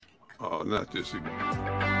No, not this again.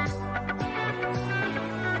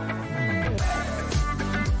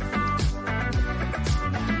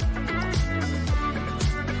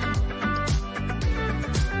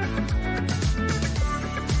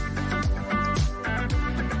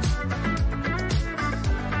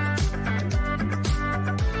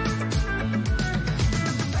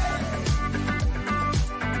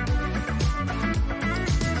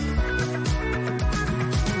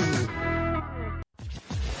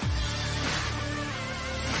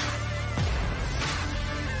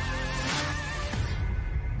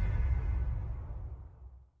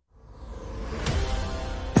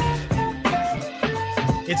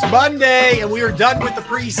 It's Monday, and we are done with the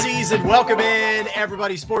preseason. Welcome in,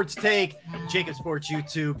 everybody. Sports Take, Jacob Sports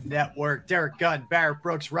YouTube Network. Derrick, Gunn, Barrett,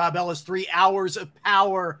 Brooks, Rob Ellis. 3 hours of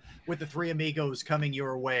power with the three amigos coming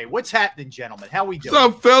your way. What's happening, gentlemen? How we doing?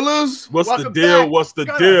 What's up, fellas? Welcome the deal? Back. What's the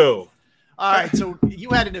deal? All right, so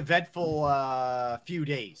you had an eventful few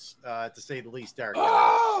days, to say the least, Derrick.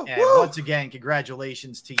 And once again,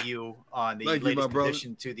 congratulations to you on the latest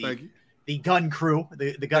addition to the Gunn crew,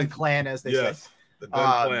 the Gunn clan, as they say. The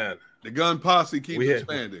Gunn clan. The Gunn posse keeps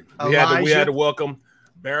expanding. We had to welcome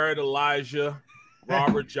Barrett, Elijah,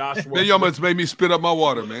 Robert, Joshua. Then you almost made me spit up my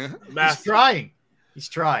water, man. He's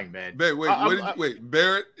trying, man. Wait.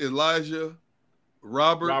 Barrett, Elijah,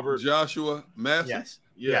 Robert, Joshua, Massey?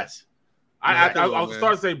 Yes. I was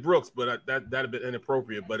starting to say Brooks, but that'd have been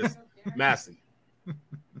inappropriate, but it's Massey.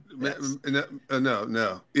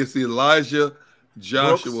 No. It's Elijah,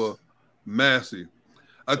 Joshua, Brooks, Massey.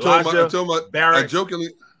 I jokingly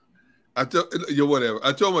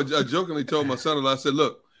told my son-in-law, I said,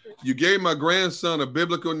 look, you gave my grandson a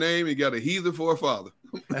biblical name, he got a heathen for a father.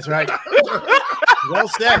 That's right. Well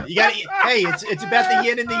said. You got it's about the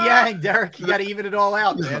yin and the yang, Derrick. You got to even it all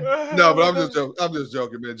out, man. No, but I'm just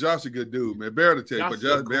joking, man. Josh is a good dude, man. Barrett will tell you, but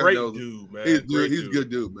Josh Barrett knows dude, man. He's a good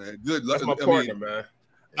dude, man. Good. That's my partner, man.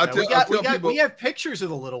 We have pictures of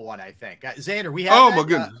the little one, I think. Xander, we have. Oh my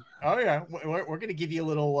goodness. We're gonna give you a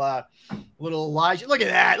little Elijah. Look at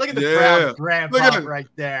that. Look at the proud grandpa right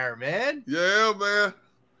there, man. Yeah, man.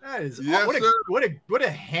 That is what a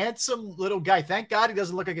handsome little guy. Thank God he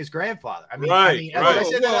doesn't look like his grandfather. I mean,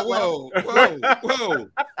 whoa.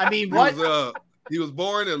 I mean, what? He was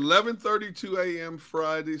born at 11:32 a.m.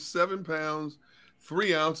 Friday, 7 pounds,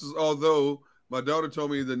 3 ounces. Although my daughter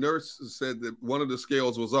told me the nurse said that one of the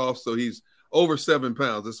scales was off, so he's over 7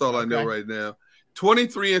 pounds. That's all I know right now.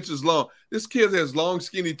 23 inches long. This kid has long,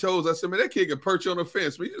 skinny toes. I said, man, that kid can perch on a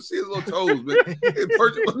fence. Man, you just see his little toes, man. He can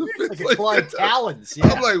perch on the fence like talons. Yeah.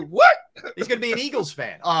 I'm like, what? He's going to be an Eagles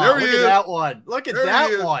fan. Oh, look at that one. Look at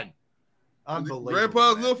that one. Unbelievable.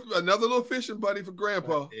 Grandpa's another little fishing buddy for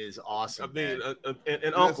Grandpa. That is awesome. I mean,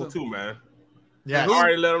 and Uncle too, man. Yeah, I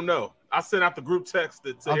already let him know. I sent out the group text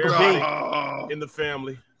to everybody in the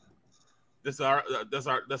family. We're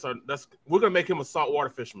gonna make him a saltwater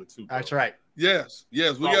fisherman too. Bro. That's right. Yes. We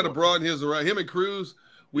got to broaden his horizon. Him and Cruz,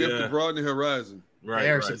 we have to broaden the horizon. Right.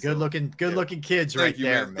 There's some good looking kids right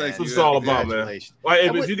there, man. That's what it's all about, man.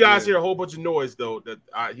 Well, if you guys hear a whole bunch of noise, though, that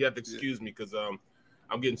you have to excuse me because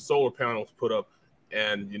I'm getting solar panels put up,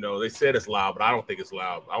 and they said it's loud, but I don't think it's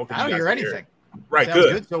loud. I don't hear anything. Right,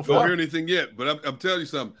 good. So far. Don't hear anything yet, but I'm telling you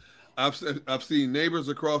something. I've seen neighbors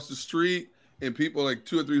across the street. And people like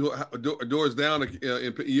 2 or 3 doors down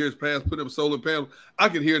in years past put up solar panels. I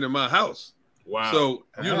can hear it in my house. Wow! So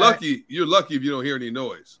you're lucky. You're lucky if you don't hear any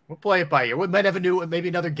noise. We'll play it by ear. We might have maybe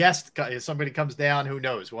another guest. If somebody comes down, who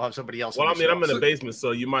knows? We'll have somebody else. Well, I mean, I'm in the basement,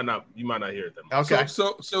 so you might not hear it. Okay.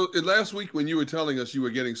 So last week when you were telling us you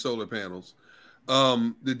were getting solar panels,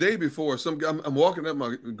 the day before, I'm walking up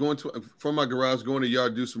from my garage, going to the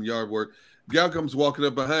yard, do some yard work. Gal comes walking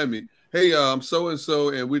up behind me. Hey, I'm so-and-so,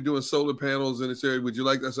 and we're doing solar panels in this area. Would you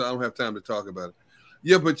like that? So I don't have time to talk about it.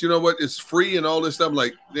 Yeah, but you know what? It's free and all this stuff. I'm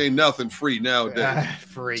like, there ain't nothing free nowadays.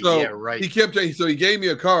 Free, so yeah, right. He kept saying, so he gave me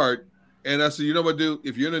a card, and I said, you know what, dude?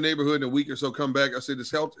 If you're in the neighborhood in a week or so, come back. I said,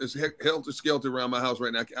 it's helter-skelter around my house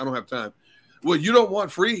right now. I don't have time. Well, you don't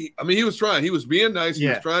want free? I mean, he was trying. He was being nice. He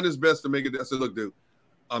was trying his best to make it. I said, look, dude,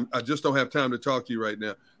 I just don't have time to talk to you right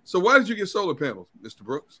now. So why did you get solar panels, Mr.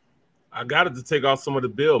 Brooks? I got it to take off some of the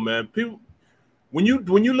bill, man. People, when you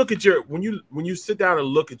look at when you sit down and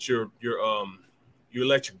look at your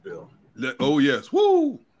electric bill. Oh yes,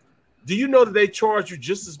 woo! Do you know that they charge you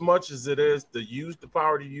just as much as it is to use the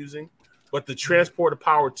power you're using, but to transport the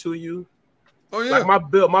power to you? Oh yeah. Like my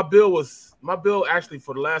bill actually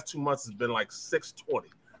for the last 2 months has been like $620.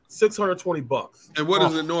 And what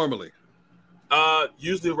is it normally?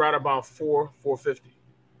 Usually right about $450.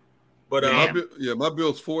 But my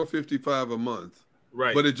bill's $455 a month.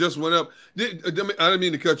 Right. But it just went up. I didn't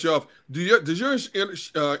mean to cut you off. Does your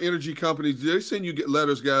energy company, do they send you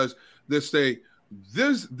letters, guys, that say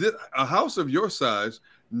this a house of your size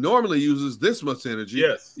normally uses this much energy?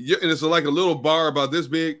 Yes. And it's like a little bar about this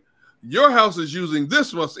big. Your house is using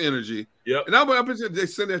this much energy. Yep. And they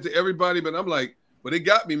send that to everybody, but I'm like, but it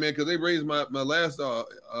got me, man, because they raised my last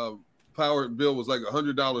power bill was like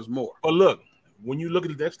 $100 more. But look, when you look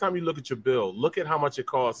at the next time you look at your bill, look at how much it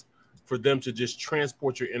costs for them to just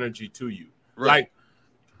transport your energy to you. Right. Like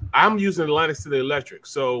I'm using Atlantic City Electric,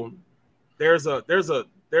 so there's a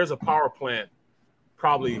power plant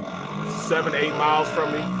probably 7-8 miles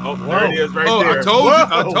from me. Oh, there it is, right there. I told you.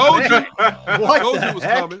 I told you it was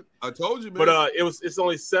coming. I told you, man. But it's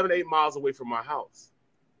only 7-8 miles away from my house.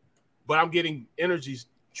 But I'm getting energy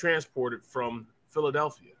transported from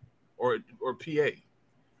Philadelphia or PA.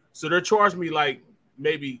 So they're charging me like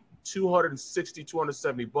maybe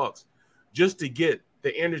 $260-270 just to get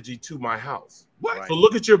the energy to my house. What? So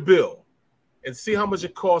look at your bill and see how much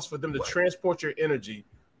it costs for them to transport your energy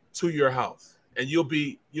to your house. And you'll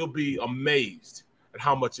be amazed at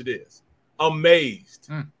how much it is. Amazed.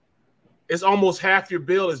 It's almost half your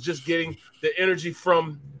bill is just getting the energy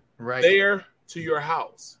from there to your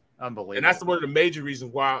house. Unbelievable. And that's one of the major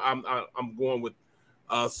reasons why I'm going with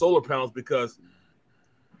solar panels, because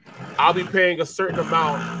I'll be paying a certain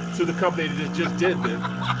amount to the company that just did this.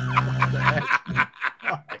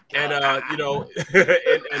 And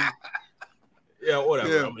whatever.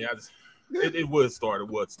 Yeah. I mean, it would start. It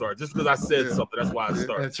would start. Just because I said something, that's why I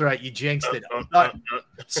started. That's right. You jinxed it.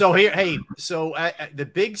 So here, the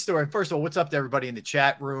big story. First of all, what's up to everybody in the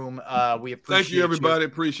chat room? We appreciate. Thank you, everybody.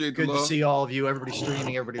 Appreciate the love. Good to see all of you. Everybody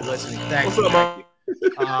streaming. Everybody listening. Thanks. What's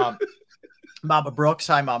up, Mama Brooks?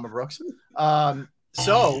 Hi, Mama Brooks.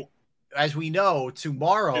 So as we know,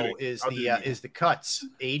 tomorrow is the cuts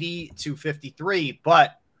 80-53,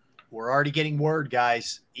 but we're already getting word,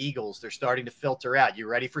 guys. Eagles, they're starting to filter out. You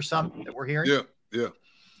ready for some that we're hearing? Yeah.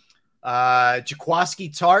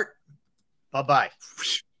 Jaquaski Tart, bye-bye.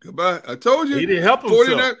 Goodbye. I told you. He didn't help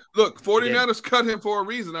himself. 49ers cut him for a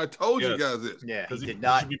reason. I told you guys this. Yeah, he did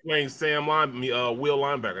not. He should be playing Will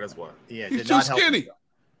linebacker. That's why. Yeah, he's too skinny.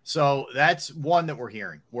 So that's one that we're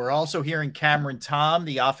hearing. We're also hearing Cameron Tom,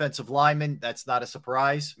 the offensive lineman. That's not a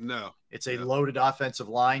surprise. No. It's a loaded offensive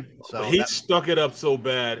line. So he stuck it up so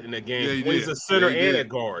bad in the game. He's a center and a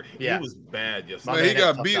guard. Yeah. He was bad yesterday. Man, he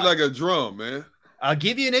got beat like a drum, man. I'll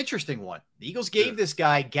give you an interesting one. The Eagles gave this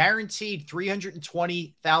guy guaranteed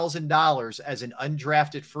 $320,000 as an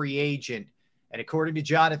undrafted free agent. And according to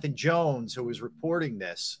Jonathan Jones, who was reporting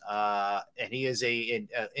this, and he is an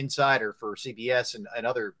insider for CBS and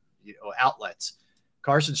other outlets,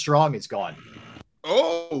 Carson Strong is gone.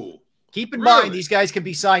 Oh. Keep in mind, these guys can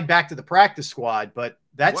be signed back to the practice squad, but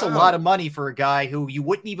that's a lot of money for a guy who you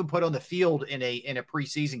wouldn't even put on the field in a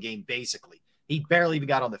preseason game, basically. He barely even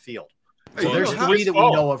got on the field. So there's three that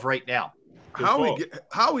we know of right now.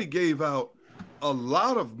 How he gave out a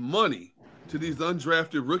lot of money to these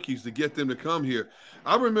undrafted rookies to get them to come here.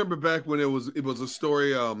 I remember back when it was a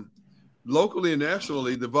story locally and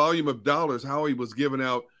nationally, the volume of dollars, how he was giving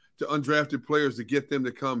out to undrafted players to get them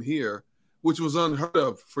to come here, which was unheard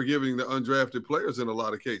of for giving the undrafted players in a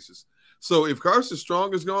lot of cases. So if Carson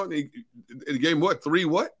Strong is gone, he gave him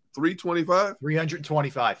 325?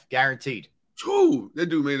 325, guaranteed. Ooh, that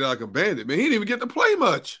dude made it like a bandit, man. He didn't even get to play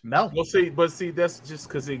much. No. Well, see, that's just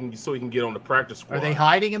because he can get on the practice squad. Are they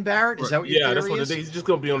hiding him, Barrett? Is that what your theory that's what is? He's just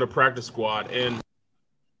going to be on the practice squad, and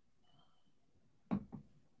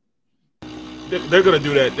they're going to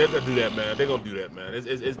do that. They're going to do that, man. They're going to do that, man.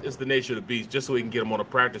 It's the nature of the beast. Just so he can get him on the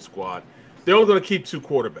practice squad. They're only going to keep 2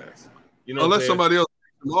 quarterbacks. You know, unless somebody else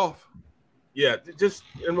takes him off. Yeah,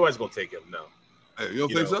 nobody's going to take him. No. Hey, you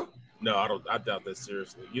don't think so? No, I don't. I doubt that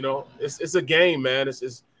seriously. You know, it's a game, man.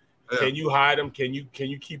 Can you hide them? Can you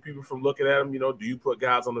keep people from looking at them? You know, do you put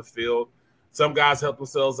guys on the field? Some guys help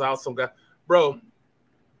themselves out. Some guys, bro.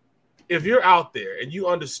 If you're out there and you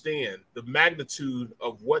understand the magnitude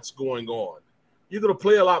of what's going on, you're gonna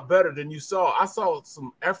play a lot better than you saw. I saw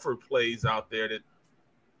some effort plays out there that,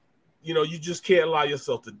 you know, you just can't allow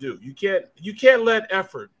yourself to do. You can't let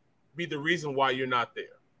effort be the reason why you're not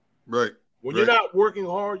there. Right. When you're not working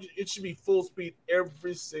hard, it should be full speed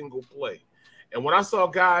every single play. And when I saw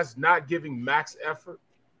guys not giving max effort,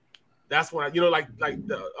 that's when like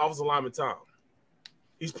the offensive lineman Tom.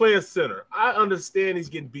 He's playing center. I understand he's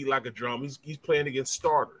getting beat like a drum. He's playing against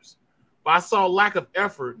starters. But I saw lack of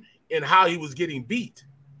effort in how he was getting beat.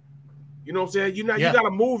 You know what I'm saying? You got to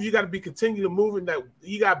move. You got to continue to move. And that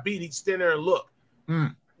he got beat, he'd stand there and look.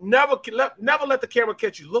 Never let the camera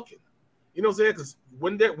catch you looking. You know what I'm saying? Because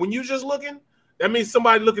when you just looking, That means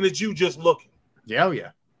somebody looking at you just looking. Yeah, oh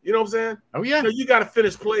yeah. You know what I'm saying? Oh yeah. You got to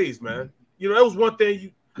finish plays, man. That was one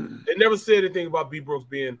thing they never said anything about B. Brooks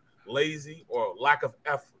being lazy or lack of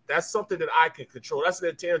effort. That's something that I can control. That's an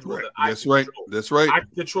intangible that I can control. That's right. I can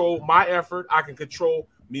control my effort. I can control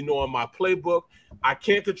me knowing my playbook. I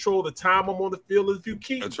can't control the time I'm on the field if you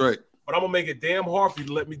keep. That's right. But I'm gonna make it damn hard for you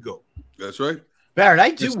to let me go. That's right. Barrett, I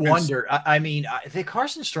do wonder. I mean, the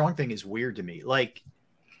Carson Strong thing is weird to me. Like,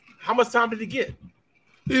 how much time did he get?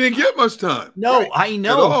 He didn't get much time. No, right. I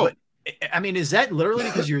know, but I mean, is that literally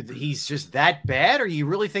because he's just that bad, or you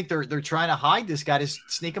really think they're trying to hide this guy to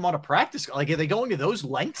sneak him on a practice? Like, are they going to those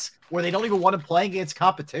lengths where they don't even want to play against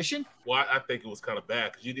competition? Well, I think it was kind of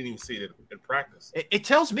bad because you didn't even see it in practice. It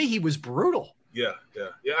tells me he was brutal. Yeah.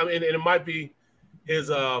 I mean, and it might be his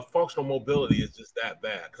functional mobility is just that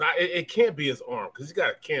bad because it can't be his arm because he's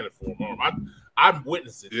got a cannon for an arm. I've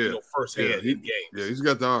witnessed it, firsthand in games. Yeah, he's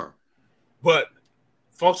got the arm, but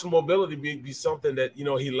functional mobility be something that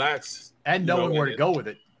he lacks, and knowing where to go with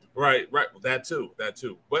it. Right. Well, that too.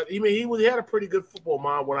 But I mean, he had a pretty good football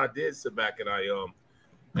mind when I did sit back and I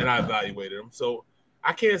evaluated him. So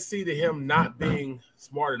I can't see to him not being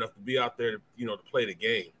smart enough to be out there to play the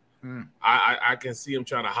game. I can see him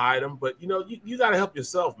trying to hide him, but you got to help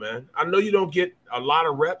yourself, man. I know you don't get a lot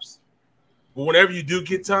of reps, but whenever you do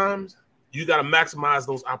get times, you got to maximize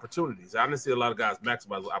those opportunities. I didn't see a lot of guys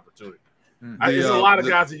maximize those opportunities. There's a lot of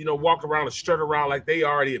guys that walk around and strut around like they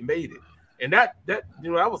already had made it, and that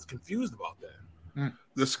I was confused about that.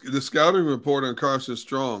 The scouting report on Carson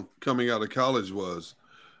Strong coming out of college was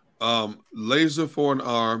laser for an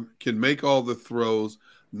arm, can make all the throws,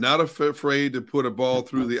 not afraid to put a ball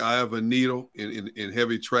through the eye of a needle in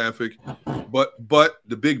heavy traffic, but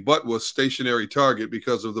the big but was stationary target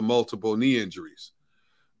because of the multiple knee injuries.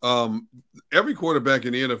 Every quarterback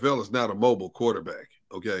in the NFL is not a mobile quarterback.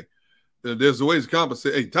 Okay. There's ways to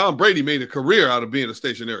compensate. Hey, Tom Brady made a career out of being a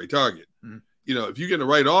stationary target. If you get the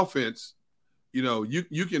right offense, you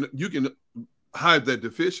can hide that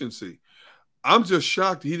deficiency. I'm just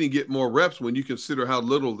shocked he didn't get more reps when you consider how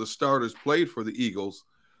little the starters played for the Eagles.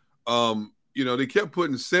 They kept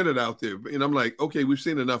putting Sennett out there, and I'm like, okay, we've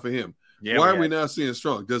seen enough of him. Yeah, why are we not seeing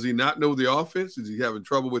Strong? Does he not know the offense? Is he having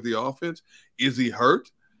trouble with the offense? Is he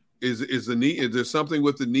hurt? Is the knee? Is there something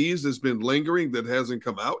with the knees that's been lingering that hasn't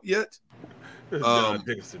come out yet? John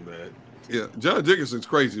Dickerson, man. Yeah, John Dickerson's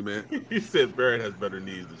crazy, man. He said Barrett has better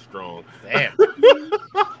knees than Strong. Damn.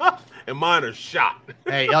 And mine are shot.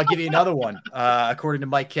 Hey, I'll give you another one. According to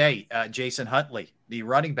Mike K, Jason Huntley, the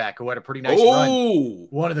running back who had a pretty nice run.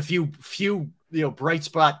 One of the few bright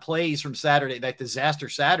spot plays from Saturday, that disaster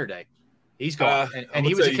Saturday. He's gone, and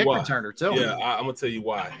he was a kick returner too. Yeah, I'm gonna tell you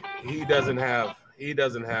why. He doesn't have he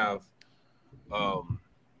doesn't have the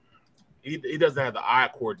eye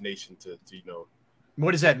coordination to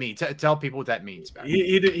What does that mean? Tell people what that means.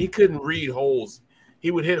 He couldn't read holes.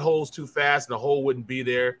 He would hit holes too fast, and the hole wouldn't be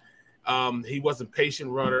there. He wasn't patient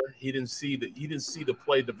runner. He didn't see the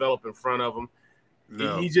play develop in front of him.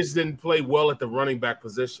 No. He just didn't play well at the running back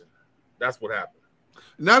position. That's what happened.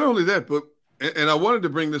 Not only that, but and I wanted to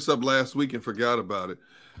bring this up last week and forgot about it.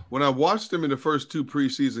 When I watched him in the first 2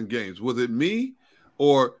 preseason games, was it me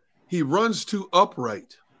or he runs too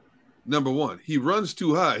upright? Number one, he runs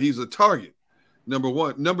too high. He's a target. Number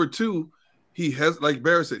one. Number two, he has, like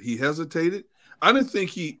Barrett said, he hesitated. I didn't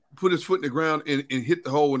think he put his foot in the ground and hit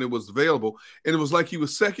the hole when it was available. And it was like he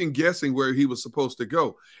was second guessing where he was supposed to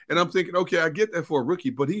go. And I'm thinking, okay, I get that for a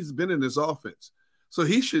rookie, but he's been in this offense. So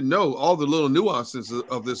he should know all the little nuances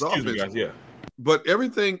of this offense. Me, guys, yeah. But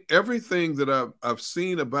everything that I've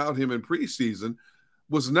seen about him in preseason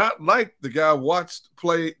was not like the guy I watched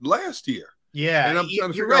play last year. Yeah, and I'm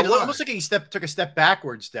trying to you're figure right. out why. It looks like he took a step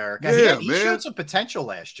backwards, Derrick. Yeah, he showed some potential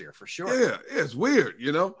last year for sure. Yeah, it's weird,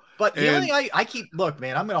 But the only thing I keep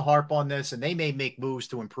man, I'm going to harp on this, and they may make moves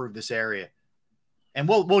to improve this area, and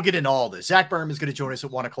we'll get into all this. Zach Berman is going to join us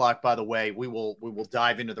at 1:00. By the way, we will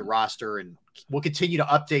dive into the roster, and we'll continue to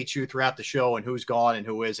update you throughout the show and who's gone and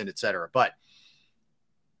who isn't, etc. But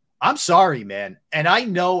I'm sorry, man, and I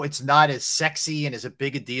know it's not as sexy and as a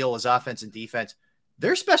big a deal as offense and defense.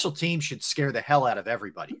 Their special team should scare the hell out of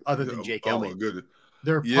everybody other than Jake Elliott. Oh, my goodness.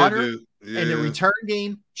 Their punter and the return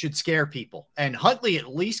game should scare people. And Huntley at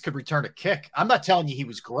least could return a kick. I'm not telling you he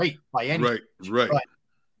was great by any right. But,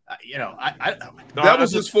 that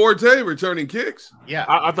was his forte, returning kicks. Yeah.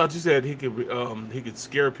 I thought you said he could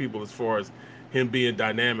scare people as far as him being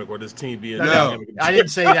dynamic or this team being dynamic. I didn't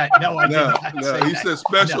say that. No, I didn't. He said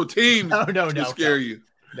special teams to scare you.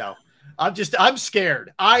 No. I'm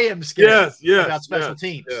scared. I am scared yes, about special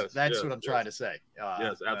teams. Yes, That's what I'm trying to say.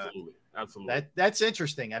 Yes, absolutely. Absolutely. That's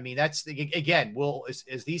interesting. I mean, that's again, we'll as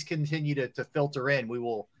these continue to filter in,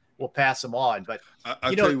 we'll pass them on. But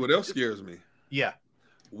I tell you what else scares me. Yeah.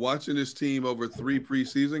 Watching this team over 3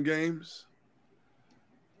 preseason games,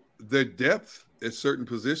 their depth at certain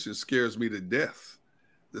positions scares me to death.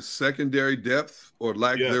 The secondary depth or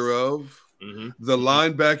lack thereof, the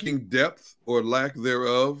linebacking depth or lack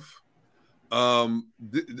thereof.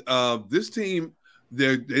 This team,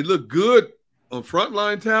 they look good on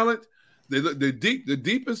frontline talent. The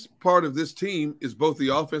deepest part of this team is both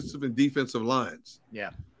the offensive and defensive lines.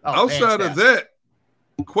 Yeah. Outside of that,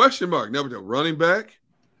 question mark. Now we're running back,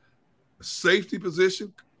 safety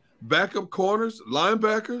position, backup corners,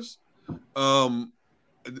 linebackers. I'm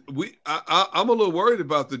a little worried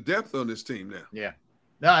about the depth on this team now. Yeah.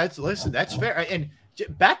 No, that's fair. And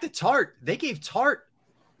back to Tart, they gave Tart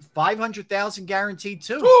 $500,000 guaranteed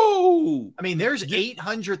too. Ooh. I mean, there's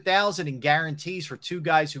 $800,000 in guarantees for 2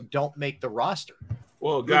 guys who don't make the roster.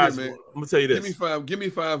 Well, guys, I'm gonna tell you this. Give me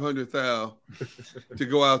 $500,000 to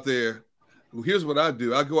go out there. Well, here's what I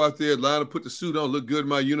do. I go out there, line up, put the suit on, look good in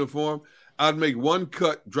my uniform. I'd make one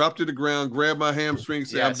cut, drop to the ground, grab my hamstring,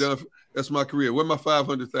 say I'm done. That's my career. Where my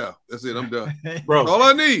 $500,000? That's it. I'm done, bro. All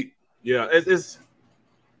I need. Yeah, it's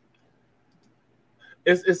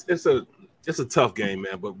a tough game,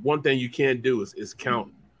 man. But one thing you can't do is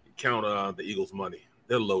count the Eagles' money.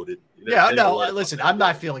 They're loaded. Listen, I'm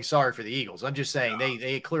not feeling sorry for the Eagles. I'm just saying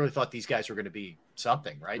they clearly thought these guys were going to be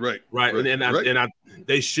something, right? Right. And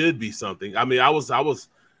they should be something. I mean, I was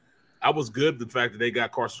good with the fact that they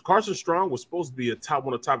got Carson. Carson Strong was supposed to be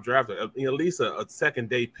one of the top drafters, at least a second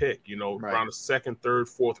day pick. Around the second, third,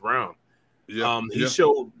 fourth round. Yeah.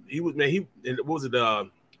 Showed what was it? The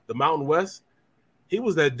Mountain West. He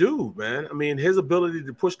was that dude, man. I mean, his ability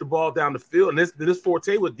to push the ball down the field, and this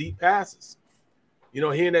forte with deep passes. He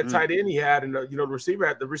and that tight end he had, and the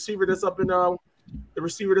receiver that's up in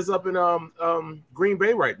Green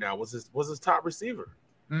Bay right now was his top receiver.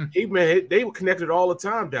 They were connected all the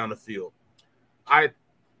time down the field. I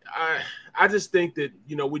just think that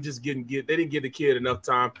we just they didn't give the kid enough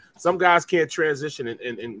time. Some guys can't transition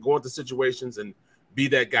and go into situations and be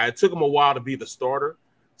that guy. It took him a while to be the starter.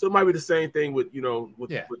 So it might be the same thing with him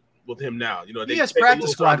now. He has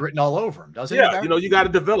practice squad written all over him, doesn't he? Yeah, you got to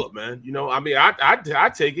develop, man. I mean, I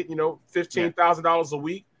take it. $15,000 a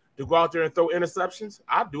week to go out there and throw interceptions.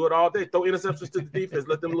 I'd do it all day. Throw interceptions to the defense,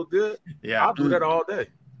 let them look good. Yeah, I'll do that all day.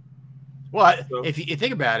 Well, if you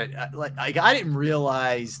think about it, I didn't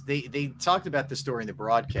realize they talked about this during the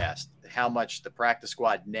broadcast, how much the practice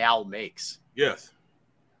squad now makes. Yes.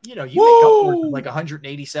 You make up like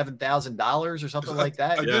 $187,000 or something like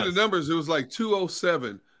that. I did the numbers. It was like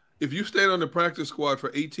 207. If you stayed on the practice squad for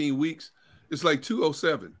 18 weeks, it's like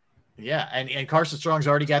 207. Yeah, and Carson Strong's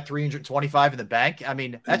already got 325 in the bank. I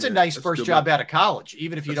mean, that's a nice first job out of college,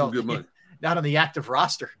 even if you don't not on the active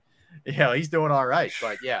roster. He's doing all right.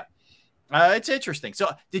 But it's interesting. So,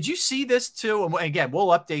 did you see this too? And again, we'll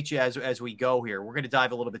update you as we go here. We're going to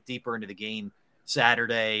dive a little bit deeper into the game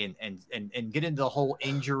Saturday and get into the whole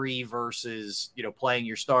injury versus playing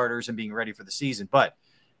your starters and being ready for the season. But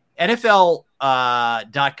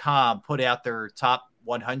NFL.com put out their top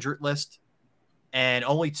 100 list, and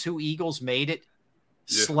only 2 Eagles made it.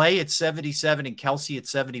 Yeah. Slay at 77 and Kelsey at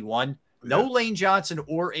 71. No Lane Johnson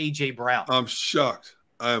or A.J. Brown. I'm shocked.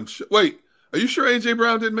 Wait, are you sure A.J.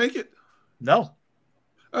 Brown didn't make it? No.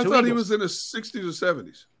 I thought he was in his 60s or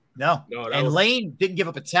 70s. No. Lane didn't give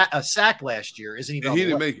up a sack last year, isn't he? And he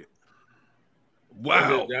didn't make it.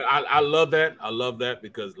 Wow. I love that. I love that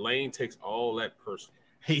because Lane takes all that personal.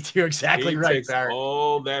 You're exactly right, takes Barrett.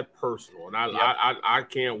 all that personal. And I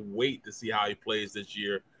can't wait to see how he plays this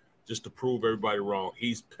year just to prove everybody wrong.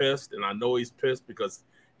 He's pissed, and I know he's pissed because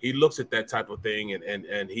he looks at that type of thing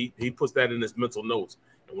and he puts that in his mental notes.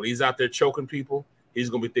 And when he's out there choking people,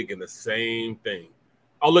 he's going to be thinking the same thing.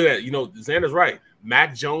 Oh, look at that. Xander's right.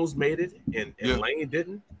 Mac Jones made it and Lane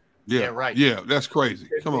didn't. Yeah, right. Yeah, that's crazy.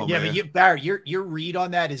 Come on, man. But Barrett, your read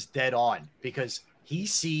on that is dead on because he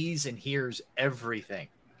sees and hears everything,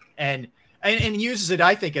 and uses it,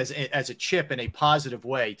 I think, as a chip in a positive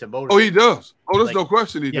way to motivate. Oh, he does. Oh, there's no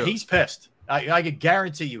question he does. He's pissed. I can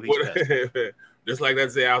guarantee you he's pissed. Just like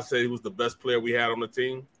that day, I'll say he was the best player we had on the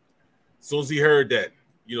team. As soon as he heard that,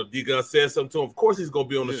 D. Gunn said something to him. Of course, he's going to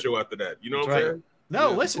be on the show after that. You know what I'm saying?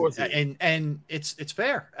 No, listen, and it's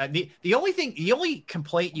fair. The only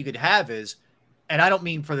complaint you could have is, and I don't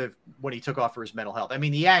mean for when he took off for his mental health. I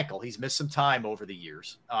mean the ankle. He's missed some time over the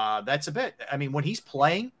years. That's a bit. I mean, when he's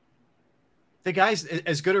playing, the guy's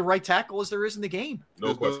as good a right tackle as there is in the game.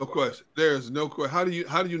 No question. There's no question.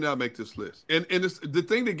 How do you not make this list? And the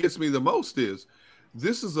thing that gets me the most is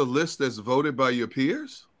this is a list that's voted by your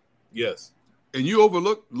peers? Yes. And you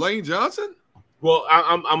overlooked Lane Johnson? Well,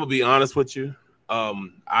 I'm gonna be honest with you.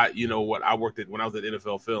 You know what? I worked when I was at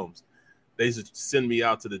NFL Films. They used to send me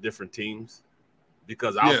out to the different teams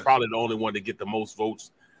because I was probably the only one to get the most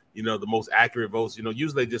votes. You know, the most accurate votes. You know,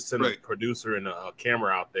 usually they just send a producer and a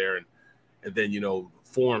camera out there, and then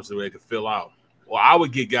forms that they could fill out. Well, I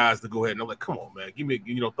would get guys to go ahead and I'm like, come on, man, give me,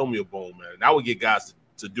 throw me a bone, man. And I would get guys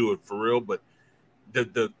to do it for real, but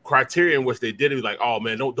the criteria in which they did it was like, oh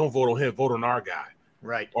man, don't vote on him, vote on our guy,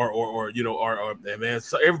 right? Or man,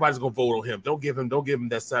 so everybody's gonna vote on him. Don't give him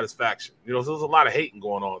that satisfaction. So there's a lot of hating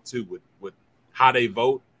going on too with how they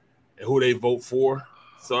vote and who they vote for.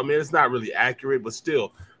 So I mean, it's not really accurate, but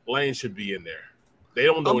still, Lane should be in there. They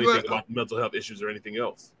don't know anything about mental health issues or anything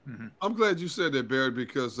else. Mm-hmm. I'm glad you said that, Barrett,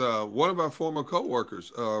 because one of our former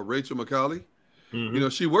coworkers, Rachel McCauley, Mm-hmm.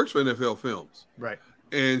 She works for NFL Films, right?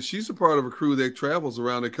 And she's a part of a crew that travels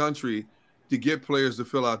around the country to get players to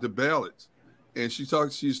fill out the ballots. And she's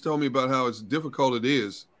told me about how it's difficult it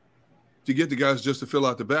is to get the guys just to fill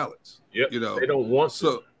out the ballots. Yep. They don't want to.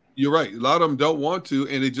 So you're right. A lot of them don't want to,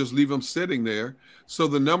 and they just leave them sitting there. So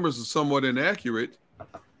the numbers are somewhat inaccurate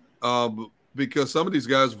because some of these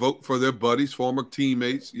guys vote for their buddies, former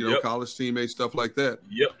teammates, college teammates, stuff like that.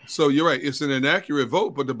 Yep. So you're right. It's an inaccurate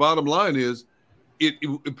vote, but the bottom line is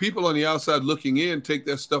people on the outside looking in take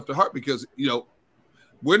that stuff to heart because,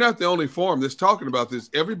 we're not the only forum that's talking about this.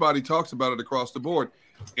 Everybody talks about it across the board.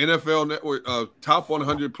 NFL Network, top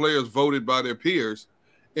 100 players voted by their peers.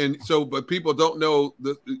 And so, but people don't know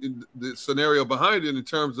the scenario behind it in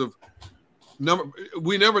terms of number.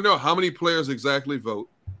 We never know how many players exactly vote.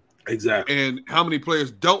 Exactly. And how many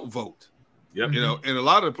players don't vote. Yep. And a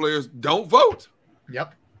lot of the players don't vote.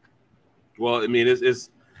 Yep. Well, I mean, it's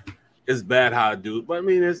bad how I do it, but I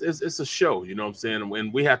mean, it's a show, you know what I'm saying?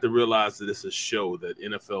 And we have to realize that it's a show that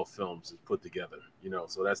NFL Films has put together,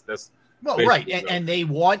 so that's well, right. And they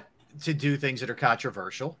want to do things that are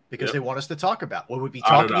controversial because they want us to talk about. Would we be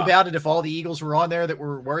talking about it if all the Eagles were on there that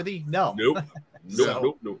were worthy? No. Nope.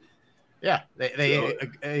 Nope. Yeah,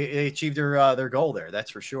 they achieved their goal there.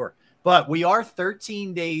 That's for sure. But we are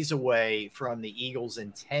 13 days away from the Eagles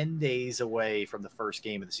and 10 days away from the first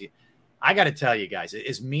game of the season. I got to tell you guys,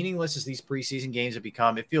 as meaningless as these preseason games have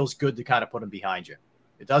become, it feels good to kind of put them behind you.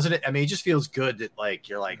 It doesn't. I mean, it just feels good that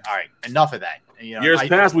you're like, all right, enough of that. Years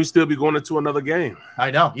past, we still be going into another game.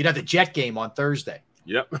 I know. You'd have the Jet game on Thursday.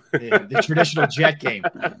 Yep. The traditional Jet game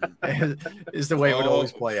is the way it would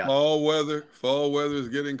always play out. Fall weather is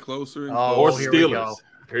getting closer. And or here Steelers.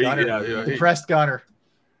 We go. Depressed Gunner.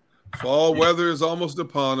 Fall weather is almost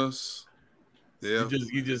upon us. Yeah.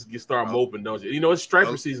 You start moping, don't you? It's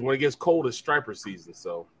striper season. When it gets cold, it's striper season.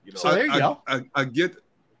 So, So there you go. I get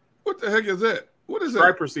 – what the heck is that? What is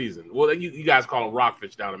striper season? Well, you guys call them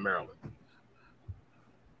rockfish down in Maryland.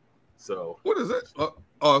 So. What is that?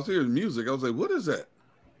 I was hearing music. I was like, what is that?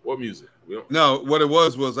 What music? No, what it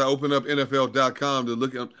was I opened up NFL.com to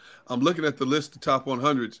look at – I'm looking at the list of top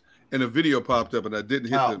 100s, and a video popped up, and I didn't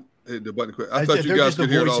hit the button quick. I thought you guys could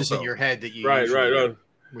hear it also. Voices in your head that you right.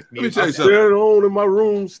 With me. Let me tell you something. Staring on in my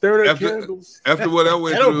room, staring at candles. After what I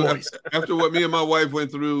went through, after what me and my wife went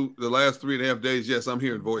through the last 3.5 days, yes, I'm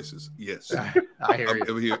hearing voices. Yes, I hear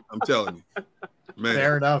you. I'm telling you, man.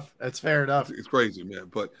 Fair enough. That's fair enough. It's crazy, man.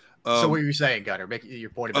 But so what were you saying, Gunner? Make your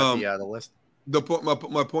point about the list.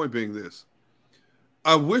 My point being this: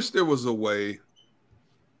 I wish there was a way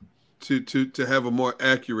to have a more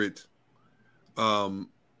accurate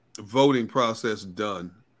voting process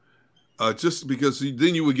done. Just because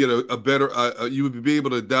then you would get a better, you would be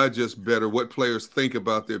able to digest better what players think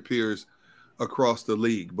about their peers across the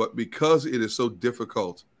league. But because it is so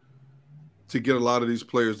difficult to get a lot of these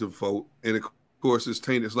players to vote, and of course it's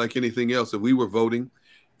tainted, it's like anything else. If we were voting,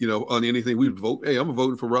 on anything, we would vote. Hey, I'm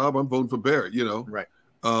voting for Rob. I'm voting for Barrett. Right.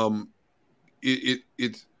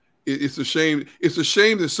 It's a shame. It's a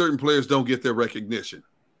shame that certain players don't get their recognition.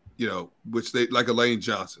 Which they like a Lane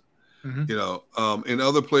Johnson. Mm-hmm. And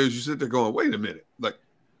other players, you sit there going, wait a minute.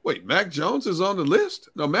 Wait, Mac Jones is on the list?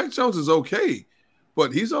 No, Mac Jones is okay,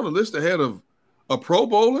 but he's on the list ahead of a Pro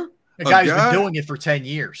Bowler. A guy who's been doing it for 10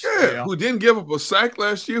 years. Yeah, who didn't give up a sack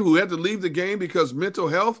last year, who had to leave the game because mental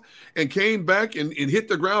health and came back and hit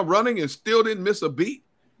the ground running and still didn't miss a beat.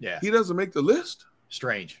 Yeah. He doesn't make the list.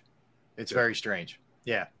 Strange. It's very strange.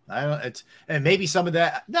 Yeah. And maybe some of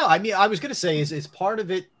that. No, I mean, I was going to say is part of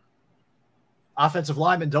it. Offensive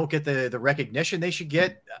linemen don't get the recognition they should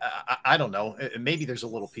get. I don't know. Maybe there's a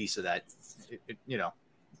little piece of that.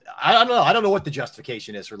 I don't know. I don't know what the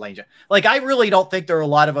justification is for Lane Johnson. I really don't think there are a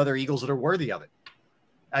lot of other Eagles that are worthy of it.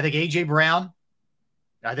 I think A.J. Brown.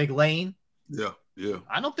 I think Lane. Yeah. Yeah.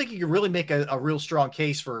 I don't think you can really make a real strong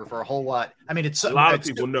case for a whole lot. I mean, it's a lot of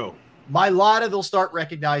people know. Mailata they'll start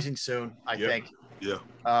recognizing soon, I think. Yeah.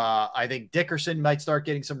 I think Dickerson might start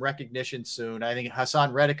getting some recognition soon. I think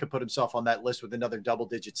Hassan Reddick could put himself on that list with another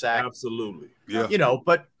double-digit sack. Absolutely. Yeah.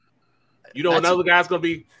 But another guy's going to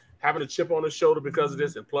be having a chip on his shoulder because of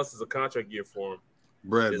this, and plus it's a contract year for him.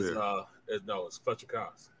 Bradbury. It's Fletcher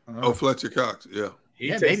Cox. Oh, Fletcher Cox. Yeah. He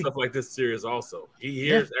takes stuff like this serious also. He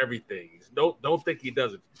hears everything. Don't think he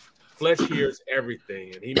doesn't. Fletch hears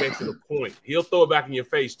everything, and he makes it a point. He'll throw it back in your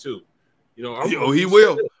face too. He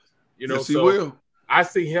will. Yes, he will. I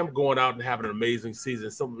see him going out and having an amazing season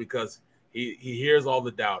simply because he hears all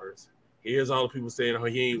the doubters. He hears all the people saying, "Oh,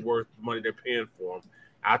 he ain't worth the money they're paying for him."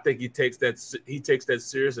 I think he takes that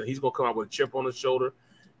serious, and he's gonna come out with a chip on his shoulder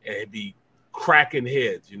and be cracking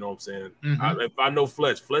heads. You know what I'm saying? Mm-hmm. If I know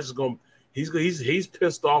Fletch is gonna. He's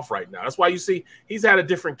pissed off right now. That's why you see he's had a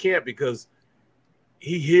different camp because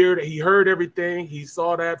he heard everything. He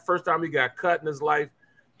saw that first time he got cut in his life.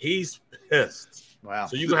 He's pissed. Wow.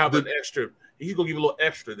 So you're gonna have an extra. He's gonna give you a little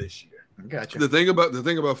extra this year. Gotcha. The thing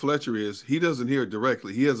about Fletcher is he doesn't hear it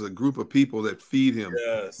directly. He has a group of people that feed him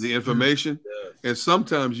the information. Yes. And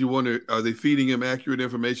sometimes you wonder, are they feeding him accurate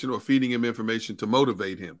information or feeding him information to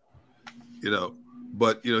motivate him?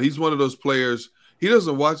 But he's one of those players. He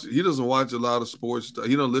doesn't watch a lot of sports.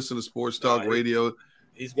 He don't listen to sports talk radio.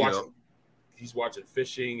 He's watching. He's watching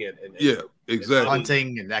fishing and exactly,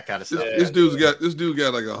 hunting and that kind of stuff. This dude got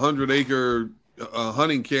like 100-acre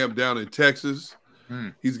hunting camp down in Texas.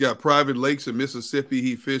 He's got private lakes in Mississippi.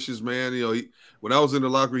 He fishes, man. When I was in the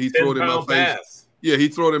locker room, he threw it in my face. Yeah, he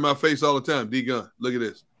threw it in my face all the time. D Gunn, look at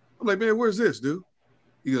this. I'm like, man, where's this, dude?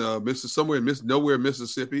 Somewhere in nowhere in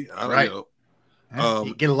Mississippi. I don't know.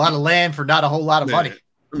 You get a lot of land for not a whole lot of money.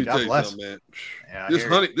 Let me tell you something, man. Yeah,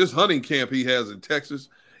 this hunting camp he has in Texas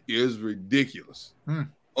is ridiculous.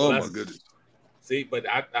 Oh my goodness. See, but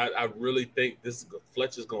I really think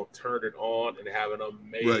Fletcher's going to turn it on and have an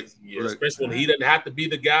amazing year, especially when he doesn't have to be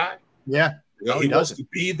the guy. Yeah, he wants to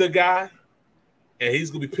be the guy, and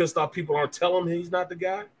he's going to be pissed off people aren't telling him he's not the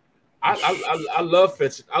guy. I love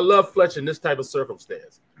Fletcher. I love Fletcher in this type of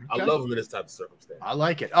circumstance. Okay. I love him in this type of circumstance. I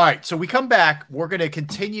like it. All right, so we come back. We're going to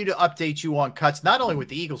continue to update you on cuts, not only with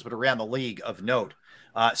the Eagles, but around the league of note.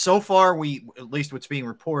 So far, at least what's being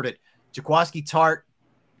reported, Jaquiski Tartt,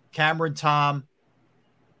 Cameron Tom,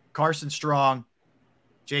 Carson Strong,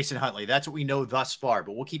 Jason Huntley. That's what we know thus far,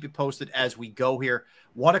 but we'll keep you posted as we go here.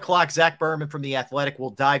 1 o'clock, Zach Berman from The Athletic. We'll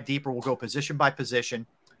dive deeper. We'll go position by position.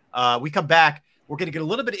 We come back. We're going to get a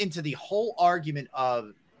little bit into the whole argument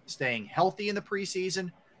of staying healthy in the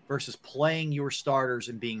preseason versus playing your starters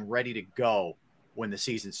and being ready to go when the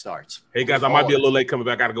season starts. Hey, guys, I might be a little late coming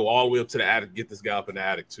back. I got to go all the way up to the attic, get this guy up in the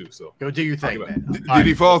attic, too. So go do your thing, man. Did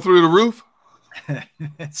he fall through the roof?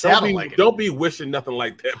 Don't be wishing nothing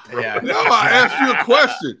like that, bro. Yeah. No, I asked you a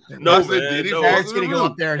question. No, Barrett's going to go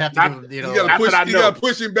up there and have to you got to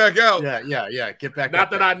push him back out. Yeah. Get back Not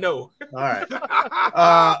that I know. All right.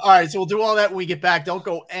 All right, so we'll do all that when we get back. Don't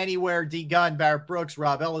go anywhere. D Gunn, Barrett Brooks,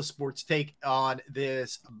 Rob Ellis, Sports Take on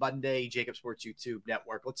this Monday, Jacob Sports YouTube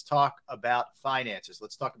Network. Let's talk about finances.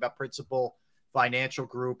 Let's talk about Principal Financial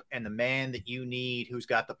Group and the man that you need who's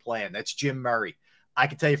got the plan. That's Jim Murray. I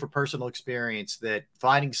can tell you from personal experience that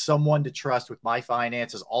finding someone to trust with my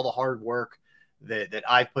finances, all the hard work that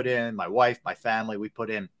I've put in, my wife, my family, we put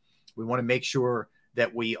in, we want to make sure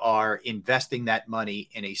that we are investing that money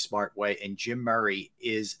in a smart way. And Jim Murray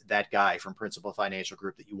is that guy from Principal Financial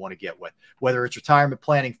Group that you want to get with, whether it's retirement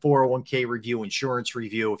planning, 401k review, insurance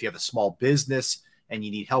review. If you have a small business and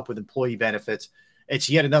you need help with employee benefits, it's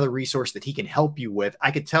yet another resource that he can help you with.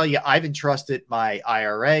 I can tell you, I've entrusted my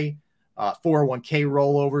IRA, 401k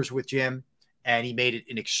rollovers with Jim, and he made it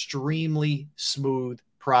an extremely smooth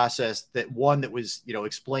process, that was,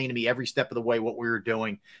 explained to me every step of the way what we were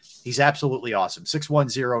doing. He's absolutely awesome.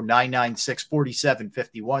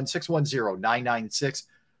 610-996-4751,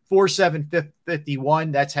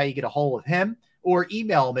 610-996-4751. That's how you get a hold of him, or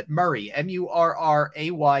email him at Murray,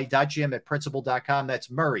 murray.jim@principal.com.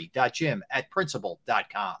 That's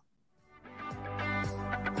murray.jim@principal.com.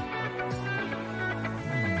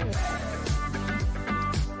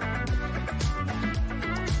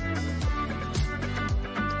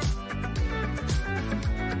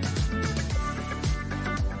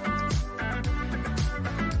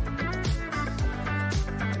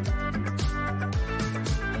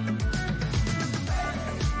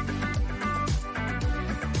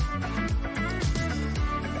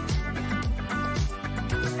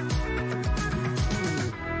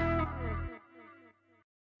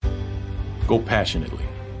 Go passionately.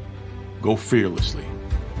 Go fearlessly.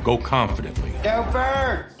 Go confidently. Go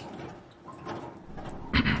Birds!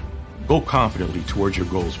 Go confidently towards your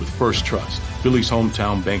goals with First Trust, Philly's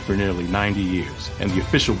hometown bank for nearly 90 years, and the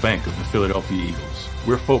official bank of the Philadelphia Eagles.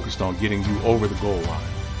 We're focused on getting you over the goal line.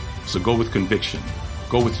 So go with conviction,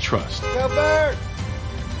 go with trust, Go Birds!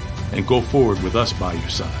 and go forward with us by your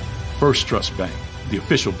side. First Trust Bank, the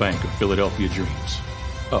official bank of Philadelphia dreams.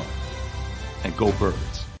 Oh, and go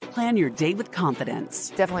Birds. Plan your day with confidence.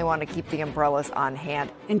 Definitely want to keep the umbrellas on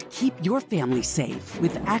hand. And keep your family safe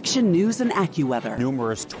with Action News and AccuWeather.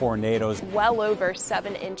 Numerous tornadoes. Well over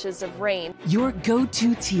 7 inches of rain. Your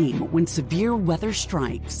go-to team when severe weather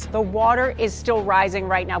strikes. The water is still rising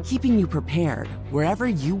right now. Keeping you prepared wherever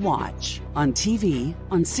you watch. On TV,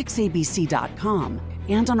 on 6abc.com,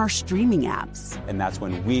 and on our streaming apps. And that's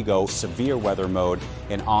when we go severe weather mode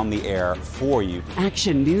and on the air for you.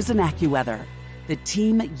 Action News and AccuWeather. The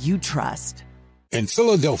team you trust. In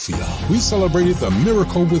Philadelphia, we celebrated the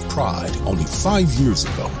miracle with pride only 5 years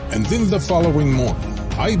ago. And then the following morning,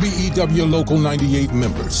 IBEW Local 98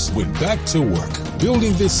 members went back to work,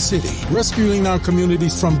 building this city, rescuing our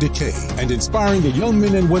communities from decay, and inspiring the young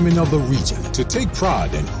men and women of the region to take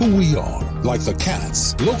pride in who we are. Like the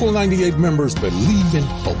Cats, Local 98 members believe in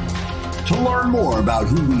hope. To learn more about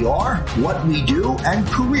who we are, what we do, and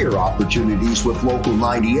career opportunities with Local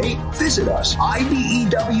 98, visit us,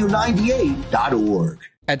 IBEW98.org.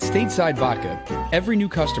 At Stateside Vodka, every new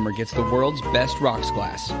customer gets the world's best rocks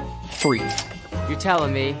glass, free. You're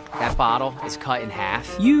telling me that bottle is cut in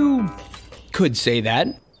half? You could say that.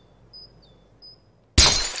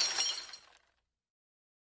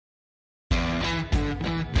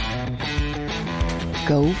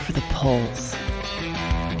 Go for the pulls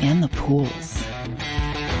and the pools.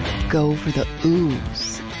 Go for the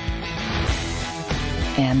oohs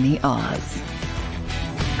and the ahs.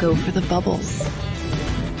 Go for the bubbles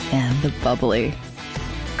and the bubbly.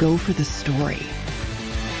 Go for the story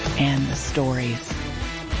and the stories.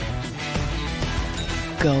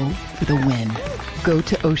 Go for the win. Go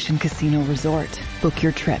to Ocean Casino Resort. Book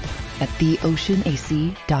your trip at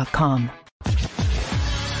theoceanac.com.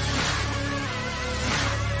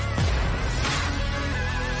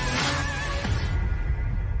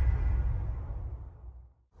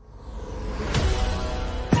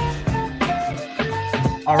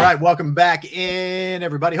 All right, welcome back in,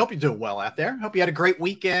 everybody. Hope you're doing well out there. Hope you had a great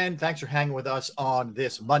weekend. Thanks for hanging with us on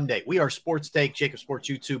this Monday. We are Sports Take, Jacob Sports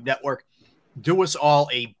YouTube Network. Do us all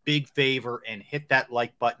a big favor and hit that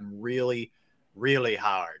like button really, really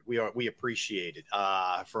hard. We appreciate it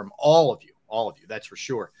from all of you. That's for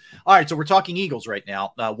sure. All right, so we're talking Eagles right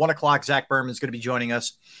now. 1 o'clock, Zach Berman is going to be joining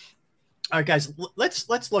us. All right, guys,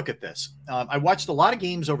 let's look at this. I watched a lot of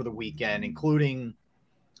games over the weekend, including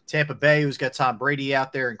Tampa Bay, who's got Tom Brady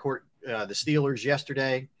out there, and the Steelers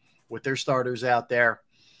yesterday with their starters out there.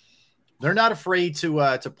 They're not afraid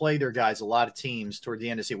to play their guys. A lot of teams toward the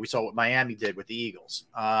end of the season. We saw what Miami did with the Eagles.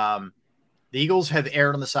 The Eagles have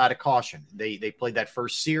erred on the side of caution. They played that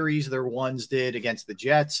first series their ones did against the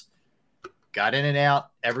Jets. Got in and out.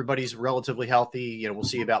 Everybody's relatively healthy. We'll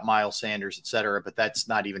see about Miles Sanders, et cetera, but that's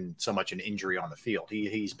not even so much an injury on the field.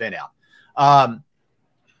 He's been out.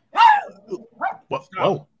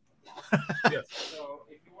 Whoa. Yes.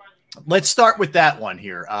 Let's start with that one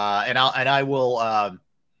here, and I'll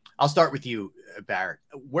start with you, Barrett.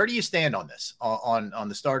 Where do you stand on this? On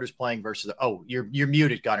the starters playing versus? Oh, you're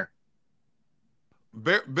muted, Gunner.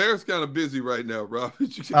 Barrett's kind of busy right now, Rob. All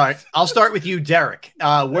right, I'll start with you, Derrick.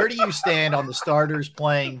 Where do you stand on the starters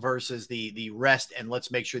playing versus the rest? And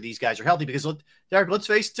let's make sure these guys are healthy because, Derrick, let's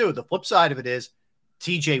face it too. The flip side of it is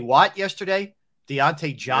T.J. Watt yesterday,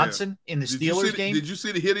 Deontay Johnson in the Steelers game. Did you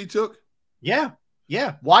see the hit he took? Yeah.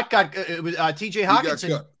 Watt got T.J.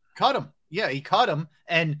 Hawkinson cut him. Yeah, he cut him,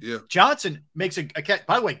 and Johnson makes a catch.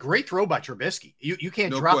 By the way, great throw by Trubisky. You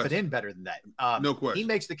can't drop it in better than that. No question. He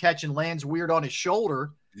makes the catch and lands weird on his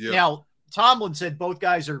shoulder. Yeah. Now, Tomlin said both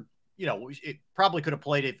guys are, it probably could have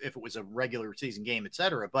played if it was a regular season game, et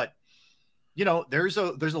cetera. But there's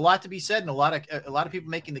a lot to be said, and a lot of people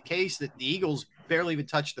making the case that the Eagles barely even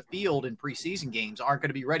touched the field in preseason games, aren't going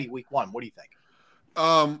to be ready week 1. What do you think?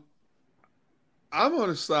 I'm on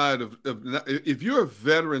the side of if you're a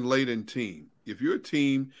veteran-laden team, if you're a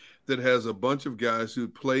team that has a bunch of guys who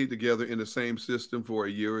played together in the same system for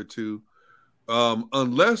a year or two,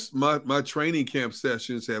 unless my training camp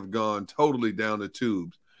sessions have gone totally down the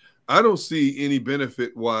tubes, I don't see any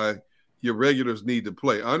benefit why your regulars need to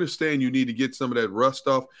play. I understand you need to get some of that rust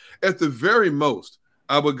off. At the very most,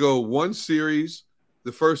 I would go 1 series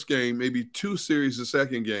the first game, maybe 2 series the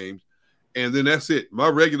second game, and then that's it. My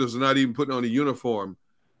regulars are not even putting on a uniform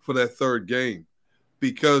for that third game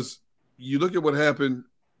because you look at what happened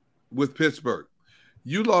with Pittsburgh.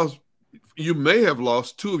 You may have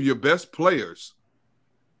lost two of your best players,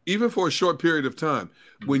 even for a short period of time.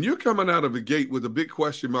 When you're coming out of the gate with a big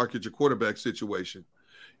question mark at your quarterback situation,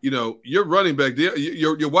 your running back,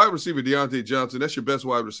 your wide receiver, Deontay Johnson, that's your best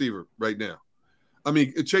wide receiver right now. I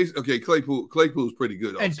mean, Claypool's pretty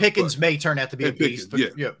good. And also, Pickens may turn out to be a beast. But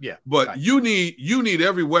yeah. But right. you need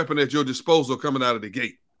every weapon at your disposal coming out of the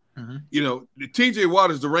gate. Mm-hmm. T.J.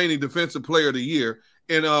 Watt is the reigning defensive player of the year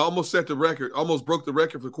and almost broke the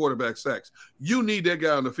record for quarterback sacks. You need that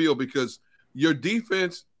guy on the field because your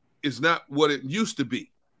defense is not what it used to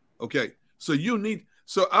be. Okay, so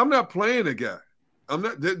I'm not playing a guy.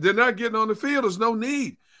 They're not getting on the field. There's no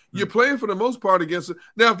need. You're playing for the most part against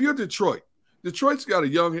 – now, if you're Detroit's got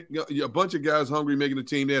a bunch of guys hungry making the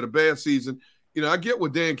team. They had a bad season. I get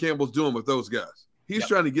what Dan Campbell's doing with those guys. He's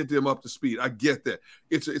trying to get them up to speed. I get that.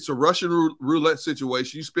 It's a Russian roulette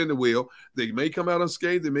situation. You spin the wheel. They may come out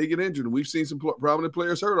unscathed. They may get injured. And we've seen some prominent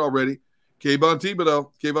players hurt already. Kayvon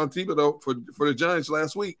Thibodeau for the Giants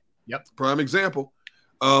last week. Yep. Prime example.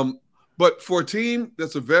 But for a team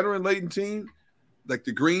that's a veteran-laden team, like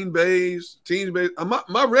the Green Bays,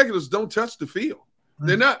 my regulars don't touch the field.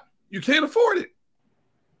 They're not. You can't afford it.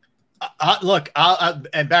 Look,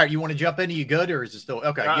 and Barrett, you want to jump in? Are you good, or is it still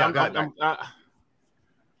okay? Yeah, go ahead.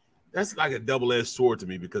 That's like a double-edged sword to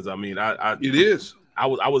me because it is. I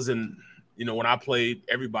was in, when I played,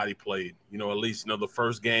 everybody played. At least the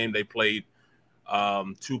first game they played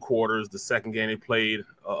 2 quarters. The second game they played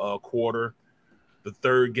a quarter. The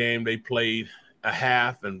third game they played a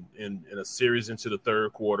half and in a series into the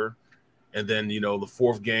third quarter, and then the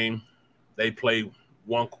fourth game they played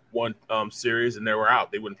one series and they were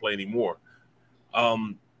out. They wouldn't play anymore.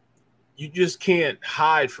 You just can't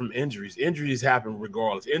hide from injuries. Injuries happen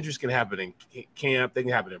regardless. Injuries can happen in camp. They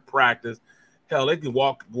can happen in practice. Hell, they can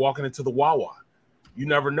walking into the Wawa. You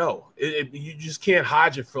never know. You just can't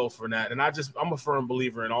hide yourself from that. And I'm a firm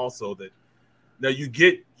believer in also that now you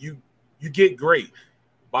get great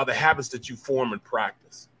by the habits that you form in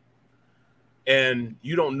practice. And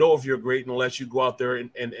you don't know if you're great unless you go out there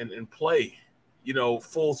and play,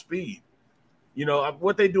 full speed.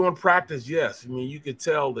 What they do in practice, yes. I mean, you could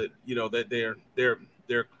tell that, that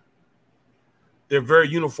they're very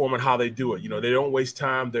uniform in how they do it. They don't waste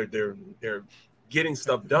time. They're getting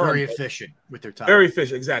stuff done. Very efficient with their time. Very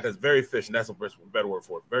efficient. Exactly. That's very efficient. That's a better word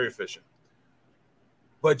for it. Very efficient.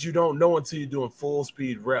 But you don't know until you're doing full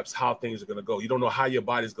speed reps how things are going to go. You don't know how your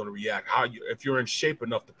body's going to react. If you're in shape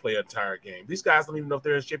enough to play an entire game. These guys don't even know if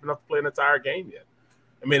they're in shape enough to play an entire game yet.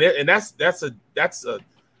 I mean, and that's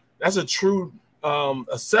a true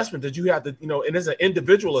assessment that you have to, and it's an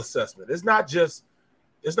individual assessment. It's not just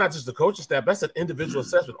the coaching staff. That's an individual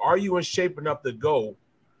assessment. Are you in shape enough to go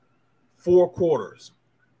 4 quarters?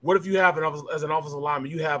 What if you have as an offensive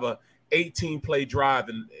lineman, you have a 18-play drive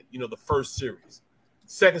in the first series.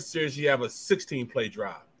 Second series, you have a 16-play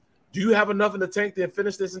drive. Do you have enough in the tank to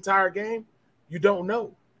finish this entire game? You don't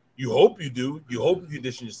know. You hope you do. You hope you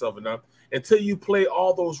condition yourself enough. Until you play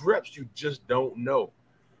all those reps, you just don't know.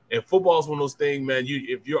 And football is one of those things, man,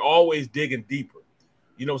 if you're always digging deeper,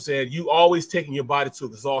 you always taking your body to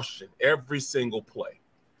exhaustion every single play.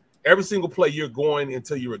 Every single play you're going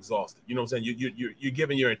until you're exhausted. You know what I'm saying? You're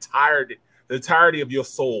giving the entirety of your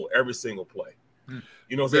soul every single play.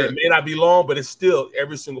 You know what I'm saying? It may not be long, but it's still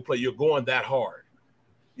every single play. You're going that hard.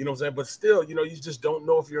 You know what I'm saying? But still, you just don't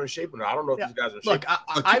know if you're in shape or not. I don't know if these guys are in shape.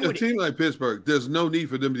 A team like Pittsburgh, there's no need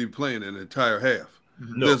for them to be playing an entire half.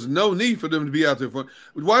 No. There's no need for them to be out there.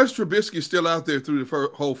 Why is Trubisky still out there through the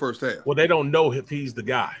whole first half? Well, they don't know if he's the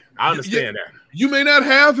guy. I understand that. You may not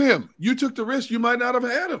have him. You took the risk. You might not have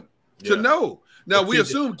had him to know. Now, we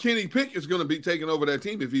assume Kenny Pickett is going to be taking over that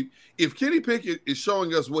team. If Kenny Pickett is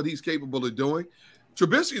showing us what he's capable of doing,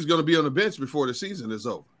 Trubisky is going to be on the bench before the season is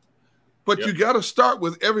over. But you got to start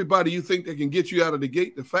with everybody you think that can get you out of the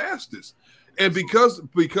gate the fastest. And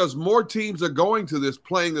because more teams are going to this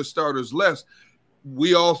playing the starters less,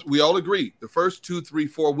 we all agree the first 2, 3,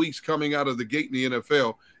 4 weeks coming out of the gate in the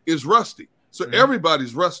NFL is rusty. So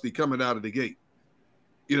everybody's rusty coming out of the gate.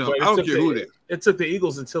 I don't care who it is. It took the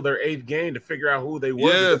Eagles until their 8th game to figure out who they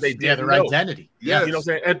were. Yes. They their identity. Yeah, you know what I'm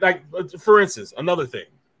saying? And like, for instance, another thing.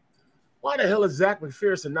 Why the hell is Zach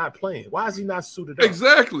McPherson not playing? Why is he not suited up?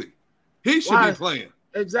 Exactly. He should be playing.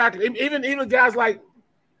 Exactly. Even guys like,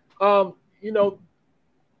 Cam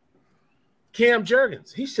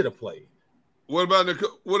Jurgens, he should have played. What about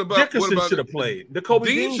Dickerson should have played?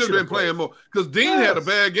 Dean should have been playing more because Dean had a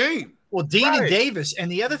bad game. Well, Dean and Davis,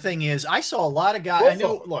 and the other thing is, I saw a lot of guys.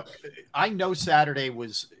 I know Saturday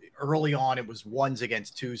was early on; it was 1s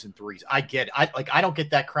against 2s and 3s. I get it. I don't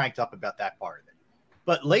get that cranked up about that part of it.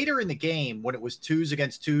 But later in the game, when it was 2s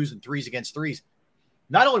against 2s and 3s against 3s,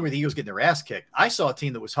 not only were the Eagles getting their ass kicked, I saw a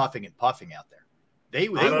team that was huffing and puffing out there. They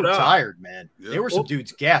were tired, man. Yep. There were some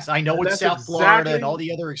dudes gassed. I know it's South Florida and all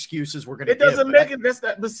the other excuses we're going to. It doesn't make it.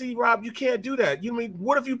 But see, Rob, you can't do that. You mean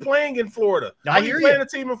what if you're playing in Florida? I hear you. Playing a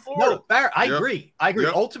team in Florida. No, Barrett, I agree.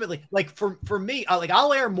 Yep. Ultimately, like for me,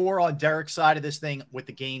 I'll err more on Derrick's side of this thing with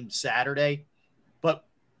the game Saturday. But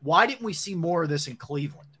why didn't we see more of this in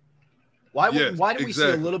Cleveland? Why didn't we see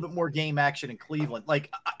a little bit more game action in Cleveland?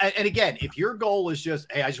 Like, and again, if your goal is just,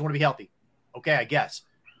 hey, I just want to be healthy, okay, I guess,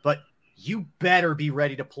 but you better be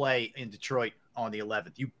ready to play in Detroit on the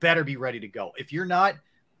 11th. You better be ready to go. If you're not,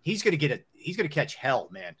 he's going to catch hell,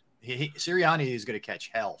 man. Sirianni is going to catch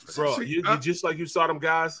hell. For Bro, you just like you saw them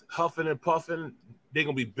guys huffing and puffing. They're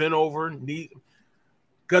going to be bent over.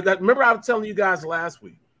 Remember I was telling you guys last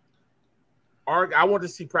week, I wanted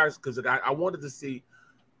to see practice because I wanted to see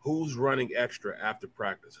who's running extra after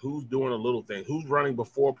practice, who's doing a little thing, who's running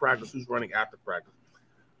before practice, who's running after practice.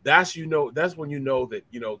 That's when you know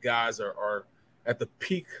that, guys are at the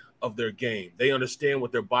peak of their game. They understand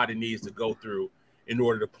what their body needs to go through in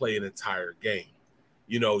order to play an entire game.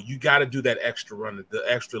 You got to do that extra run, the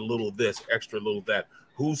extra little this, extra little that.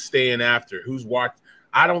 Who's staying after? Who's watching?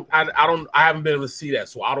 I haven't been able to see that,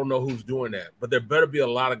 so I don't know who's doing that. But there better be a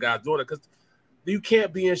lot of guys doing it because you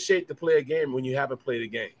can't be in shape to play a game when you haven't played a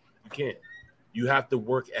game. You can't. You have to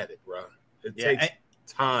work at it, bro. It takes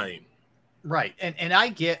time. Right. And I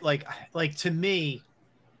get like to me,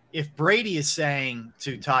 if Brady is saying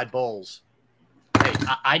to Todd Bowles, hey,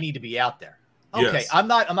 I need to be out there. Okay. Yes. I'm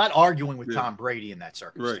not arguing with Tom Brady in that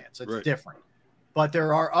circumstance. It's different. But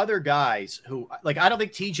there are other guys who I don't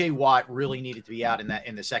think TJ Watt really needed to be out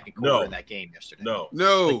in the second quarter in that game yesterday. No.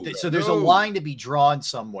 So there's a line to be drawn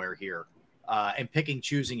somewhere here and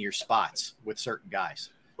choosing your spots with certain guys.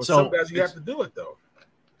 Well, so some guys you have to do it though.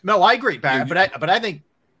 No, I agree, Barrett, but I think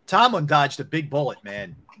Tomlin dodged a big bullet,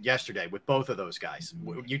 man, yesterday with both of those guys.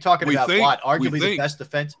 You're talking about Watt, arguably the best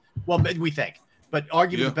defense. Well, we think, but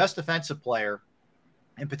arguably the best defensive player,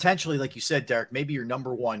 and potentially, like you said, Derrick, maybe your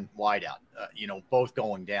number one wideout. Both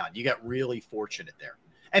going down. You got really fortunate there.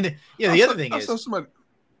 And the other thing is, go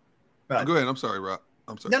ahead. I'm sorry, Rob.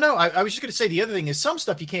 I'm sorry. No. I was just going to say the other thing is some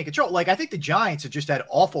stuff you can't control. Like I think the Giants have just had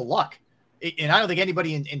awful luck, and I don't think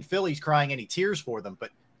anybody in Philly's crying any tears for them, but.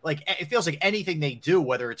 Like it feels like anything they do,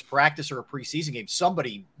 whether it's practice or a preseason game,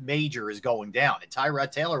 somebody major is going down. And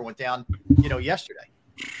Tyrod Taylor went down, yesterday.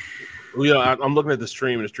 Well, I'm looking at the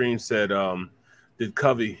stream, and the stream said, "Did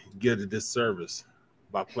Covey get a disservice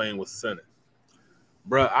by playing with Senate?"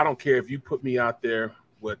 Bruh, I don't care if you put me out there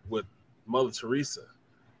with Mother Teresa,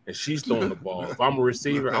 and she's throwing the ball. If I'm a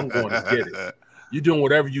receiver, I'm going to get it. You're doing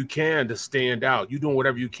whatever you can to stand out. You're doing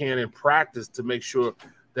whatever you can in practice to make sure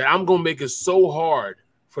that I'm going to make it so hard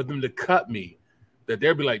for them to cut me that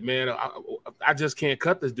they'll be like, man, I just can't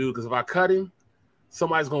cut this dude because if I cut him,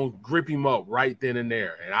 somebody's going to grip him up right then and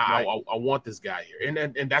there. And I want this guy here.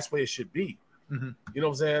 And that's where it should be. Mm-hmm. You know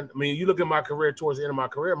what I'm saying? I mean, you look at my career towards the end of my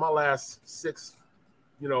career, my last 5-6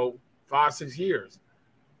 years,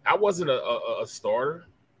 I wasn't a starter,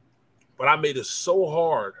 but I made it so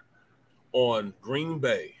hard on Green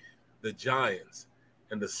Bay, the Giants,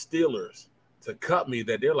 and the Steelers to cut me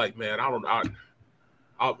that they're like, man,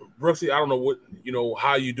 Brooksy, I don't know what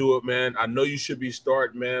how you do it, man. I know you should be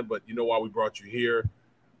starting, man, but you know why we brought you here.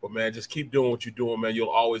 But man, just keep doing what you're doing, man.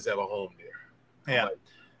 You'll always have a home there. Yeah, like,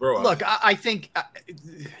 bro. Look, I think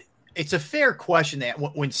it's a fair question that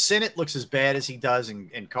when Sinnott looks as bad as he does,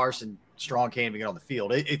 and Carson Strong can't even get on the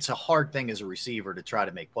field, it's a hard thing as a receiver to try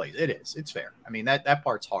to make plays. It is. It's fair. I mean that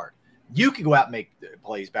part's hard. You can go out and make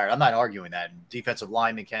plays, Barrett. I'm not arguing that. Defensive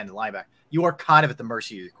lineman can, and linebacker. You are kind of at the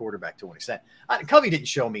mercy of the quarterback to an extent. Covey didn't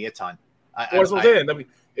show me a ton. I mean,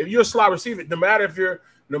 if you're a slot receiver, no matter if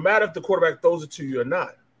the quarterback throws it to you or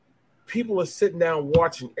not, people are sitting down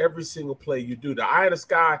watching every single play you do. The eye of the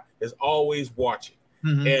sky is always watching.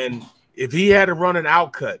 Mm-hmm. And if he had to run an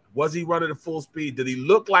outcut, was he running at full speed? Did he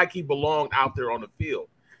look like he belonged out there on the field?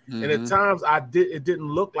 Mm-hmm. And at times, it didn't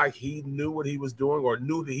look like he knew what he was doing or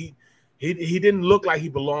knew that he didn't look like he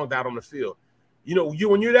belonged out on the field.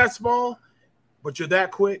 When you're that small, but you're that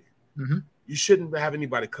quick, mm-hmm. you shouldn't have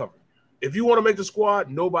anybody cover you. If you want to make the squad,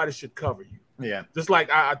 nobody should cover you. Yeah. Just like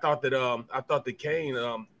I thought that Kane,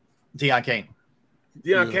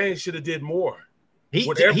 Deion Kane should have did more.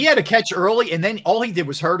 He had a catch early, and then all he did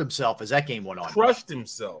was hurt himself as that game went on. Crushed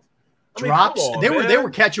himself. Drops. They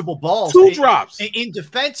were catchable balls. Two drops. In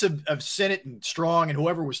defense of Sinnott and Strong and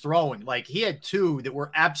whoever was throwing, like he had two that were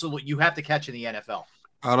absolute. You have to catch in the NFL.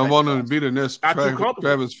 I don't want him to be the next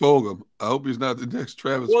Travis Fulgham. I hope he's not the next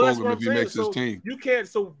Travis Fulgham if he makes his team. You can't.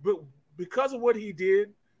 So because of what he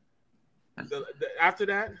did, after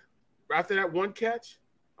that one catch,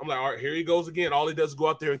 I'm like, all right, here he goes again. All he does is go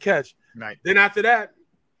out there and catch. Right. Then after that,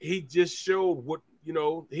 he just showed what,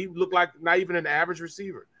 he looked like not even an average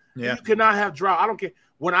receiver. Yeah. You cannot have drought. I don't care.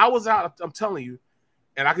 When I was out, I'm telling you,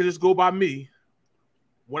 and I can just go by me.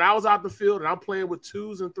 When I was out in the field and I'm playing with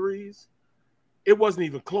 2s and 3s, it wasn't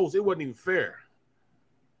even close. It wasn't even fair.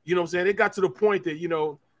 You know what I'm saying? It got to the point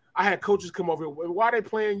that, I had coaches come over. Why are they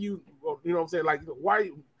playing you? You know what I'm saying? Like, why?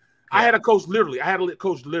 Yeah. I had a coach literally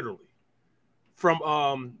from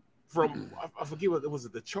I forget what it was.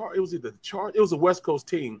 The Chart. It was either the Chart. It was a West Coast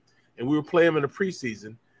team, and we were playing them in the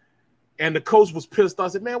preseason. And the coach was pissed. I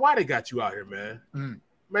said, "Man, why they got you out here, man?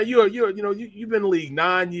 Man, you've been in the league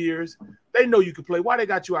 9 years. They know you can play. Why they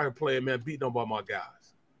got you out here playing, man? Beating on by my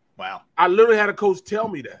guys." Wow. I literally had a coach tell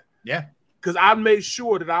me that. Yeah. Because I made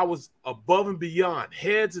sure that I was above and beyond,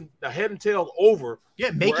 head and tails over.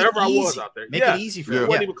 Yeah, make wherever it easy. I was out there. Make it easy for them.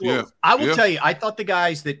 Wasn't even close. Yeah. I will tell you, I thought the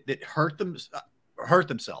guys that hurt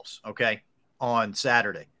themselves, okay, on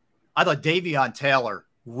Saturday. I thought Davion Taylor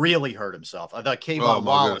really hurt himself. I thought Kayvon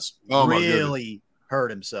Wallace really hurt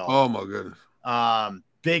himself. Oh my goodness.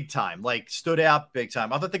 Big time, like stood out big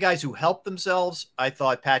time. I thought the guys who helped themselves, I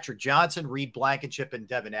thought Patrick Johnson, Reed Blankenship, and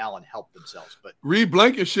Devin Allen helped themselves. But Reed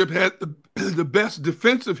Blankenship had the best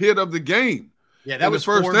defensive hit of the game. Yeah, that was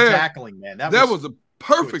first tackling, man. That was a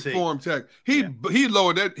perfect form tackle. He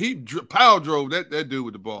lowered that. He power drove that dude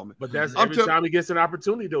with the ball, man. But that's every time he gets an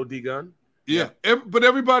opportunity, though, D-Gun. Yeah. But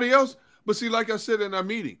everybody else. But see, like I said in our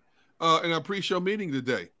meeting, in our pre-show meeting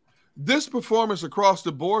today, this performance across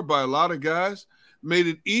the board by a lot of guys made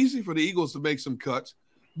it easy for the Eagles to make some cuts,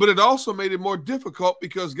 but it also made it more difficult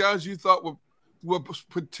because guys you thought were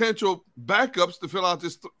potential backups to fill out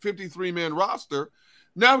this 53-man roster,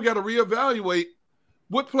 now we've got to reevaluate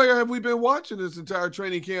what player have we been watching this entire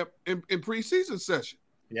training camp in preseason session.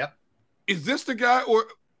 Yep. Is this the guy or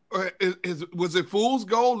was it fool's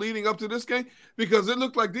gold leading up to this game? Because it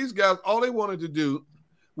looked like these guys, all they wanted to do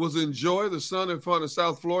was enjoy the sun and fun of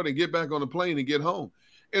South Florida and get back on the plane and get home.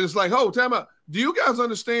 And it's like, time out. Do you guys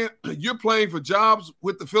understand you're playing for jobs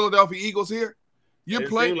with the Philadelphia Eagles here? You're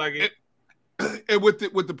playing like it. And with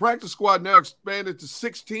the practice squad now expanded to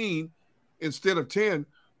 16 instead of 10,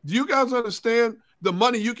 do you guys understand the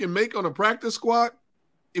money you can make on a practice squad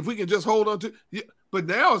if we can just hold on to? Yeah. But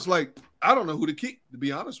now it's like, I don't know who to keep, to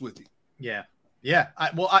be honest with you. Yeah. Yeah.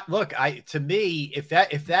 To me,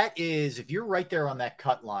 if you're right there on that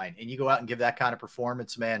cut line and you go out and give that kind of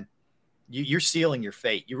performance, man, you're sealing your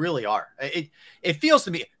fate. You really are. It feels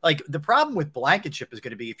to me like the problem with Blankenship is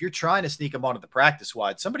going to be if you're trying to sneak him onto the practice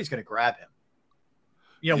squad, somebody's going to grab him.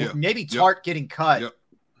 Maybe Tart getting cut. Yep.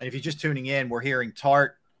 And if you're just tuning in, we're hearing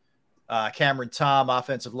Tart, Cameron Tom,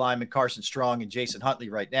 offensive lineman Carson Strong, and Jason Huntley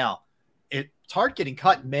right now. Tart getting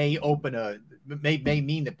cut may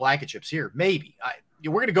mean that Blankenship's here. Maybe.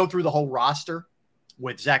 We're going to go through the whole roster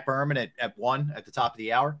with Zach Berman at 1 at the top of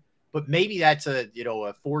the hour, but maybe that's a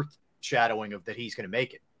foreshadowing of that he's going to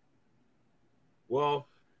make it. Well,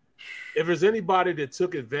 if there's anybody that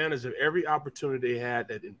took advantage of every opportunity they had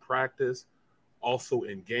that in practice, also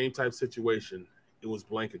in game type situation, it was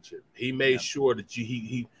Blankenship. He made sure that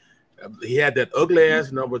he had that ugly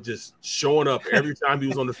ass number just showing up every time he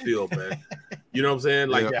was on the field, man. You know what I'm saying?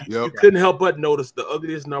 Like you couldn't help but notice the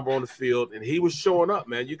ugliest number on the field, and he was showing up,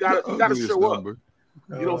 man. You got to show up. You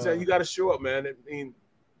know what I'm saying? You got to show up, man. I mean,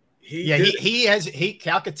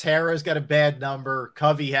 Calcaterra's got a bad number.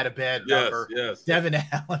 Covey had a bad number. Yes. Devin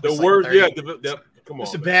Allen. The worst, come on.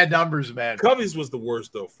 It's the bad numbers, man. Covey's was the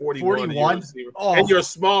worst though. 41. And you're a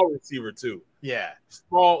small receiver too. Yeah.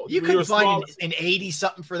 Small. You couldn't find an 80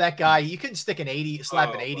 something for that guy. You couldn't stick an 80,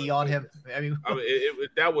 slap an 80 on him. I mean,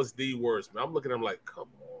 that was the worst, man. I'm looking at him like, come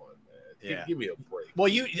on, man. Give me a break.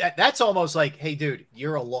 Well, that's almost like, hey, dude,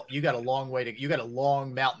 you got a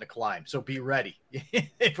long mountain to climb. So be ready.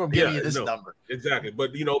 If I'm giving you this number. Exactly.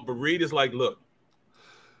 But but Reed is like, look,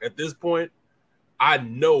 at this point, I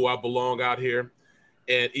know I belong out here.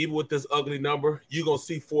 And even with this ugly number, you're going to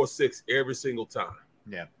see 4.6 every single time.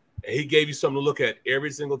 Yeah. And he gave you something to look at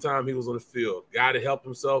every single time he was on the field. Guy that helped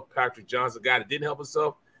himself, Patrick Johnson. Guy that didn't help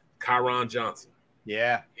himself, Kyron Johnson.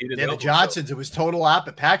 Yeah. The Johnsons, it was total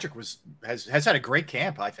opposite. Patrick has had a great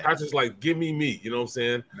camp, I think. Patrick's like, give me me. You know what I'm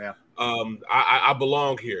saying? Yeah. I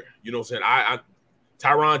belong here. You know what I'm saying?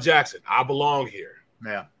 Tyron Jackson, I belong here.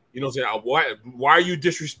 Yeah. You know what I'm saying? Why are you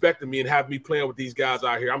disrespecting me and having me playing with these guys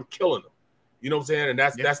out here? I'm killing them. You know what I'm saying? And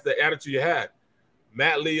that's the attitude you had.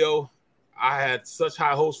 Matt Leo, I had such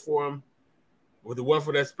high hopes for him. With the one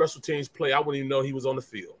for that special teams play, I wouldn't even know he was on the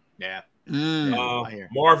field. Yeah.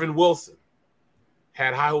 Marvin Wilson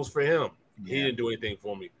had high hopes for him. Yeah. He didn't do anything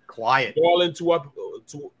for me. Quiet. Marlon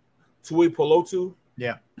Tui Polotu.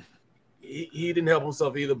 Yeah. He didn't help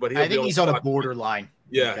himself either, but I think he's on a borderline.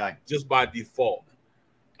 Yeah, just by default.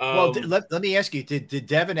 Well, let me ask you, did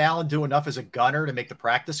Devin Allen do enough as a gunner to make the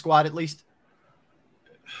practice squad at least?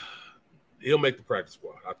 He'll make the practice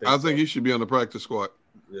squad. I think he should be on the practice squad.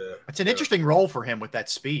 Yeah, it's an interesting role for him with that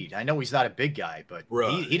speed. I know he's not a big guy, but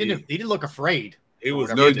he didn't look afraid. He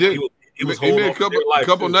was. No, he did. He made a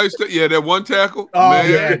couple nice. That one tackle. Oh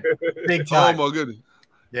man, big time. Oh my goodness.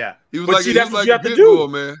 Yeah, he was like a pit bull,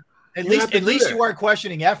 man. At least you weren't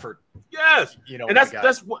questioning effort. Yes, and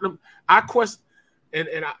that's what I question.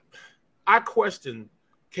 And I question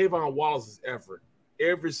Kayvon Wallace's effort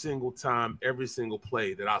every single time, every single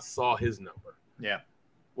play that I saw his number. Yeah.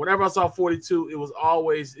 Whenever I saw 42, it was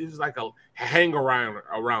like a hang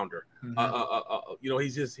arounder. Mm-hmm.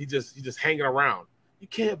 He's just hanging around. You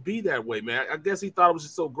can't be that way, man. I guess he thought it was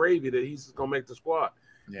just so gravy that he's just gonna make the squad.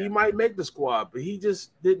 Yeah. He might make the squad, but he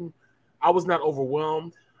just didn't. I was not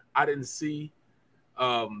overwhelmed. I didn't see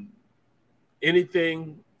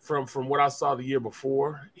anything from what I saw the year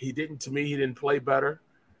before. He didn't play better.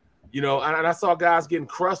 And I saw guys getting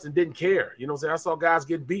crushed and didn't care. You know what I'm saying? I saw guys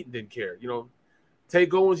get beaten, didn't care. Tay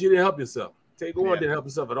Goins, you didn't help yourself. Tay Goins didn't help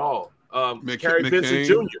himself at all. Kerry Vincent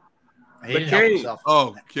Jr. He didn't help himself.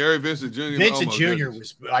 Oh, Kerry Vincent Jr. Vincent Jr.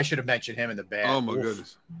 I should have mentioned him in the band. Oh, my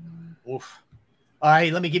goodness. Oof. All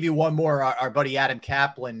right, let me give you one more. Our buddy Adam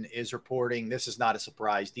Kaplan is reporting, this is not a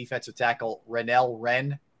surprise, defensive tackle Renell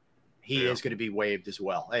Wren, he is going to be waived as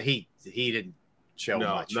well. He didn't show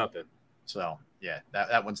much. Nothing. So, yeah,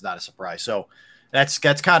 that one's not a surprise. So that's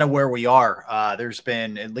kind of where we are. There's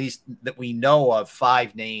been, at least that we know of,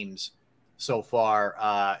 5 names so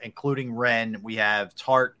far, including Wren. We have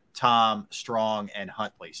Tart, Tom, Strong, and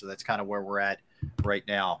Huntley. So that's kind of where we're at right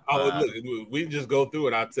now. Look, we just go through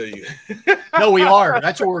it. I'll tell you. No, we are.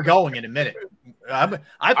 That's where we're going in a minute. I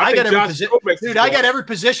got every position, dude. I got every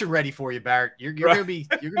position ready for you, Barrett. You're gonna be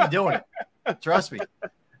doing it. Trust me.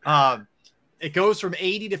 It goes from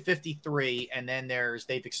 80 to 53, and then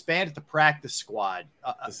they've expanded the practice squad.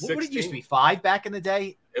 What did it used to be? 5 back in the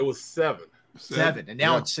day? It was 7. 7, and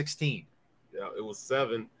now it's 16. Yeah, it was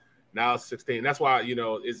 7. Now it's 16. That's why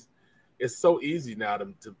it's so easy now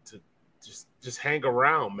to just hang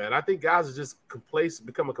around, man. I think guys are just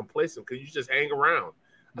becoming complacent because you just hang around.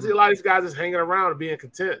 I see a lot of these guys just hanging around and being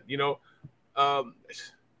content,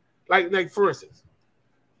 like for instance,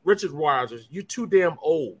 Richard Wires, you're too damn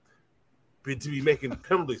old to be making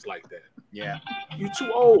penalties like that. Yeah. You're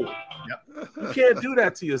too old. Yep. You can't do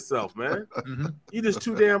that to yourself, man. Mm-hmm. You're just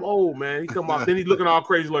too damn old, man. He come out, then he's looking all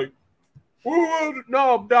crazy like,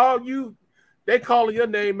 no, dog, they calling your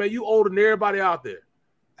name, man. You older than everybody out there.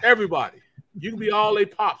 Everybody. You can be all they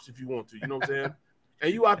pops if you want to. You know what I'm saying?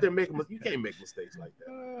 And you out there you can't make mistakes like that.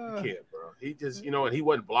 You can't, bro. He just, and he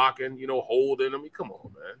wasn't blocking, holding. I mean, come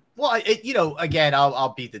on, man. Well, again,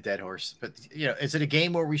 I'll beat the dead horse. But, is it a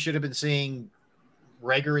game where we should have been seeing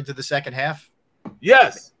Rager into the second half?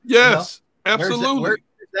 Yes. Yes, absolutely. Where's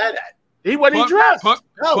that at? He wasn't dressed.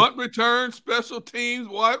 Punt return, special teams,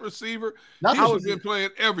 wide receiver. He's been playing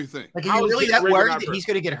everything. Like, are you really that worried that he's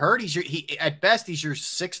going to get hurt? At best, he's your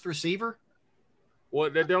 6th receiver. Well,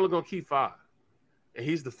 they're only going to keep 5, and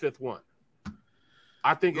he's the 5th one.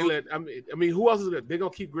 I think. I mean, who else is it? They're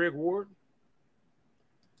going to keep Greg Ward.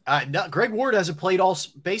 No, Greg Ward hasn't played all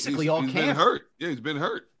camp. He's been hurt. Yeah, he's been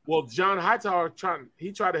hurt. Well, John Hightower tried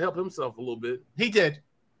to help himself a little bit. He did.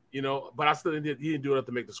 But I still didn't. He didn't do enough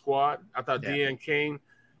to make the squad. I thought Deanne Kane,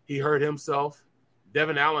 he hurt himself.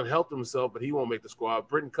 Devin Allen helped himself, but he won't make the squad.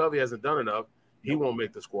 Britton Covey hasn't done enough. He won't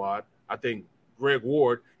make the squad. I think Greg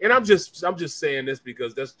Ward, and I'm just saying this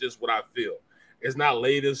because that's just what I feel. It's not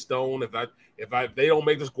laid in stone. If they don't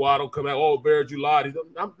make the squad, don't come out. Oh, Barrett, you lied.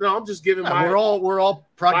 I'm just giving my. We're all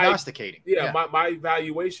prognosticating. My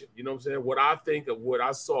evaluation. You know what I'm saying? What I think of what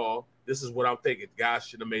I saw. This is what I'm thinking. Guys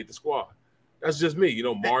should have made the squad. That's just me.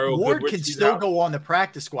 Mario Ward can still go on the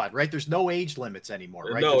practice squad, right? There's no age limits anymore,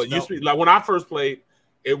 right? No, it used to be like when I first played.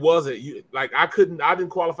 It wasn't like I didn't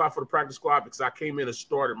qualify for the practice squad because I came in and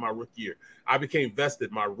started my rookie year. I became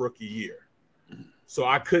vested my rookie year, so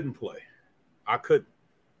I couldn't play. I couldn't.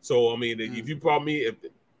 So I mean, if you brought me,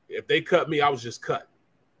 if they cut me, I was just cut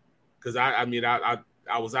because I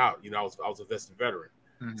was out. I was a vested veteran.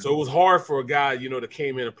 Mm-hmm. So it was hard for a guy that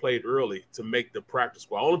came in and played early to make the practice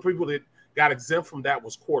squad. Only people that got exempt from that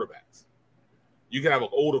was quarterbacks. You could have an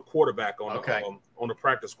older quarterback on the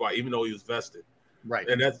practice squad, even though he was vested. Right.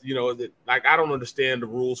 And that's, like, I don't understand the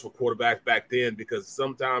rules for quarterbacks back then, because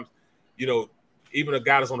sometimes, even a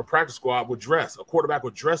guy that's on the practice squad would dress. A quarterback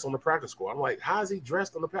would dress on the practice squad. I'm like, how is he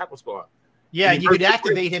dressed on the practice squad? Yeah, and you could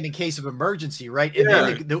activate him in case of emergency, right? And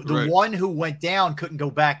then the one who went down couldn't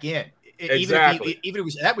go back in. Exactly. Even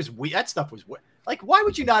if that stuff was like, why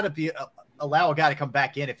would you not allow a guy to come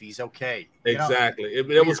back in if he's okay? Exactly.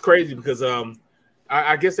 It was crazy because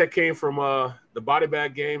I guess that came from the body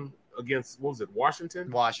bag game against, what was it,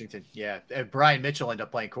 Washington? Washington, yeah. And Brian Mitchell ended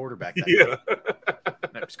up playing quarterback. That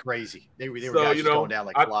that was crazy. They were guys just going down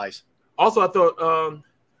like flies. Also, I thought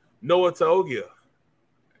Noah Taogia.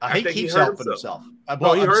 He keeps helping himself.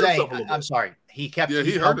 I'm sorry. He kept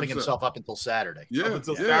helping himself up until Saturday. Up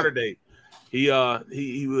until Saturday. He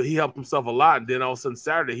helped himself a lot, and then all of a sudden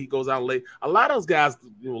Saturday he goes out late. A lot of those guys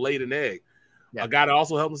laid an egg. Yeah. A guy that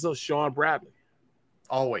also helped himself, Sean Bradley.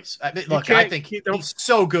 Always. I think he's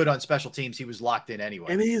so good on special teams. He was locked in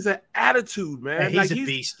anyway. And he's an attitude, man. He's a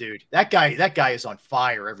beast, dude. That guy is on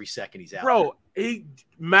fire every second he's out. Bro, he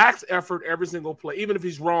max effort every single play. Even if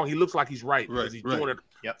he's wrong, he looks like he's right because he's doing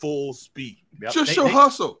it full speed. Yep. Just show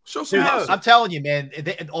hustle. Show some hustle. I'm telling you, man,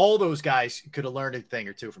 all those guys could have learned a thing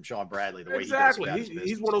or two from Sean Bradley. The way he's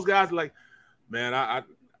one of those guys like, man,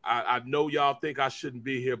 I know y'all think I shouldn't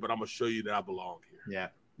be here, but I'm going to show you that I belong here. Yeah.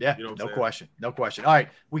 Yeah, no question. All right,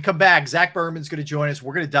 we come back. Zach Berman's going to join us.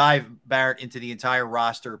 We're going to dive, Barrett, into the entire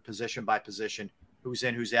roster, position by position, who's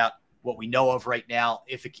in, who's out, what we know of right now.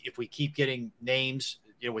 If we keep getting names,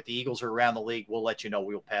 with the Eagles or around the league, we'll let you know.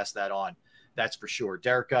 We'll pass that on. That's for sure.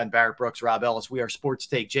 Derrick Gunn, Barrett Brooks, Rob Ellis. We are Sports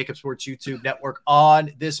Take, Jacob Sports YouTube Network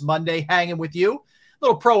on this Monday, hanging with you. A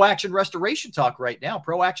little Pro Action Restoration talk right now.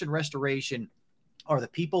 Pro Action Restoration are the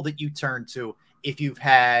people that you turn to if you've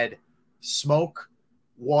had smoke,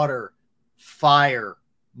 water, fire,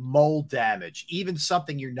 mold damage, even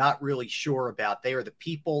something you're not really sure about. They are the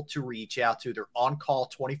people to reach out to. They're on call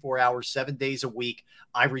 24 hours, 7 days a week.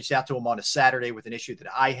 I reached out to them on a Saturday with an issue that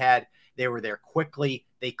I had. They were there quickly.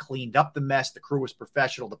 They cleaned up the mess. The crew was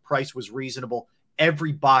professional. The price was reasonable.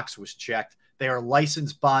 Every box was checked. They are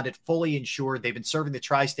licensed, bonded, fully insured. They've been serving the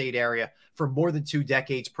tri-state area for more than 2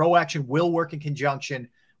 decades. Pro Action will work in conjunction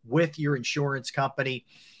with your insurance company.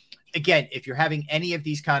 Again, if you're having any of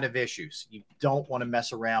these kind of issues, you don't want to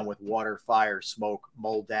mess around with water, fire, smoke,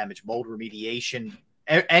 mold damage, mold remediation,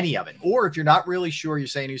 any of it. Or if you're not really sure, you're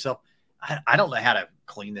saying to yourself, I don't know how to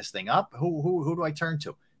clean this thing up. Who do I turn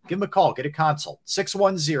to? Give them a call. Get a consult.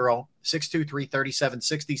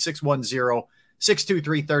 610-623-3760,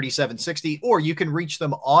 610-623-3760. Or you can reach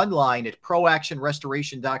them online at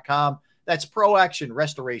proactionrestoration.com. That's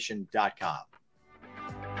proactionrestoration.com.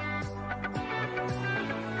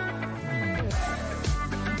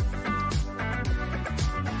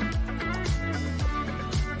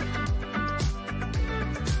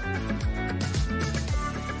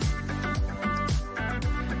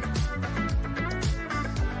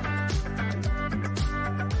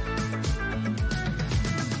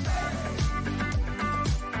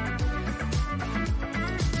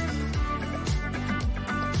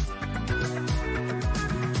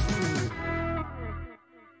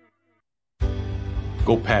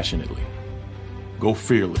 Go passionately. Go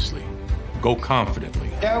fearlessly. Go confidently.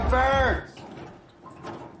 Go Birds!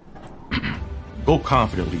 Go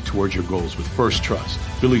confidently towards your goals with First Trust,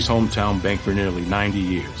 Philly's hometown bank for nearly 90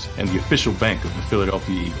 years and the official bank of the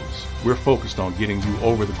Philadelphia Eagles. We're focused on getting you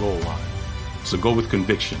over the goal line. So go with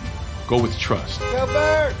conviction. Go with trust. Go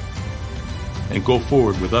Birds! And go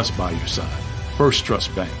forward with us by your side. First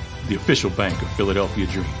Trust Bank, the official bank of Philadelphia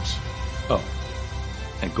dreams. Oh,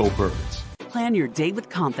 and go Birds. Plan your day with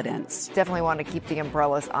confidence. Definitely want to keep the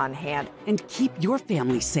umbrellas on hand. And keep your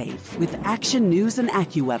family safe with Action News and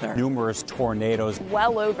AccuWeather. Numerous tornadoes.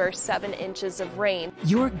 Well over 7 inches of rain.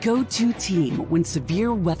 Your go-to team when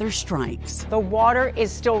severe weather strikes. The water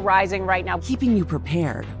is still rising right now. Keeping you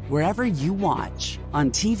prepared wherever you watch.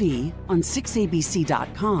 On TV, on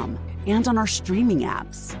 6abc.com, and on our streaming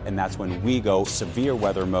apps. And that's when we go severe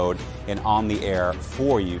weather mode and on the air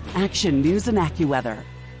for you. Action News and AccuWeather.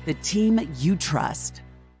 The team you trust.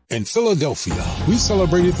 In Philadelphia, we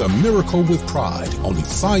celebrated the miracle with pride only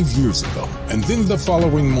 5 years ago. And then the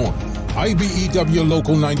following morning, IBEW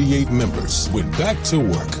Local 98 members went back to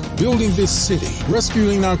work, building this city,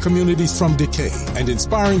 rescuing our communities from decay, and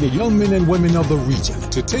inspiring the young men and women of the region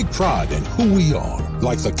to take pride in who we are.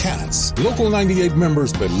 Like the Cats, Local 98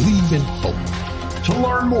 members believe in hope. To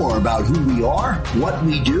learn more about who we are, what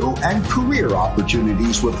we do, and career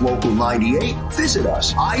opportunities with Local 98, visit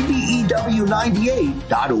us,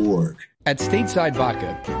 IBEW98.org. At Stateside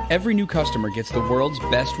Vodka, every new customer gets the world's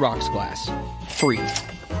best rocks glass, free.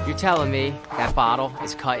 You're telling me that bottle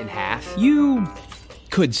is cut in half? You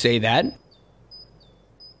could say that.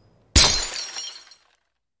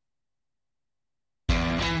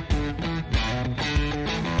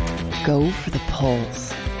 Go for the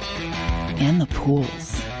poles and the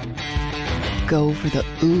pools. Go for the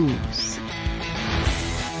oohs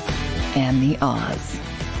and the ahs.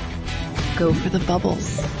 Go for the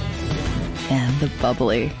bubbles and the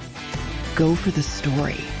bubbly. Go for the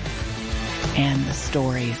story and the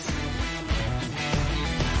stories.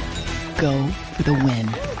 Go for the win.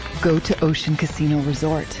 Go to Ocean Casino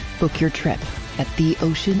Resort. Book your trip at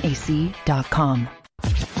theoceanac.com.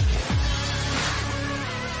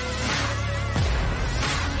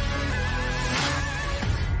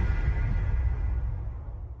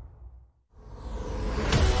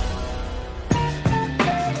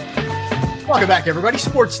 Welcome back, everybody.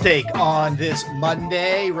 Sports Take on this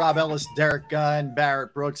Monday. Rob Ellis, Derrick Gunn,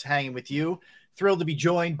 Barrett Brooks hanging with you. Thrilled to be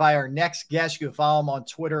joined by our next guest. You can follow him on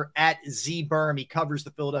Twitter at ZBurm. He covers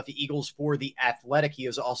the Philadelphia Eagles for The Athletic. He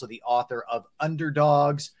is also the author of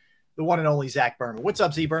Underdogs, the one and only Zach Berman. What's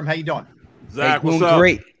up, ZBurm? How you doing? Zach, hey, what's up?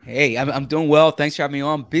 Great. Hey, I'm doing well. Thanks for having me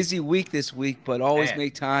on. Busy week this week, but always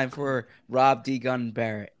make time for Rob, D, Gunn, and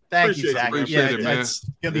Barrett. Thank you, Zach. It's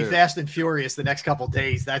gonna be fast and furious the next couple of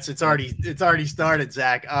days. It's already started,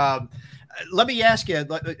 Zach. Let me ask you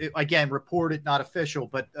again. Reported, not official,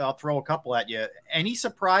 but I'll throw a couple at you. Any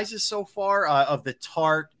surprises so far of the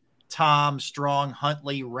Tart, Tom, Strong,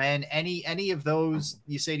 Huntley, Wren? Any of those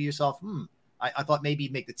you say to yourself, I thought maybe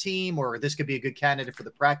he'd make the team, or this could be a good candidate for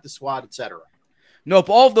the practice squad, etc. Nope.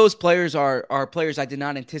 All of those players are players I did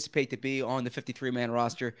not anticipate to be on the 53-man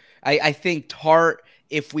roster. I think Tart,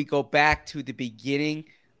 if we go back to the beginning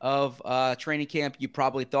of training camp, you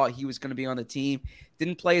probably thought he was going to be on the team.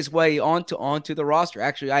 Didn't play his way onto the roster.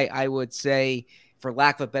 Actually, I would say, for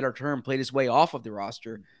lack of a better term, played his way off of the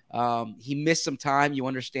roster. He missed some time. You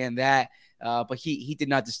understand that. But he did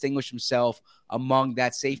not distinguish himself among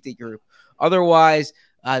that safety group. Otherwise,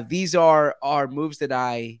 these are moves that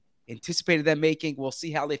I anticipated them making. We'll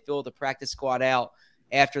see how they fill the practice squad out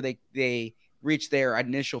after they reach their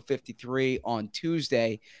initial 53 on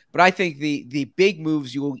Tuesday. But I think the big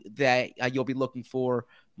moves you'll be looking for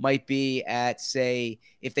might be at, say,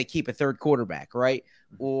 if they keep a third quarterback, right?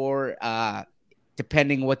 Or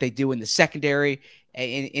depending what they do in the secondary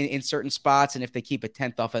in certain spots, and if they keep a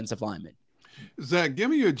 10th offensive lineman. Zach,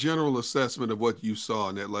 give me your general assessment of what you saw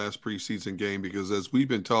in that last preseason game, because as we've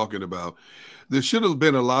been talking about, there should have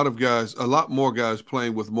been a lot more guys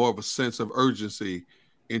playing with more of a sense of urgency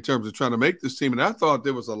in terms of trying to make this team. And I thought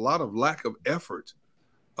there was a lot of lack of effort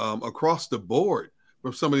across the board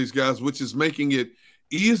from some of these guys, which is making it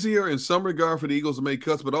easier in some regard for the Eagles to make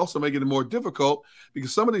cuts, but also making it more difficult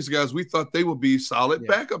because some of these guys, we thought they would be solid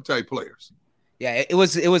backup type players. Yeah, it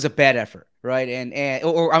was a bad effort, right?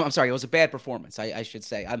 Or I'm sorry, it was a bad performance. I should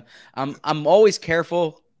say. I'm always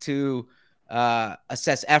careful to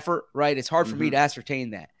assess effort, right? It's hard for me to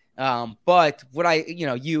ascertain that. But what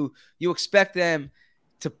you expect them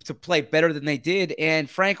to play better than they did, and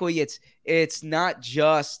frankly, it's not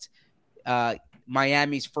just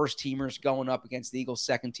Miami's first teamers going up against the Eagles'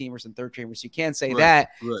 second teamers and third teamers. You can't say that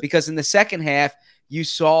because in the second half you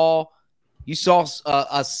saw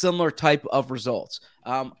a similar type of results.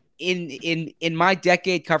 In my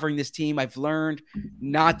decade covering this team, I've learned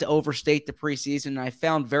not to overstate the preseason, and I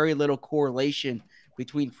found very little correlation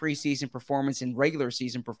between preseason performance and regular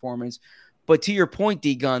season performance. But to your point,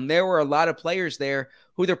 D-Gun, there were a lot of players there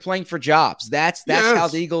who they're playing for jobs. That's how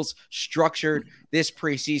the Eagles structured this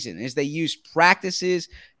preseason, is they used practices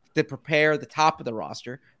to prepare the top of the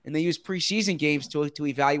roster, and they use preseason games to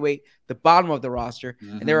evaluate the bottom of the roster.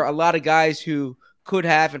 And there are a lot of guys who could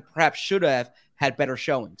have and perhaps should have had better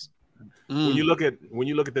showings. When you look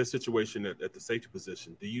at their situation at the safety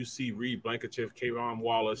position, do you see Reed Blankenship, Kayvon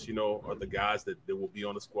Wallace, are the guys that will be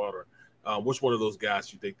on the squad, or which one of those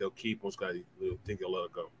guys you think they'll keep? Which guy you think they'll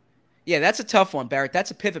let go? Yeah, that's a tough one, Barrett. That's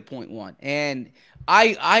a pivot point one. And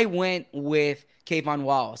I went with Kayvon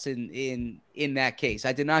Wallace in that case.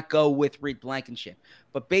 I did not go with Reed Blankenship.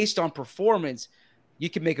 But based on performance, you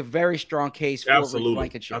can make a very strong case for Reed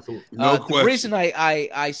Blankenship. Absolutely. No question. The reason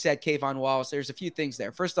I said Kayvon Wallace, there's a few things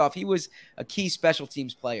there. First off, he was a key special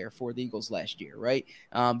teams player for the Eagles last year, right?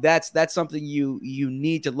 That's something you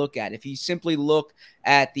need to look at. If you simply look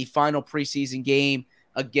at the final preseason game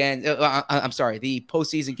the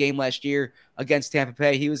postseason game last year against Tampa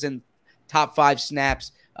Bay, he was in top 5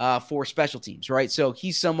 snaps for special teams, right? So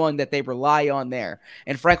he's someone that they rely on there.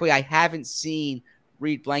 And frankly, I haven't seen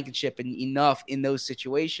read Blankenship enough in those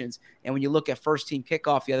situations. And when you look at first-team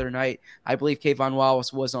kickoff the other night, I believe Kayvon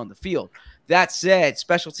Wallace was on the field. That said,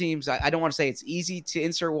 special teams, I don't want to say it's easy to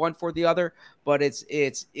insert one for the other, but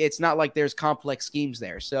it's not like there's complex schemes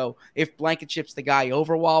there. So if Blankenship's the guy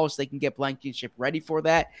over Wallace, they can get Blankenship ready for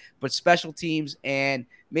that. But special teams and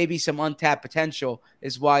maybe some untapped potential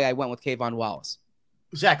is why I went with Kayvon Wallace.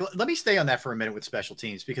 Zach, let me stay on that for a minute with special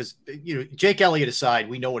teams because, Jake Elliott aside,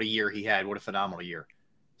 we know what a year he had. What a phenomenal year.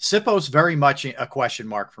 Sippo's very much a question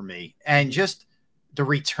mark for me. And just the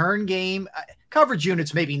return game, coverage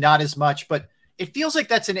units maybe not as much, but it feels like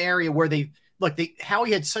that's an area where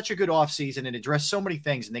Howie had such a good offseason and addressed so many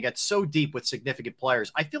things, and they got so deep with significant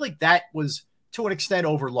players. I feel like that was, to an extent,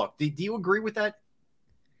 overlooked. Do you agree with that?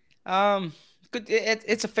 Good.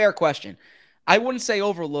 It's a fair question. I wouldn't say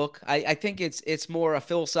overlook. I think it's more a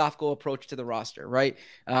philosophical approach to the roster, right?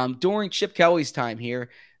 During Chip Kelly's time here,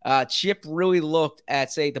 Chip really looked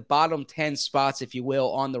at, say, the bottom 10 spots, if you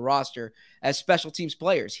will, on the roster as special teams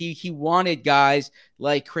players. He wanted guys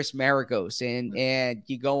like Chris Maragos, and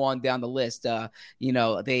you go on down the list.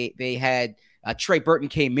 They had Trey Burton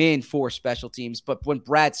came in for special teams, but when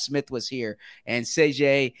Brad Smith was here and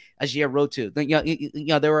Seje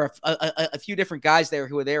Ajiarotu, there were a few different guys there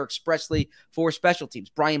who were there expressly for special teams.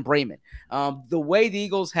 Brian Brayman. The way the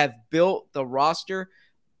Eagles have built the roster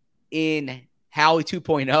in Howie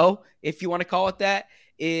 2.0, if you want to call it that,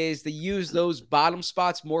 is to use those bottom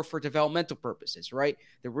spots more for developmental purposes, right?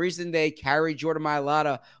 The reason they carried Jordan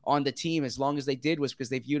Mailata on the team as long as they did was because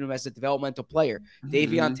they viewed him as a developmental player. Mm-hmm.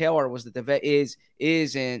 Davion Taylor was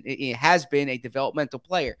has been a developmental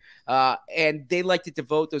player, and they like to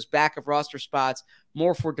devote those back of roster spots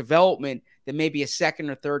more for development than maybe a second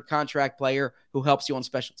or third contract player who helps you on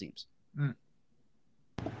special teams. Mm.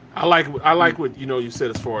 I like what you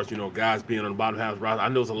said as far as guys being on the bottom half of the roster. I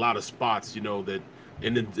know there's a lot of spots that.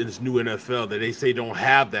 In this new NFL that they say don't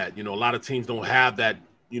have that. A lot of teams don't have that,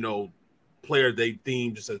 player they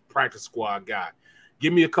deem just a practice squad guy.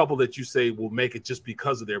 Give me a couple that you say will make it just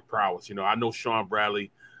because of their prowess. I know Sean Bradley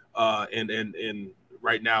and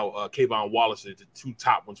right now Kayvon Wallace are the two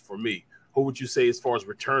top ones for me. Who would you say as far as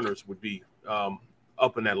returners would be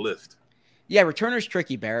up in that list? Yeah, returners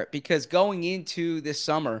tricky, Barrett, because going into this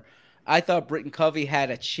summer, I thought Britton Covey had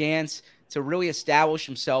a chance to really establish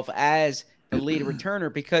himself as the lead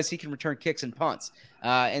returner because he can return kicks and punts.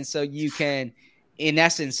 And so you can, in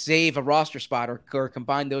essence, save a roster spot or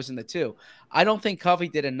combine those in the two. I don't think Covey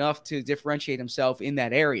did enough to differentiate himself in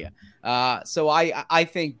that area. So I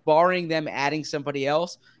think barring them adding somebody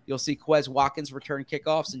else, you'll see Quez Watkins return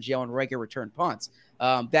kickoffs and Jalen Reagor return punts.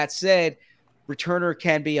 That said, returner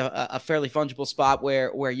can be a fairly fungible spot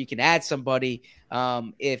where you can add somebody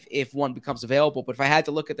if one becomes available. But if I had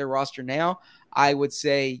to look at their roster now, I would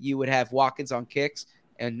say you would have Watkins on kicks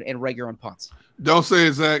and Reagor on punts. Don't say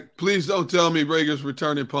it, Zach. Please don't tell me Reagor's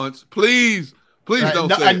returning punts. Please don't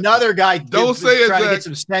say it. Another guy don't say it, trying Zach. To get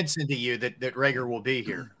some sense into you that Reagor will be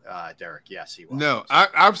here, Derrick. Yes, he will. No,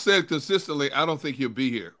 I've said consistently I don't think he'll be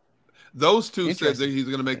here. Those two said that he's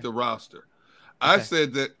going to make the roster. Okay. I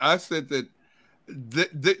said that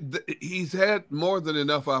he's had more than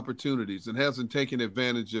enough opportunities and hasn't taken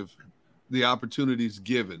advantage of the opportunities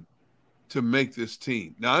given to make this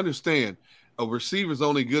team. Now, I understand a receiver's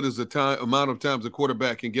only good as the amount of times a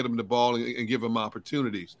quarterback can get him the ball and give him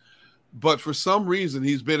opportunities. But for some reason,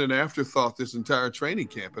 he's been an afterthought this entire training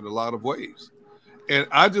camp in a lot of ways. And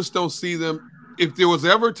I just don't see them. If there was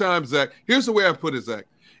ever a time, Zach, here's the way I put it, Zach.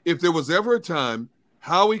 If there was ever a time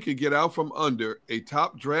Howie could get out from under a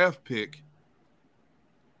top draft pick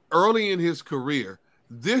early in his career,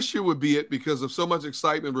 this year would be it because of so much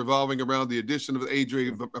excitement revolving around the addition of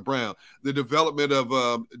Adrian Brown, the development of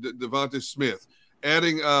Devonta Smith,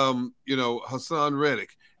 adding Hassan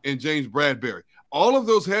Reddick and James Bradbury. All of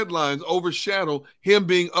those headlines overshadow him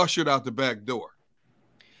being ushered out the back door.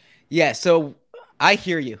 Yeah, so I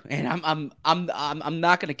hear you, and I'm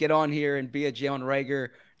not going to get on here and be a Jalen Reagor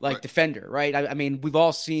defender, right? I mean, we've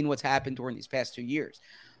all seen what's happened during these past 2 years.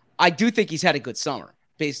 I do think he's had a good summer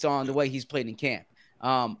based on the way he's played in camp.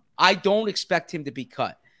 I don't expect him to be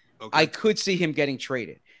cut. Okay. I could see him getting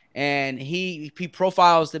traded. And he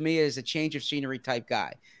profiles to me as a change of scenery type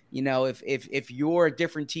guy. If you're a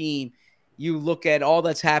different team, you look at all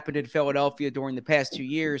that's happened in Philadelphia during the past 2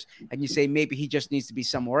 years and you say maybe he just needs to be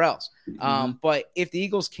somewhere else. But if the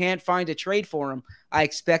Eagles can't find a trade for him, I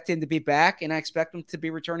expect him to be back and I expect him to be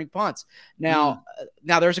returning punts. Now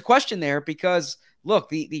there's a question there because, look,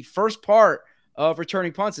 the first part of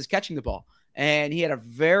returning punts is catching the ball. And he had a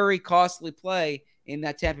very costly play in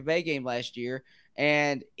that Tampa Bay game last year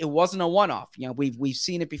and it wasn't a one-off. We've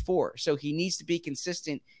seen it before, so he needs to be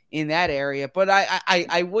consistent in that area. But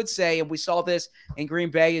I would say, and we saw this in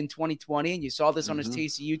Green Bay in 2020, and you saw this on his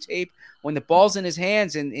TCU tape, when the ball's in his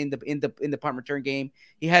hands in the punt return game,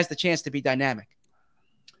 he has the chance to be dynamic.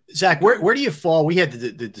 Zach, where do you fall? We had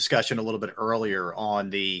the discussion a little bit earlier on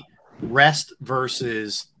the rest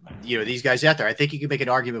versus these guys out there. I think you can make an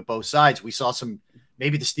argument both sides. We saw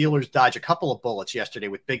maybe the Steelers dodge a couple of bullets yesterday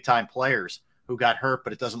with big time players who got hurt,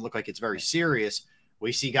 but it doesn't look like it's very serious.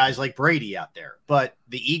 We see guys like Brady out there, but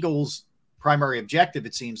the Eagles' primary objective,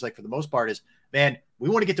 it seems like for the most part, is, man, we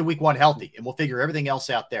want to get to week 1 healthy, and we'll figure everything else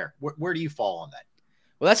out there. Where do you fall on that?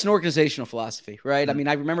 Well, that's an organizational philosophy, right? I mean,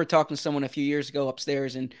 I remember talking to someone a few years ago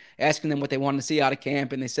upstairs and asking them what they wanted to see out of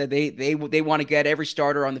camp, and they said they want to get every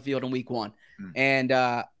starter on the field in week 1. And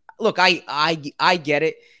look, I get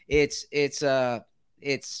it. It's a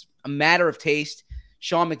matter of taste.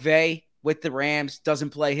 Sean McVay with the Rams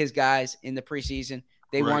doesn't play his guys in the preseason.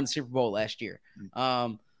 They won the Super Bowl last year.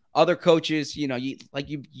 Other coaches,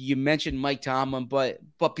 you mentioned Mike Tomlin,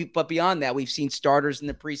 but beyond that, we've seen starters in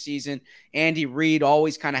the preseason. Andy Reid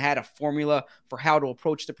always kind of had a formula for how to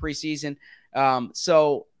approach the preseason.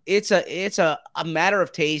 So it's a matter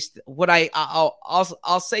of taste. What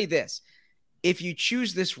I'll say this: if you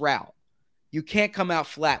choose this route, you can't come out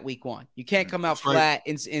flat week 1. You can't come out flat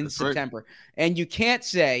in September, and you can't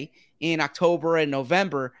say in October and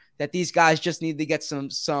November that these guys just need to get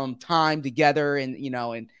some time together and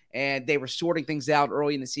they were sorting things out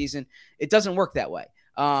early in the season. It doesn't work that way.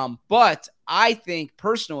 But I think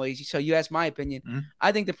personally, so you asked my opinion,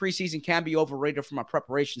 I think the preseason can be overrated from a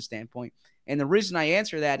preparation standpoint. And the reason I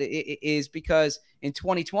answer that is because in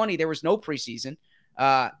 2020, there was no preseason.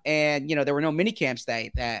 And there were no mini camps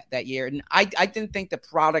that year. And I didn't think the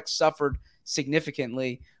product suffered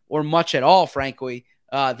significantly or much at all, frankly,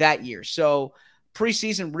 that year. So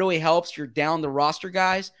preseason really helps. You're down the roster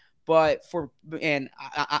guys, but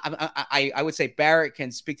I would say Barrett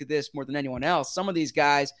can speak to this more than anyone else. Some of these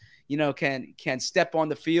guys, can step on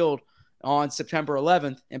the field on September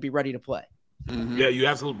 11th and be ready to play. Yeah, you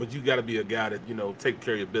absolutely. But you got to be a guy that take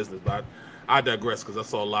care of your business. But I digress because I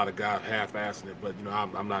saw a lot of guys half-assing it. But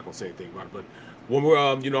I'm not gonna say anything about it. But when we're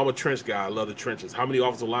I'm a trench guy. I love the trenches. How many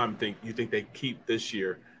offensive linemen you think they keep this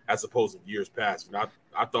year as opposed to years past?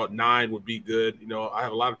 I thought 9 would be good. I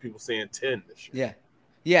have a lot of people saying 10 this year.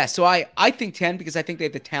 Yeah. So I think 10 because I think they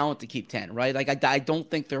have the talent to keep 10, right? Like I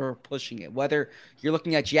don't think they're pushing it. Whether you're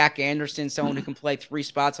looking at Jack Anderson, someone who can play 3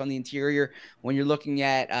 spots on the interior, when you're looking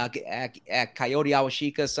at Coyote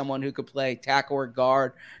Awashika, someone who could play tackle or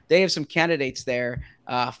guard, they have some candidates there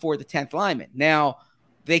for the 10th lineman. Now,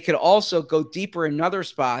 they could also go deeper in other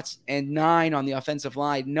spots and 9 on the offensive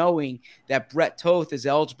line, knowing that Brett Toth is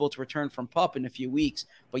eligible to return from PUP in a few weeks,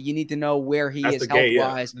 but you need to know where he is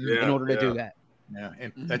health-wise in order to do that. Yeah,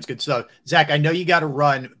 and that's good stuff. Zach, I know you got to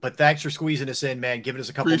run, but thanks for squeezing us in, man, giving us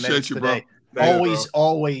a couple minutes today.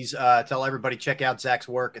 Always tell everybody, check out Zach's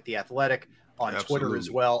work at The Athletic on Twitter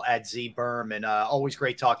as well, at ZBerm, and always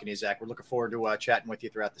great talking to you, Zach. We're looking forward to chatting with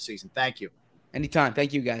you throughout the season. Thank you. Anytime.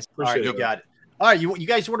 Thank you, guys. Appreciate it. You got it. All right, you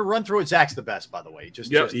guys want to run through it? Zach's the best, by the way.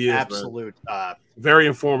 Just absolute. Very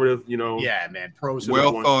informative, Yeah, man. Pros.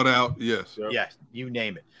 Well thought out. Yes. Yeah, you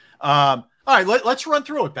name it. All right, let's run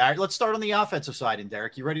through it, Barrett. Let's start on the offensive side. And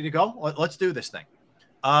Derrick, you ready to go? Let's do this thing.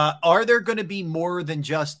 Are there going to be more than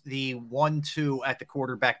just the 1-2 at the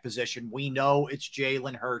quarterback position? We know it's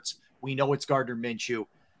Jalen Hurts. We know it's Gardner Minshew.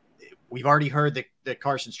 We've already heard that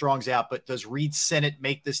Carson Strong's out, but does Reed Sinnett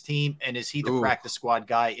make this team? And is he the practice squad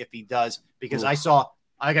guy if he does? Because I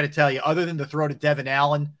got to tell you, other than the throw to Devin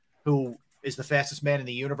Allen, who is the fastest man in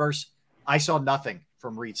the universe, I saw nothing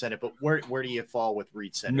from Reed Sinnett. But where do you fall with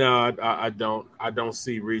Reed Sinnett? No, I don't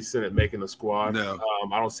see Reed Sinnett making the squad. No.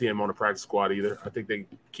 I don't see him on the practice squad either. I think they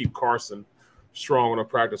keep Carson Strong on the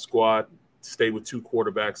practice squad, stay with 2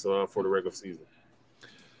 quarterbacks for the regular season. How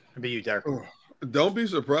about you, Derrick? Don't be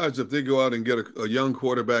surprised if they go out and get a young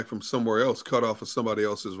quarterback from somewhere else, cut off of somebody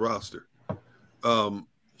else's roster.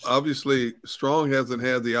 Obviously, Strong hasn't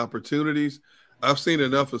had the opportunities. I've seen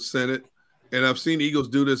enough of Sinnett, and I've seen Eagles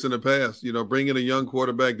do this in the past. Bring in a young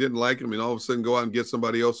quarterback, didn't like him, and all of a sudden go out and get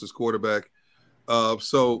somebody else's quarterback.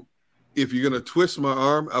 So if you're going to twist my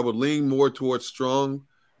arm, I would lean more towards Strong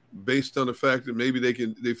based on the fact that maybe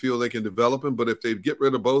they feel they can develop him. But if they get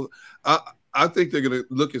rid of both, I think they're going to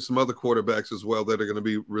look at some other quarterbacks as well that are going to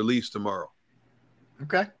be released tomorrow.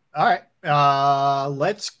 Okay. All right.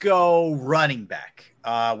 Let's go running back.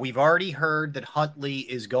 We've already heard that Huntley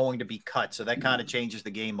is going to be cut, so that kind of changes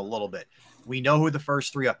the game a little bit. We know who the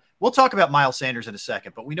first 3 are. We'll talk about Miles Sanders in a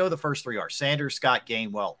second, but we know the first 3 are Sanders, Scott,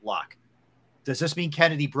 Gainwell, Locke. Does this mean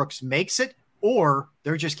Kennedy Brooks makes it, or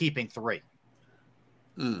they're just keeping 3?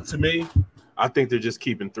 To me, I think they're just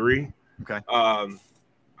keeping 3. Okay.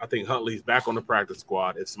 I think Huntley's back on the practice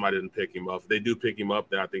squad if somebody didn't pick him up. If they do pick him up,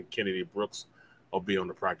 then I think Kennedy Brooks will be on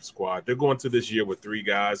the practice squad. They're going to this year with 3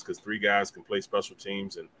 guys because 3 guys can play special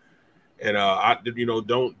teams, and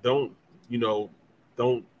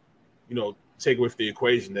don't take away from the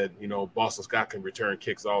equation that Boston Scott can return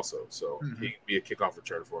kicks also, so he can be a kickoff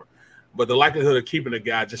return for him. But the likelihood of keeping a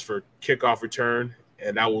guy just for kickoff return,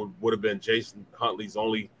 and that would have been Jason Huntley's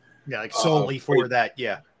only solely for that,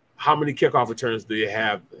 How many kickoff returns do you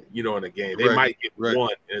have, in a game? They might get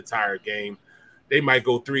one an entire game. They might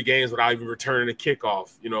go 3 games without even returning a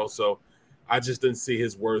kickoff, So I just didn't see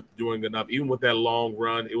his worth doing enough. Even with that long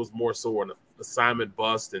run, it was more so an assignment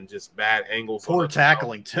bust and just bad angles. Poor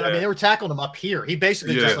tackling, too. Yeah. I mean, they were tackling him up here. He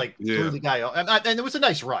basically just threw the guy off. And it was a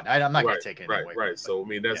nice run. I'm not going to take it away. Right. So, I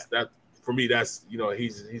mean, that for me, that's,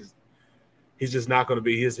 he's just not going to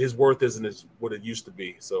be, his worth isn't what it used to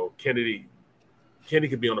be. So Kenny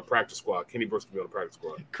could be on the practice squad. Kenny Brooks could be on the practice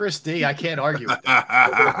squad. Chris D, I can't argue with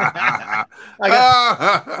that. I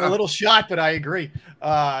got a little shot, but I agree.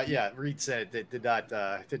 Reed said it did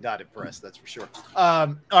not impress. That's for sure.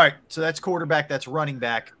 All right, so that's quarterback. That's running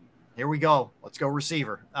back. Here we go. Let's go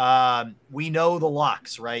receiver. We know the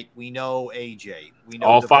locks, right? We know AJ. We know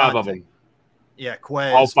all Devontae. 5 of them. Yeah,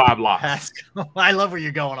 Quez. All 5 locks. Pascal. I love where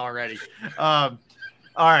you're going already.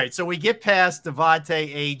 All right, so we get past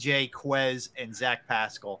Devontae, AJ, Quez, and Zach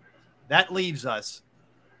Pascal. That leaves us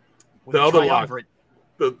with the other lock.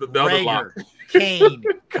 The other lock. Kane,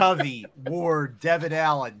 Covey, Ward, Devin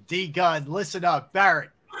Allen, D. Gunn. Listen up, Barrett.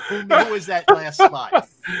 Who was that last spot?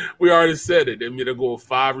 We already said it. I mean, they're going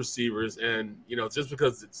 5 receivers, and just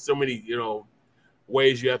because it's so many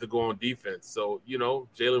ways you have to go on defense. So, Jalen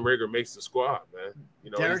Reagor makes the squad, man.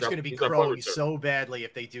 Derrick's going to be crowing so badly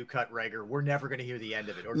if they do cut Reagor. We're never going to hear the end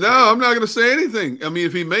of it. No, I'm not going to say anything. I mean,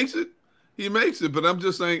 if he makes it, he makes it. But I'm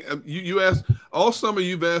just saying, you asked all summer,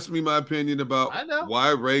 you've asked me my opinion about why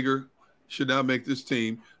Reagor should not make this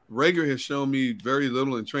team. Reagor has shown me very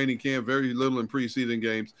little in training camp, very little in preseason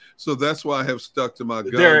games. So that's why I have stuck to my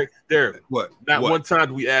gun. Derrick. What? One time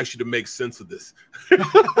did we ask you to make sense of this.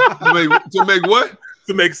 to make what?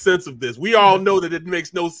 To make sense of this. We all know that it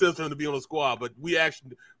makes no sense for him to be on the squad, but we're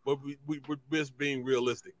just being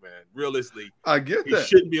realistic, man. Realistically, I get that. He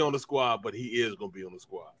shouldn't be on the squad, but he is going to be on the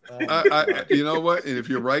squad. You know what? And if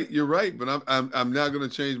you're right, you're right. But I'm not going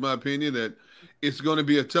to change my opinion that it's going to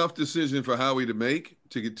be a tough decision for Howie to make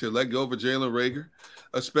to let go of Jalen Reagor,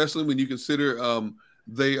 especially when you consider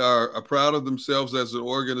they are proud of themselves as an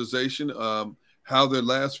organization, how their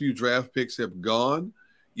last few draft picks have gone.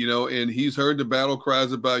 And he's heard the battle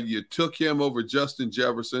cries about you took him over Justin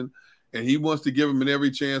Jefferson, and he wants to give him every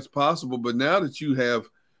chance possible. But now that you have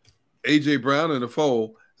A.J. Brown in the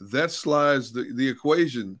fold, that slides the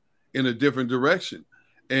equation in a different direction,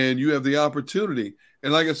 and you have the opportunity.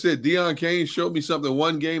 And like I said, Deion Kane showed me something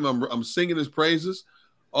one game. I'm singing his praises.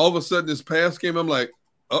 All of a sudden, this past game, I'm like,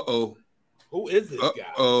 uh-oh. Who is this guy?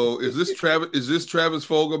 Uh-oh. Is this Travis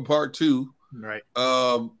Fulgham Part 2? Right.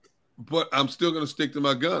 But I'm still going to stick to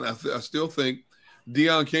my gun. I still think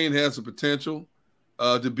Deion Kane has the potential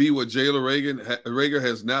to be what Jalen Reagor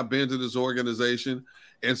has not been to this organization.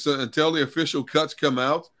 And so until the official cuts come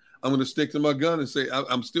out, I'm going to stick to my gun and say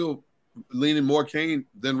I'm still leaning more Kane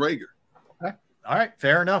than Reagor. Okay. All right.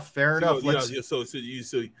 Fair enough. So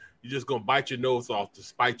you're just going to bite your nose off to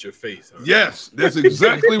spite your face. Huh? Yes, that's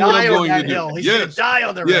exactly what I'm going to do. Hill. He's going to die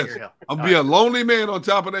on the Reagor hill. I'll be a lonely man on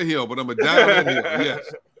top of that hill, but I'm going to die on that hill.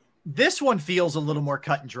 Yes. This one feels a little more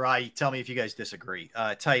cut and dry. Tell me if you guys disagree.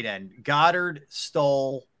 Tight end. Goddard,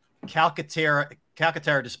 Stoll, Calcaterra,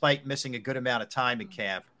 despite missing a good amount of time in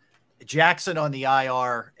camp. Jackson on the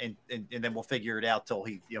IR, and then we'll figure it out till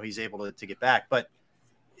he's able to get back. But,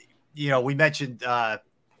 we mentioned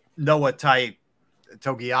Noah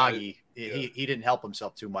Togiagi. He didn't help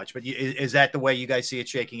himself too much. But is that the way you guys see it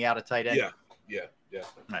shaking out at tight end? Yeah. All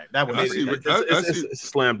right, that would it's a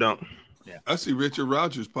slam dunk. Yeah. I see Richard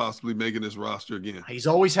Rodgers possibly making this roster again. He's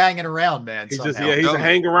always hanging around, man. He's a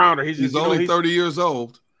hang arounder. He's only 30 years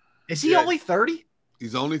old. Is he only 30?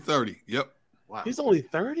 He's only 30. Yep. Wow. He's only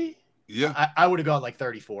 30? Yeah. I would have gone like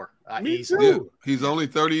 34. Me too. Yeah. He's only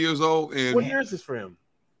 30 years old. And what year is this for him?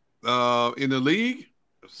 In the league,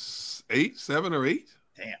 7 or 8.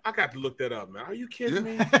 Damn. I got to look that up, man. Are you kidding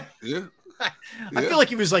me? Yeah. I feel like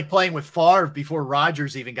he was like playing with Favre before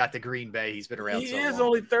Rodgers even got to Green Bay. He's been around. He is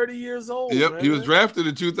only 30 years old. Yep. Man. He was drafted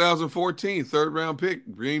in 2014, 3rd round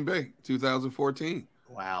pick, Green Bay, 2014.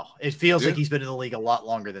 Wow. It feels like he's been in the league a lot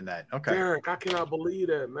longer than that. Okay. Derrick, I cannot believe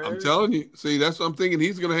that, man. I'm telling you. See, that's what I'm thinking.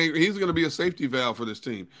 He's gonna be a safety valve for this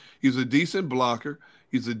team. He's a decent blocker.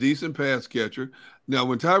 He's a decent pass catcher. Now,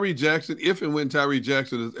 when Tyree Jackson, if and when Tyree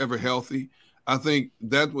Jackson is ever healthy, I think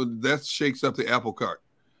that shakes up the apple cart,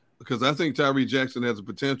 because I think Tyree Jackson has the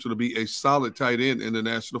potential to be a solid tight end in the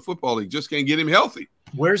National Football League. Just can't get him healthy.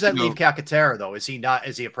 Where's that leave Calcaterra, though? Is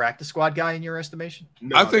he a practice squad guy in your estimation?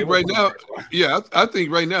 No, I think right now, I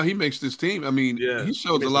think right now he makes this team. I mean, he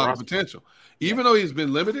shows a lot of potential. Even though he's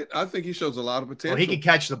been limited, I think he shows a lot of potential. Well, he can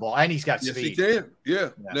catch the ball, and he's got Yes, speed. he can. Yeah.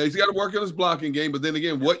 Now, he's got to work on his blocking game, but then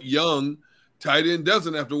again, what young tight end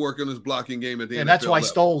doesn't have to work on his blocking game at the end? And that's why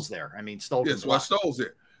Stoll's there. I mean, Stoll. That's why Stoll's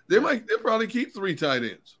there. They'll probably keep 3 tight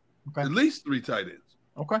ends. Okay. At least 3 tight ends.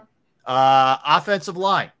 Okay. Offensive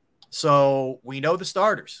line. So we know the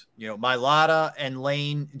starters. Mailata and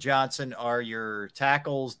Lane Johnson are your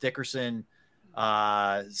tackles. Dickerson,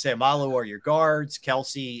 Samalu are your guards.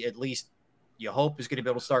 Kelsey, at least you hope, is going to be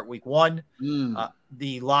able to start week 1.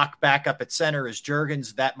 The lock backup at center is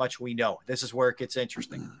Juergens. That much we know. This is where it gets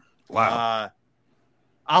interesting. Wow.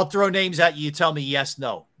 I'll throw names at you. You tell me yes,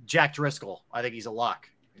 no. Jack Driscoll. I think he's a lock.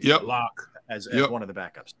 Yep. Lock. As one of the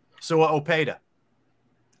backups. So Opeda.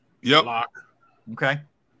 Yep. Lock. Okay.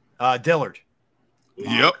 Dillard.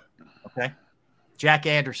 Yep. Okay. Jack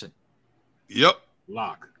Anderson. Yep.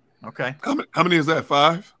 Lock. Okay. How many is that?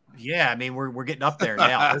 5? Yeah, I mean we're getting up there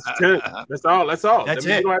now. That's 10. That's all. That's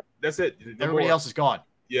it. That's it. Everybody else is gone.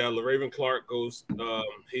 Yeah, LaRaven Clark goes.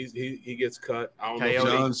 He gets cut. I don't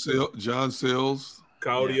know. John Sills.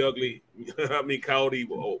 Coyote Ugly. I mean Coyote.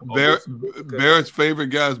 Barrett's favorite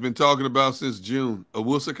guy has been talking about since June.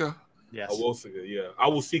 Awusika. Yes. Awusika. Yeah.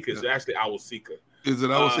 Awusika is actually Awusika. Is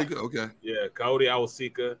it Awusika? Okay. Yeah, Coyote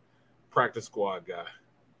Awusika, practice squad guy.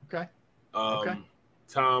 Okay.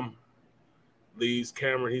 Tom leaves.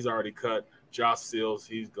 Cameron, he's already cut. Josh Sills,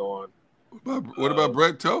 he's gone. What about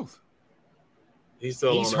Brett Toth? He's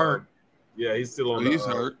still hurt. Yeah, he's still on. He's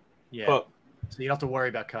hurt. Yeah. Pup. So you don't have to worry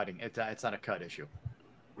about cutting. It's not a cut issue.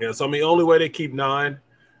 Yeah. So I mean, the only way they keep 9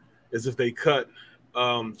 is if they cut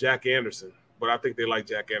Jack Anderson. But I think they like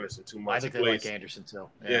Jack Anderson too much. I think they like Anderson too.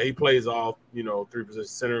 Yeah, he plays all 3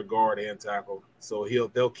 positions: center, guard, and tackle. So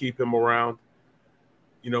they'll keep him around.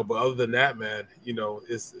 But other than that, man,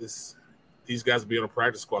 it's these guys will be on a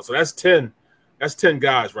practice squad. So that's 10. That's 10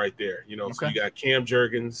 guys right there. So you got Cam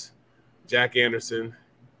Juergens, Jack Anderson,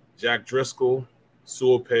 Jack Driscoll,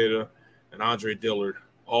 Opeda, and Andre Dillard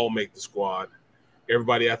all make the squad.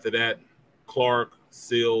 Everybody after that, Clark,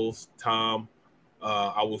 Sills, Tom,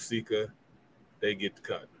 Awusika, they get the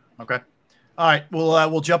cut. Okay. All right.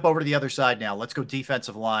 We'll jump over to the other side now. Let's go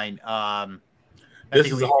defensive line.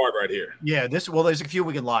 This is hard right here. Yeah. There's a few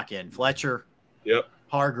we can lock in. Fletcher. Yep.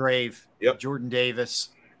 Hargrave. Yep. Jordan Davis.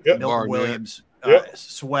 Yep. Milton Barnett. Williams. Yep.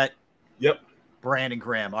 Sweat. Yep. Brandon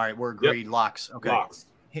Graham. All right. We're agreed. Yep. Locks. Okay. Locks.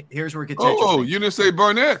 Here's where it gets interesting. Oh, you didn't say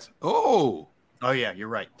Barnett. Oh, yeah. You're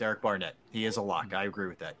right. Derek Barnett. He is a lock. I agree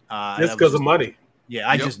with that. Just because of money. Yeah.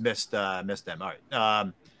 I just missed them. All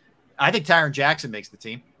right. I think Tyron Jackson makes the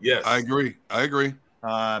team. Yes. I agree.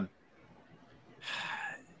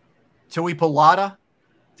 Tui Pilata,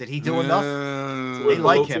 did he do enough? They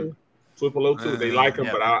like him. Tuipulotu, they like him,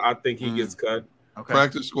 but I think he gets cut. Okay.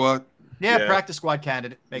 Practice squad. Yeah, practice squad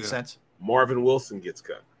candidate. Makes sense. Marvin Wilson gets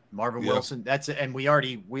cut. Marvin Wilson. That's it. And we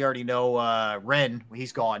already know Wren.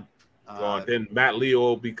 He's gone. Then Matt Leo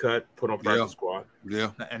will be cut, put on practice squad. Yeah.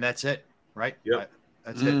 And that's it, right? Yep.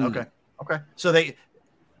 That's it. Okay. So they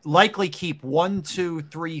likely keep 1, 2,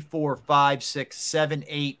 3, 4, 5, 6, 7,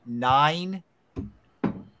 8, 9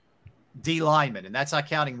 D linemen, and that's not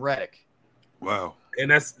counting Reddick. Wow. And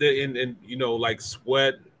that's like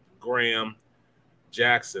Sweat, Graham,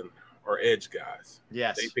 Jackson are edge guys.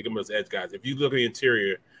 Yes. They pick them as edge guys. If you look at the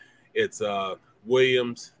interior, it's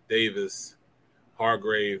Williams, Davis,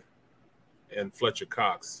 Hargrave, and Fletcher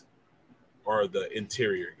Cox are the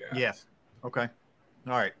interior guys. Yeah. Okay.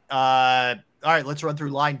 All right. Let's run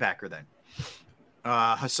through linebacker then.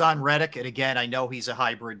 Hassan Reddick, and again, I know he's a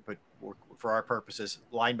hybrid, but for our purposes,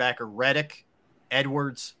 linebacker Reddick,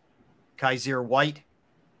 Edwards, Kaiser White,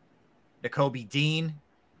 Nakobe Dean.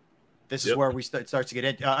 This is where we starts to get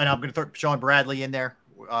in, and I'm going to throw Sean Bradley in there.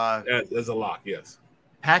 There's a lock, yes.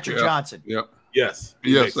 Patrick Johnson. Yep. Yes.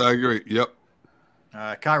 Yes, I agree. Yep.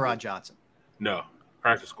 Kyron Johnson. No.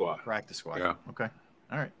 Practice squad. Yeah. Okay.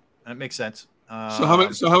 All right. That makes sense. So how many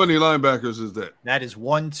linebackers is that? That is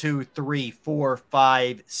 1, 2, 3, 4,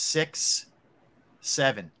 5, 6,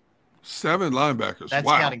 7. 7 linebackers. That's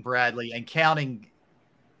counting Bradley and counting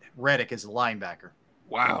Reddick as a linebacker.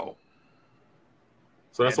 Wow.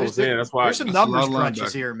 So that's what I'm saying. That's why there's some numbers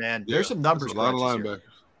crunches here, man. Yeah, there's some numbers a lot of crunches linebackers.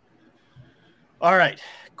 Here. All right,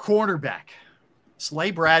 cornerback.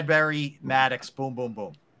 Slay, Bradbury, Maddox, boom, boom,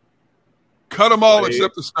 boom. Cut them all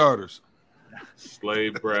except the starters. Slay,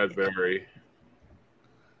 Bradbury,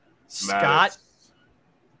 Scott. Maddox.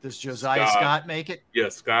 Does Josiah Scott make it?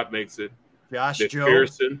 Yes, Scott makes it. Josh Jobe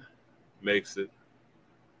McPherson makes it.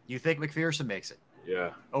 You think McPherson makes it? Yeah.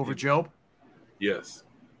 Over Jobe? Yes.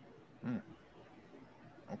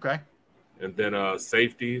 Okay. And then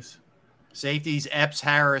safeties. Safeties, Epps,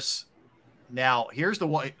 Harris. Now, here's the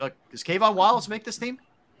one. Does Kayvon Wallace make this team?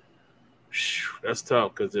 That's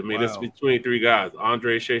tough because, I mean, it's between three guys.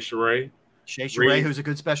 Andre Shea-Sharay. Shea-Sharay, who's a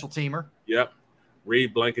good special teamer. Yep.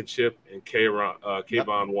 Reed Blankenship and Kayvon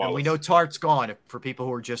Wallace. And we know Tart's gone for people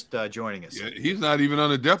who are just joining us. Yeah, he's not even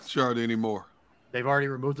on the depth chart anymore. They've already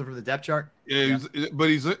removed him from the depth chart? Yeah. But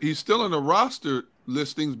he's still in the roster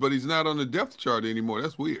listings, but he's not on the depth chart anymore.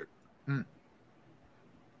 That's weird.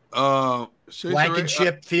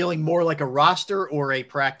 Blankenship feeling more like a roster or a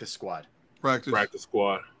practice squad? Practice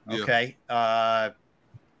squad. Okay.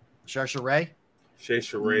 Shea-Sharay?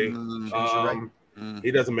 Shea-Sharay.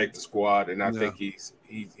 He doesn't make the squad, and I think he's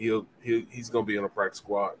going to be on a practice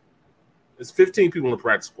squad. There's 15 people in the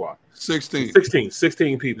practice squad. 16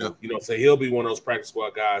 people. Yeah. You know, so he'll be one of those practice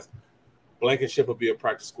squad guys. Blankenship will be a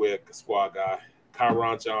practice squad guy.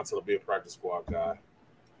 Kyron Johnson will be a practice squad guy.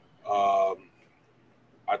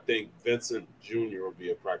 I think Vincent Jr. will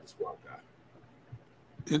be a practice squad guy.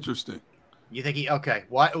 Interesting. You think okay?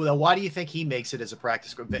 Why do you think he makes it as a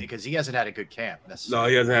practice squad? Because he hasn't had a good camp. No,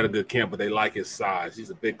 he hasn't had a good camp, but they like his size. He's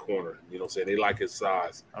a big corner. You know what I'm saying? They like his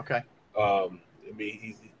size. Okay. I mean,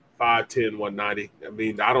 he's 5'10", 190. I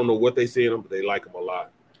mean, I don't know what they see in him, but they like him a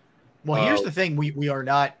lot. Well, here's the thing: we are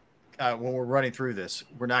not when we're running through this,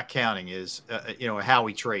 we're not counting is how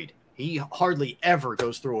we trade. He hardly ever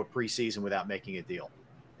goes through a preseason without making a deal.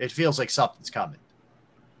 It feels like something's coming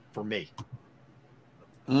for me.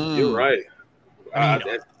 You're right.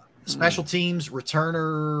 Special teams,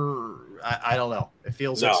 returner, I don't know. It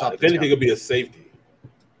feels like something. If anything, it'll be a safety.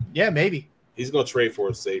 Yeah, maybe. He's going to trade for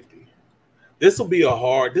a safety. This is going to be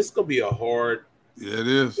a hard. Yeah, it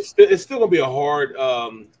is. It's still going to be a hard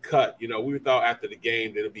cut. You know, we thought after the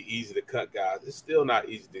game that it'll be easy to cut guys. It's still not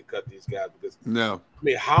easy to cut these guys because I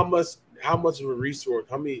mean, how much of a resource?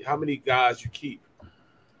 How many guys you keep?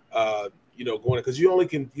 Going because you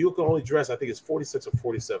can only dress. I think it's 46 or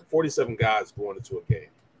 47. 47 guys going into a game.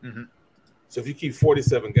 Mm-hmm. So if you keep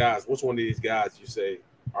 47 guys, which one of these guys you say,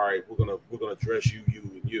 all right, we're gonna dress you,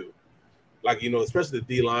 and you, like especially the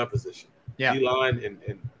D line position. Yeah, D line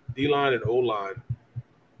and O line.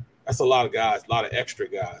 That's a lot of guys, a lot of extra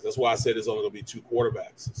guys. That's why I said it's only gonna be 2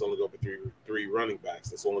 quarterbacks. It's only gonna be three running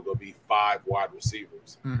backs. It's only gonna be 5 wide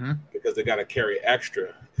receivers because they got to carry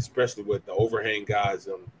extra, especially with the overhang guys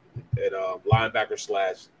at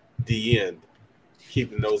linebacker / D end,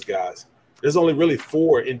 keeping those guys. There's only really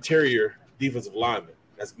 4 interior defensive linemen.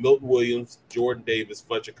 That's Milton Williams, Jordan Davis,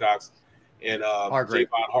 Fletcher Cox, and Javon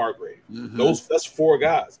Hargrave. That's 4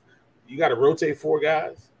 guys. You got to rotate 4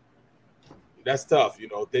 guys. That's tough,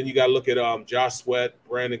 Then you got to look at Josh Sweat,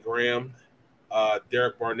 Brandon Graham,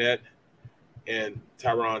 Derrick Barnett, and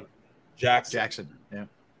Tyron Jackson. Yeah,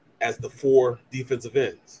 as the 4 defensive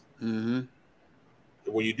ends. Mm-hmm.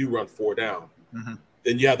 When you do run 4 down,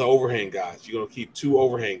 then you have the overhang guys. You're going to keep 2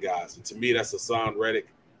 overhang guys. And to me, that's Hassan Reddick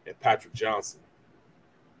and Patrick Johnson.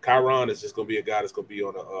 Kyron is just going to be a guy that's going to be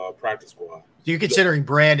on a practice squad. So you're considering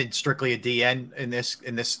Brandon strictly a DN in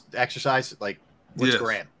this exercise? Like, what's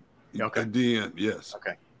Graham? Okay. A DN, yes.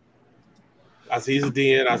 Okay. I say he's a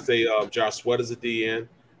DN. I say Josh Sweat is a DN.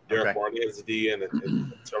 Derrick Barnett is a DN.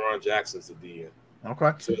 And Tyron Jackson is a DN.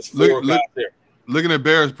 Okay. So it's 4 guys there. Looking at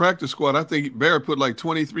Barrett's practice squad, I think Barrett put like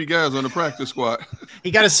 23 guys on the practice squad. He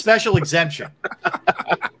got a special exemption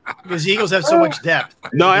because the Eagles have so much depth.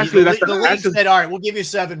 No, actually, the league said, "All right, we'll give you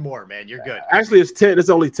 7 more, man. You're good." Actually, it's 10. It's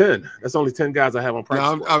only 10. That's only 10 guys I have on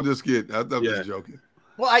practice. No, I'm just kidding. I'm just joking.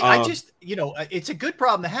 Well, I just it's a good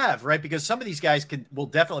problem to have, right? Because some of these guys will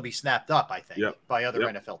definitely be snapped up, I think, by other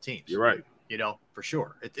NFL teams. You're right. For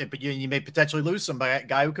sure. But you may potentially lose some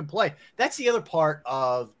guy who can play. That's the other part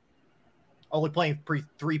of only playing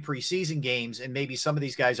 3 preseason games, and maybe some of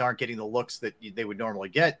these guys aren't getting the looks that they would normally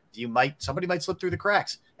get. Somebody might slip through the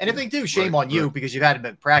cracks, and if they do, shame on you because you've had them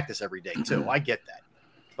in practice every day too. I get that,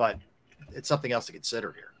 but it's something else to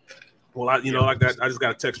consider here. Well, I just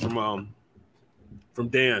got a text from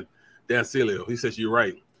Dan Celio. He says you're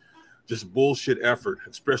right, just bullshit effort,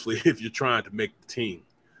 especially if you're trying to make the team.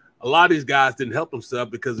 a lot of these guys didn't help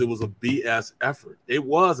themselves because it was a BS effort. It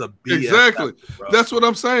was a BS exactly. effort, bro. That's what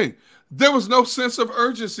I'm saying. There was no sense of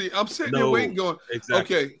urgency. I'm sitting there waiting, going,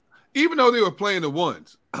 okay, even though they were playing the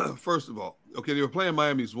ones, first of all, okay, they were playing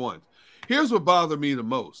Miami's ones. Here's what bothered me the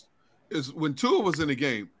most is when Tua was in the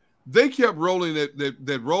game, they kept rolling that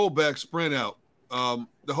rollback sprint out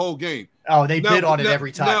the whole game. Oh, they bid on it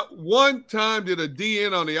every time. Not one time did a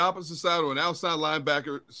DN on the opposite side or an outside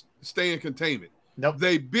linebacker stay in containment. Nope.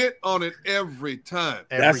 They bit on it every time.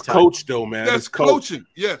 That's coach, though, man. That's coaching.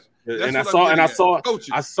 Yes. And I saw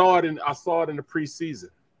it in the preseason.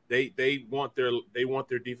 They want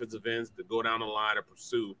their defensive ends to go down the line and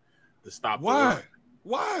pursue to stop. Why?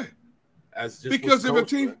 Why? Because if a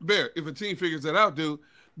team figures that out, dude,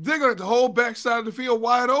 they're going to hold backside of the field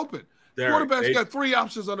wide open. Derrick, Quarterbacks got 3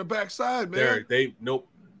 options on the backside, man. Derrick,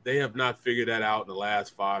 they have not figured that out in the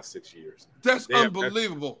last 5-6 years. That's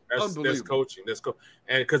unbelievable. That's coaching.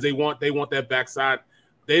 And because they want that backside,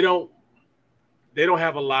 they don't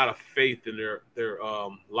have a lot of faith in their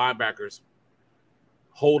linebackers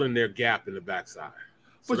holding their gap in the backside.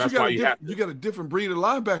 So but you got a different breed of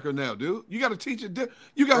linebacker now, dude. You got to teach it.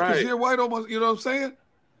 You got Kazir White almost. You know what I'm saying?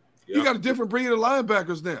 Yep. You got a different breed of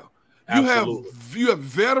linebackers now. You have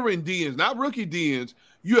veteran DNs, not rookie DNs.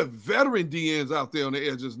 You have veteran DNs out there on the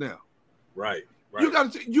edges now. Right. You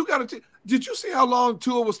got to. Did you see how long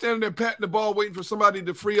Tua was standing there patting the ball, waiting for somebody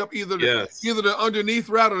to free up either the underneath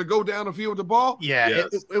route or to go down the field with the ball? Yeah,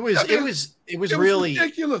 yes. it was really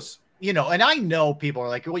ridiculous. You know, and I know people are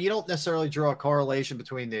like, well, you don't necessarily draw a correlation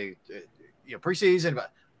between the preseason,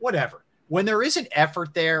 but whatever. When there is an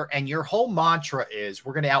effort there, and your whole mantra is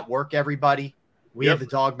we're going to outwork everybody. We have the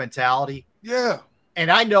dog mentality. Yeah.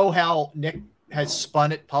 And I know how Nick has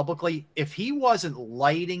spun it publicly. If he wasn't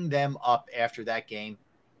lighting them up after that game,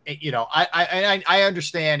 I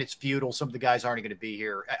understand it's futile. Some of the guys aren't going to be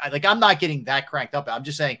here. I'm not getting that cranked up. I'm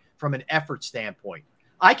just saying from an effort standpoint,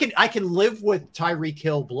 I can live with Tyreek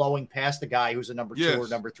Hill blowing past the guy who's a number 2 or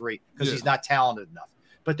number 3 because he's not talented enough.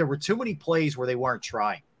 But there were too many plays where they weren't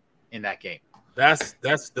trying in that game. That's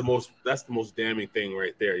the most damning thing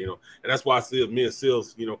right there, and that's why me and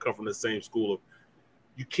Seals, come from the same school of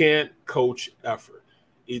you can't coach effort.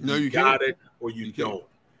 Either you got it or you don't.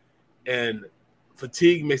 And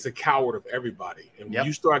fatigue makes a coward of everybody. And when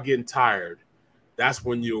you start getting tired, that's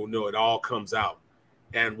when you'll know it all comes out.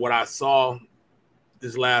 And what I saw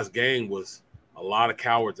this last game was a lot of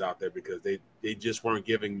cowards out there because they just weren't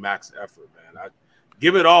giving max effort, man.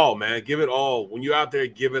 Give it all, man. Give it all. When you're out there,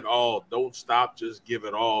 give it all. Don't stop. Just give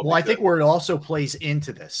it all. Well, I think where it also plays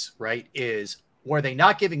into this, right, is were they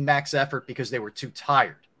not giving max effort because they were too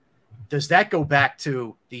tired? Does that go back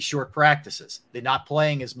to these short practices? They're not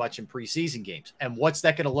playing as much in preseason games. And what's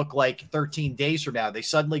that going to look like 13 days from now? Are they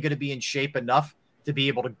suddenly going to be in shape enough to be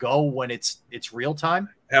able to go when it's real time?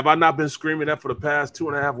 Have I not been screaming that for the past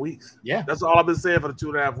 2.5 weeks? Yeah. That's all I've been saying for the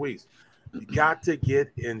 2.5 weeks. You got to get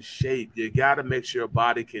in shape. You got to make sure your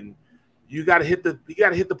body you got to hit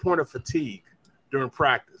the point of fatigue during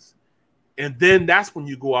practice. And then that's when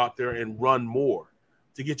you go out there and run more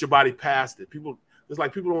to get your body past it. People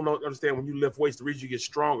don't understand when you lift weights, the reason you get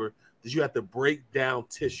stronger is you have to break down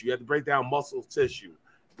tissue. You have to break down muscle tissue.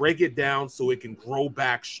 Break it down so it can grow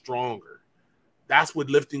back stronger. That's what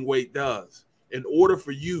lifting weight does. In order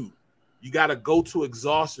for you got to go to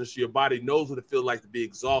exhaustion so your body knows what it feels like to be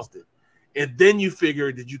exhausted. And then you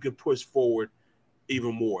figure that you can push forward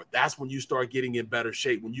even more. That's when you start getting in better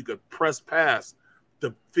shape, when you can press past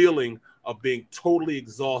the feeling of being totally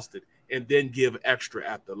exhausted and then give extra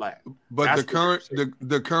at the lap. But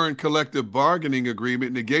the current collective bargaining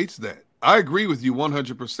agreement negates that. I agree with you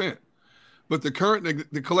 100%. But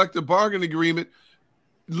the collective bargaining agreement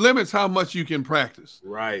limits how much you can practice.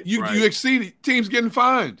 Right. You exceed it. Teams getting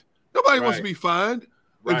fined. Nobody wants to be fined.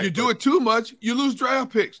 Right, if you do it too much, you lose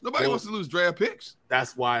draft picks. Nobody wants to lose draft picks.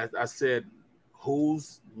 That's why I said,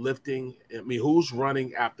 who's lifting? Who's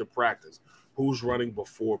running after practice? Who's running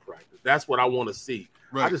before practice? That's what I want to see.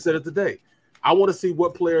 Right. I just said it today. I want to see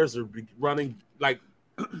what players are running. Like,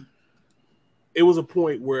 it was a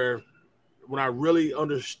point where when I really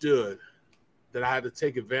understood that I had to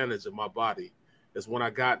take advantage of my body is when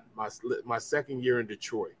I got my second year in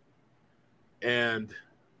Detroit. And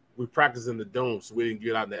we practiced in the dome, so we didn't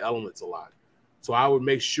get out in the elements a lot. So I would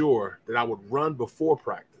make sure that I would run before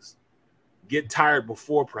practice, get tired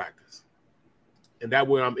before practice. And that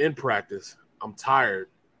way I'm in practice, I'm tired.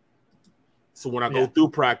 So when I go through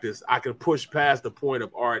practice, I can push past the point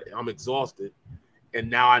of, all right, I'm exhausted, and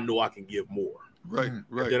now I know I can give more. Right. And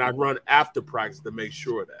then I run after practice to make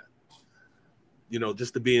sure that,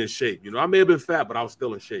 just to be in shape. I may have been fat, but I was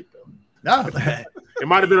still in shape, though. No, It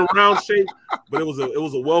might have been a round shape, but it was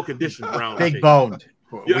a well conditioned round. Big shape. boned.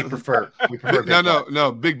 Yeah. We prefer. Big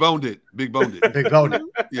No. Big boned it. Big boned.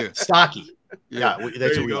 Yeah. Stocky. Yeah,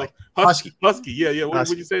 that's what we like. Husky. Yeah. What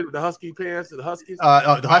would you say? The husky pants? The huskies?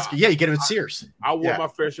 The husky. Yeah, you get it at Sears. I wore my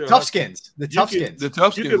fair share. Tough skins. The tough skins.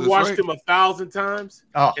 You can wash them 1,000 times,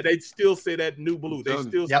 and they'd still say that new blue. They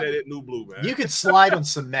still say that new blue, man. You could slide on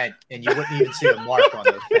cement, and you wouldn't even see a mark on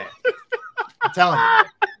those pants. I'm telling you,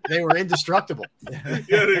 they were indestructible.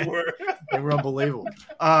 Yeah, they were. They were unbelievable.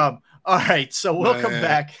 All right, so we'll come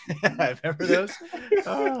back. Remember those?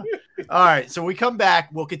 All right, so we come back.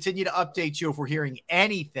 We'll continue to update you if we're hearing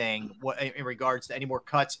anything in regards to any more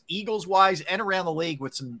cuts, Eagles-wise and around the league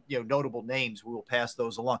with some notable names. We will pass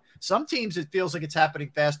those along. Some teams, it feels like it's happening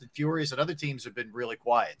fast and furious, and other teams have been really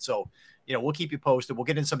quiet. So, we'll keep you posted. We'll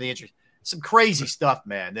get into some of the interest. Some crazy stuff,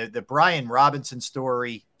 man. The Brian Robinson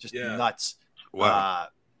story, just nuts. Wow.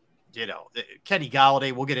 Kenny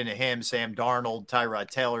Galladay, we'll get into him, Sam Darnold, Tyrod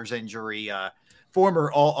Taylor's injury, former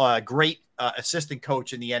great assistant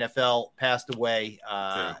coach in the NFL passed away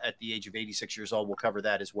at the age of 86 years old. We'll cover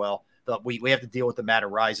that as well. But we have to deal with the Matt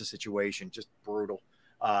Araiza situation, just brutal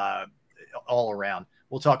all around.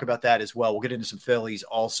 We'll talk about that as well. We'll get into some Phillies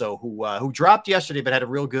also who dropped yesterday but had a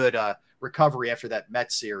real good recovery after that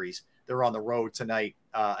Mets series. They're on the road tonight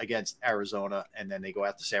against Arizona, and then they go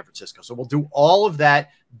out to San Francisco. So we'll do all of that.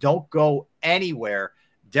 Don't go anywhere.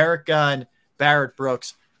 Derrick Gunn, Barrett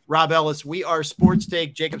Brooks, Rob Ellis. We are Sports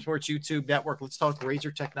Take, Jacob Sports YouTube Network. Let's talk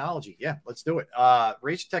Razor Technology. Yeah, let's do it.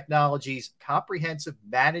 Razor Technology's comprehensive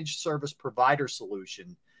managed service provider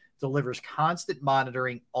solution delivers constant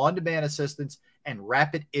monitoring, on-demand assistance, and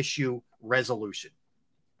rapid issue resolution.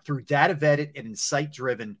 Through data-vetted and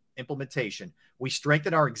insight-driven implementation, we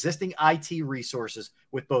strengthen our existing IT resources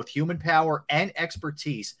with both human power and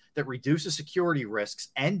expertise that reduces security risks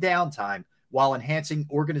and downtime while enhancing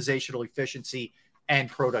organizational efficiency and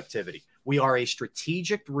productivity. We are a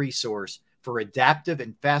strategic resource for adaptive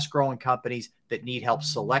and fast-growing companies that need help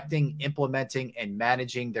selecting, implementing, and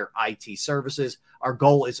managing their IT services. Our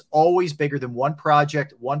goal is always bigger than one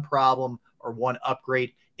project, one problem, or one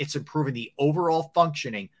upgrade. It's improving the overall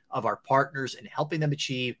functioning of our partners and helping them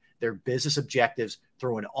achieve their business objectives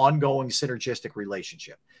through an ongoing synergistic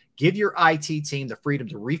relationship. Give your IT team the freedom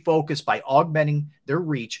to refocus by augmenting their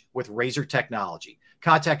reach with Razor Technology.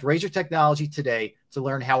 Contact Razor Technology today to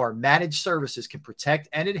learn how our managed services can protect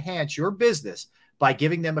and enhance your business by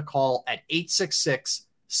giving them a call at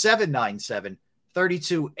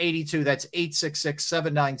 866-797-3282. That's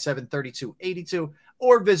 866-797-3282.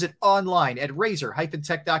 Or visit online at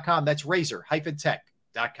razor-tech.com. That's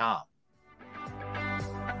razor-tech.com.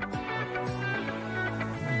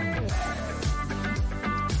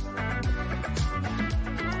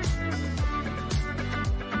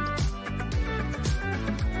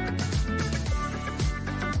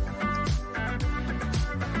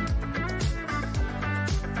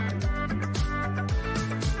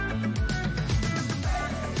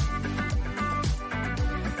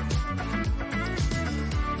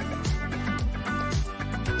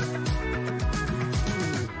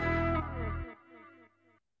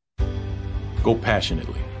 Go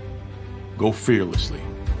passionately. Go fearlessly.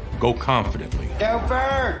 Go confidently. Go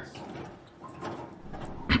Birds!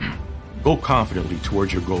 Go confidently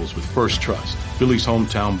towards your goals with First Trust, Philly's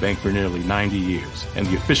hometown bank for nearly 90 years, and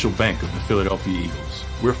the official bank of the Philadelphia Eagles.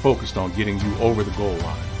 We're focused on getting you over the goal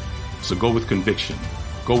line. So go with conviction.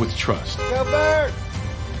 Go with trust. Go Birds!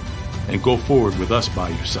 And go forward with us by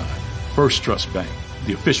your side. First Trust Bank,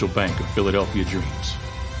 the official bank of Philadelphia dreams.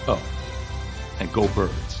 Oh, and go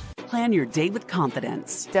Birds. Plan your day with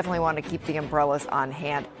confidence. Definitely want to keep the umbrellas on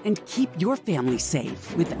hand. And keep your family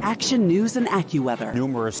safe with Action News and AccuWeather.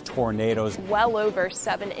 Numerous tornadoes. Well over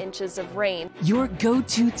 7 inches of rain. Your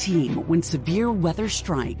go-to team when severe weather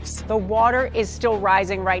strikes. The water is still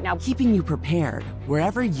rising right now. Keeping you prepared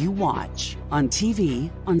wherever you watch. On TV,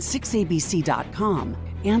 on 6abc.com,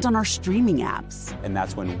 and on our streaming apps. And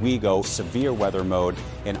that's when we go severe weather mode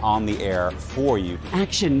and on the air for you.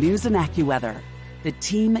 Action News and AccuWeather. The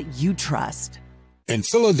team you trust. In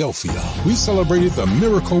Philadelphia, we celebrated the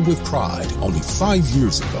miracle with pride only 5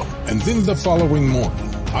 years ago. And then the following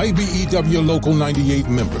morning, IBEW Local 98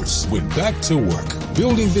 members went back to work,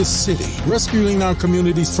 building this city, rescuing our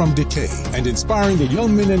communities from decay, and inspiring the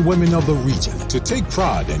young men and women of the region to take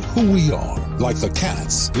pride in who we are. Like the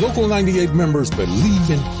Cats, Local 98 members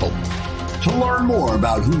believe in hope. To learn more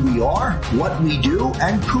about who we are, what we do,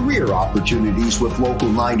 and career opportunities with Local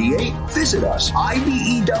 98, visit us,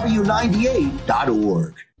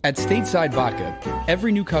 IBEW98.org. At Stateside Vodka,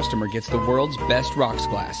 every new customer gets the world's best rocks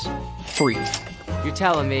glass, free. You're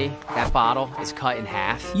telling me that bottle is cut in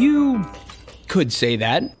half? You could say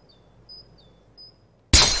that.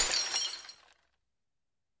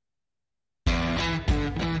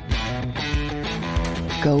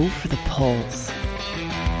 Go for the poles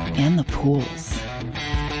and the pools.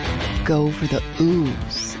 Go for the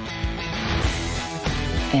oohs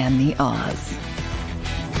and the ahs.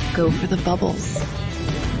 Go for the bubbles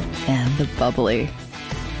and the bubbly.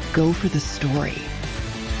 Go for the story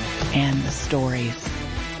and the stories.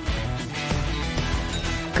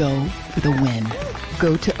 Go for the win.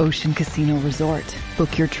 Go to Ocean Casino Resort.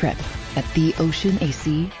 Book your trip at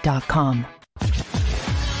theoceanac.com.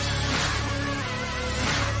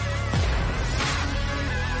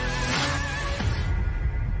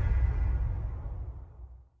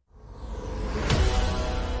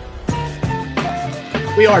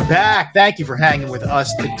 We are back. Thank you for hanging with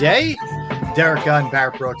us today. Derrick Gunn,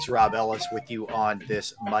 Barrett Brooks, Rob Ellis with you on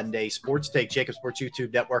this Monday Sports Take, Jacob Sports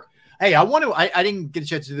YouTube Network. Hey, I didn't get a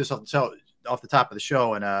chance to do this off the top of the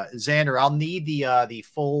show. And Xander, I'll need the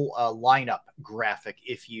full lineup graphic,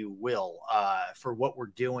 if you will, for what we're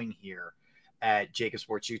doing here at Jacob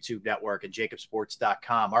Sports YouTube Network and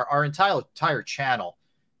jacobsports.com. Our entire channel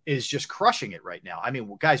is just crushing it right now. I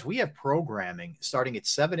mean, guys, we have programming starting at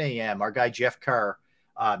 7 a.m. Our guy, Jeff Kerr,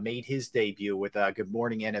 made his debut with Good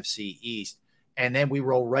Morning NFC East. And then we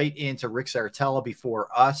roll right into Rick Saratella before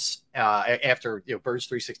us, after Birds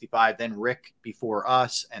 365, then Rick before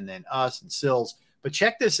us, and then us and Sills. But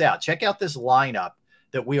check this out. Check out this lineup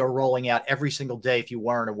that we are rolling out every single day. If you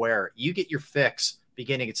weren't aware, you get your fix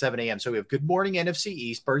beginning at 7 a.m. So we have Good Morning NFC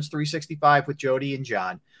East, Birds 365 with Jody and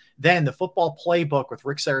John. Then the football playbook with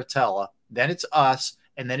Rick Saratella. Then it's us.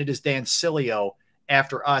 And then it is Dan Cilio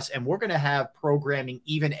after us. And we're going to have programming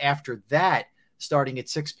even after that, starting at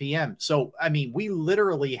 6 p.m. So, I mean, we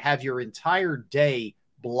literally have your entire day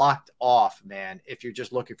blocked off, man, if you're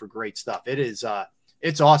just looking for great stuff. It is,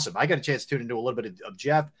 it's awesome. I got a chance to tune into a little bit of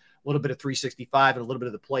Jeff, a little bit of 365, and a little bit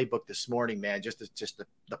of the playbook this morning, man, just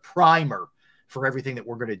the primer for everything that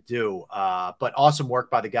we're going to do. But awesome work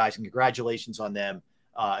by the guys, and congratulations on them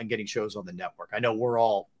and getting shows on the network. I know we're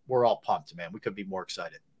all pumped, man. We couldn't be more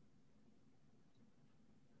excited.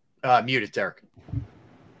 Muted, Derrick.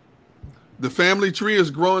 The family tree is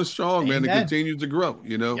growing strong, Amen. man. It continues to grow.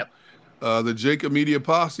 Yep. The Jacob Media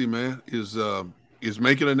Posse, man, is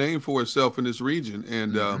making a name for itself in this region,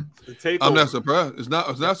 and I'm not surprised. It's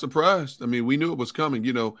not surprised. I mean, we knew it was coming.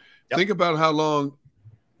 Think about how long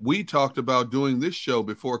we talked about doing this show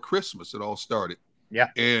before Christmas. It all started. Yeah,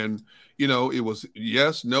 and it was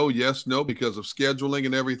yes, no because of scheduling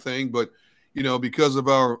and everything, but because of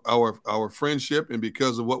our friendship and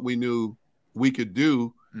because of what we knew we could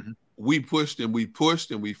do. Mm-hmm. We pushed and we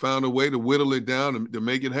found a way to whittle it down and to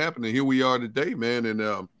make it happen. And here we are today, man. And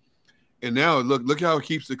now look how it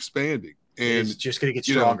keeps expanding. And it's just going to get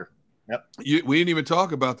stronger. Yep. We didn't even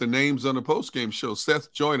talk about the names on the postgame show.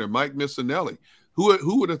 Seth Joyner, Mike Missinelli.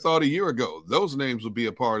 Who would have thought a year ago those names would be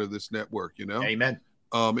a part of this network, Amen.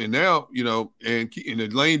 And now,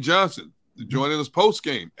 and Lane Johnson joining us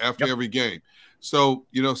postgame after every game. So,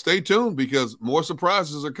 stay tuned because more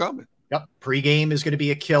surprises are coming. Yep. Pre-game is going to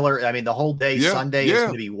be a killer. I mean, the whole day, Sunday is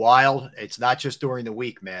going to be wild. It's not just during the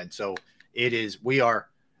week, man. So it is, we are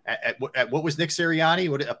at what was Nick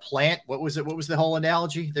Sirianni? A plant? What was it? What was the whole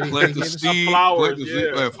analogy that he gave us?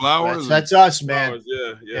 Flowers. Flowers. That's us, man.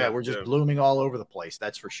 Flowers, yeah. We're just blooming all over the place.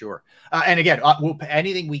 That's for sure. And again,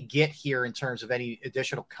 anything we get here in terms of any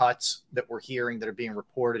additional cuts that we're hearing that are being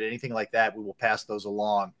reported, anything like that, we will pass those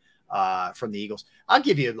along. From the Eagles. I'll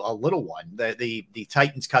give you a little one. The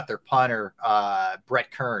Titans cut their punter,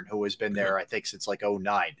 Brett Kern, who has been there, I think, since like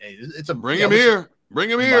 2009. It's a Bring him here.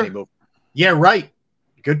 Move. Yeah, right.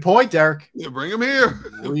 Good point, Derrick. Yeah, bring him here.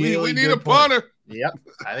 Really we need a punter. Yep.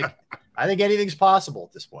 I think anything's possible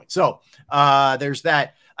at this point. So there's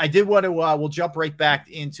that. I did want to we'll jump right back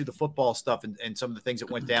into the football stuff and some of the things that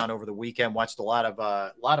went down over the weekend. Watched a lot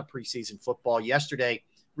of preseason football yesterday.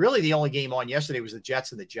 Really, the only game on yesterday was the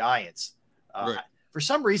Jets and the Giants. Right. For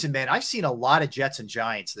some reason, man, I've seen a lot of Jets and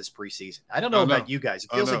Giants this preseason. I don't know about you guys.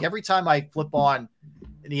 It feels like every time I flip on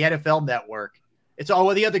the NFL Network, it's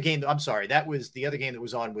the other game. I'm sorry, that was the other game that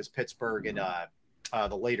was on was Pittsburgh and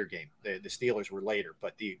the later game. The Steelers were later,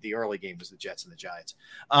 but the early game was the Jets and the Giants.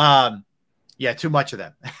 Yeah, too much of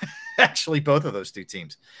them. Actually, both of those two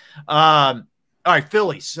teams. All right,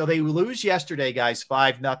 Phillies. So they lose yesterday, guys,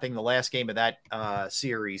 5-0, the last game of that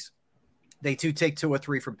series. They take 2 or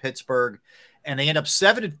 3 from Pittsburgh, and they end up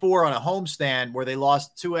 7-4 on a homestand where they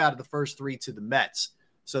lost 2 out of the first 3 to the Mets.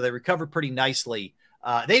 So they recovered pretty nicely.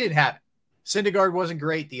 They didn't have it. Syndergaard wasn't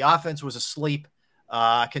great. The offense was asleep.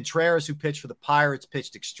 Contreras, who pitched for the Pirates,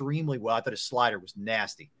 pitched extremely well. I thought his slider was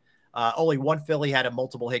nasty. Only one Philly had a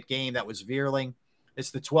multiple hit game. That was Veerling.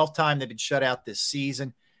 It's the 12th time they've been shut out this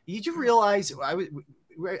season. Did you realize I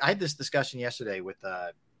had this discussion yesterday with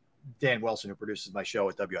Dan Wilson, who produces my show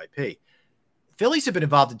at WIP. Phillies have been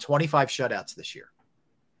involved in 25 shutouts this year.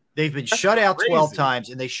 They've been shut out 12 times,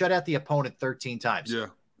 and they shut out the opponent 13 times. Yeah.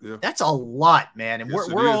 That's a lot, man. And Yes,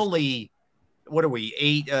 we're only, what are we,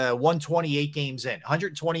 128 games in,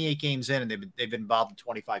 128 games in, and they've been involved in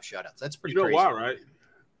 25 shutouts. That's pretty crazy. You know why, right?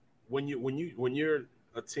 When you're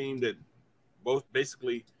a team that both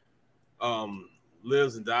basically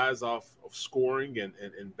lives and dies off of scoring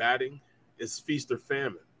and batting, it's feast or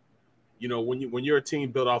famine. You know, when you're a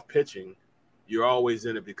team built off pitching, you're always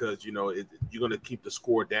in it because, you know, you're going to keep the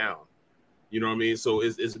score down. You know what I mean? So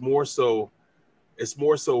it's more so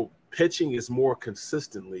pitching is more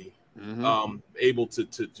consistently able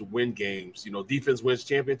to win games. You know, defense wins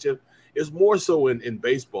championship. It's more so in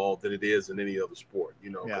baseball than it is in any other sport,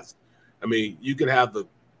 you know. Yeah. I mean, you can have the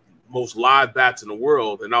most live bats in the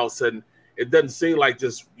world, and all of a sudden it doesn't seem like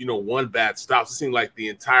just, you know, one bat stops. It seems like the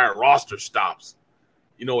entire roster stops,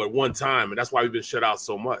 you know, at one time, and that's why we've been shut out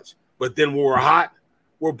so much. But then when we're hot,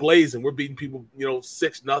 we're blazing. We're beating people, you know,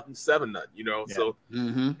 6-0, 7-0, you know. Yeah. So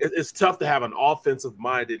it's tough to have an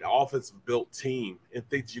offensive-minded, offensive-built team and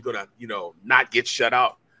think that you're going to, you know, not get shut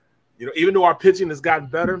out. You know, even though our pitching has gotten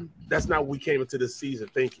better, that's not what we came into this season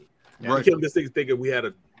thinking. Right. We came into this season thinking we had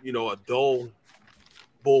a dull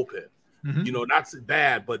bullpen. You know, not so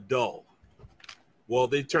bad, but dull. Well,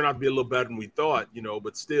 they turned out to be a little better than we thought, you know,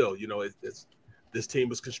 but still, you know, it's this team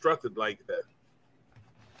was constructed like that.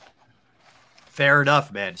 Fair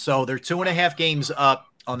enough, man. So they're 2.5 games up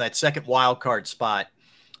on that second wild card spot,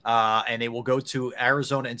 and they will go to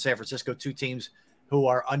Arizona and San Francisco, two teams who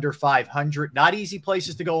are under 500. Not easy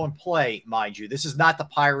places to go and play, mind you. This is not the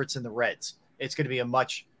Pirates and the Reds. It's going to be a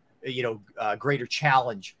much, greater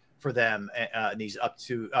challenge for them in these up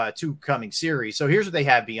to two coming series. So here's what they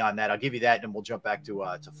have beyond that. I'll give you that, and then we'll jump back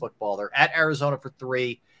to football. They're at Arizona for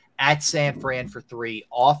 3, at San Fran for 3,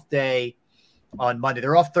 off day on Monday.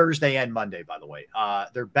 They're off Thursday and Monday, by the way.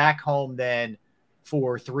 They're back home then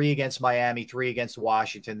for 3 against Miami, 3 against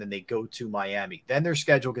Washington. Then they go to Miami. Then their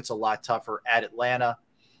schedule gets a lot tougher at Atlanta,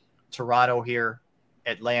 Toronto here,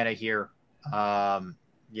 Atlanta here,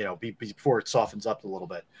 before it softens up a little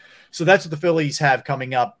bit. So that's what the Phillies have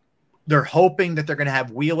coming up. They're hoping that they're going to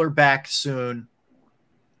have Wheeler back soon.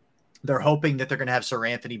 They're hoping that they're going to have Sir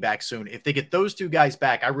Anthony back soon. If they get those two guys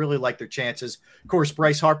back, I really like their chances. Of course,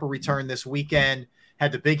 Bryce Harper returned this weekend,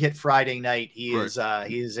 had the big hit Friday night. He is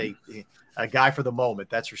a guy for the moment,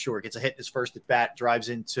 that's for sure. Gets a hit in his first at bat, drives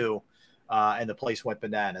in 2, and the place went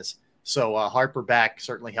bananas. So Harper back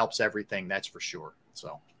certainly helps everything, that's for sure.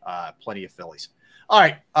 So plenty of Phillies. All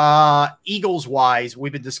right, Eagles-wise,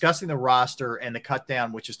 we've been discussing the roster and the cut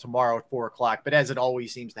down, which is tomorrow at 4 o'clock. But as it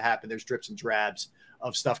always seems to happen, there's drips and drabs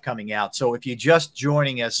of stuff coming out. So if you're just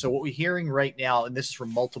joining us, so what we're hearing right now, and this is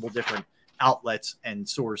from multiple different outlets and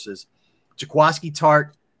sources, Jaquiski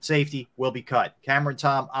Tartt, safety, will be cut. Cameron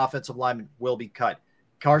Tom, offensive lineman, will be cut.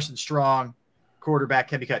 Carson Strong, quarterback,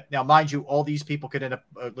 can be cut. Now, mind you, all these people could end up,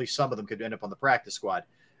 at least some of them could end up on the practice squad.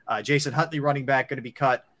 Jason Huntley, running back, going to be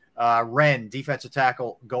cut. Wren, defensive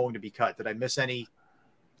tackle, going to be cut. Did I miss any?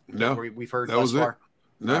 No. We've heard that thus was far?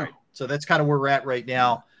 It. No. All right. So that's kind of where we're at right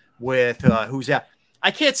now with who's out. I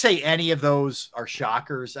can't say any of those are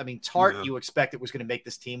shockers. I mean, Tartt, you expect it was going to make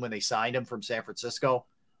this team when they signed him from San Francisco.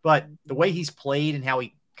 But the way he's played and how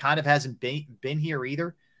he kind of hasn't been here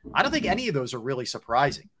either, I don't think any of those are really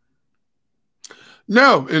surprising.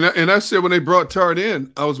 No, and I said when they brought Tartt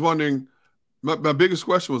in, I was wondering, my biggest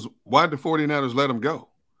question was, why did the 49ers let him go?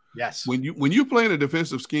 Yes. When you play in a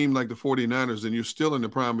defensive scheme like the 49ers and you're still in the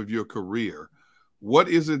prime of your career, what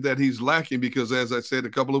is it that he's lacking? Because as I said a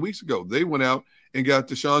couple of weeks ago, they went out and got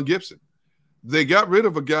Deshaun Gibson. They got rid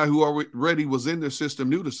of a guy who already was in the system,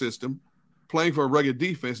 knew the system, playing for a rugged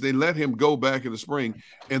defense. They let him go back in the spring,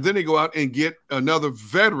 and then they go out and get another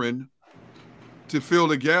veteran to fill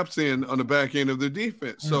the gaps in on the back end of their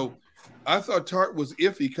defense. So I thought Tartt was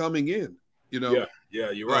iffy coming in, Yeah,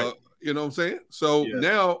 you're right. You know what I'm saying? So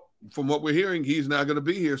now, from what we're hearing, he's not going to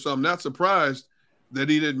be here. So I'm not surprised that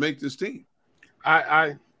he didn't make this team.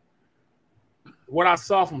 What I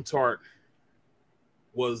saw from Tartt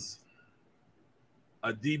was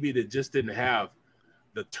a DB that just didn't have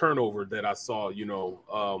the turnover that I saw,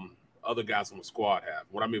 other guys on the squad have.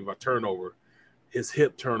 What I mean by turnover, his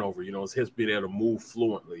hip turnover, his hips being able to move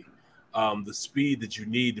fluently, the speed that you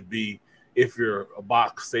need to be if you're a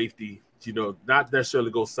box safety, not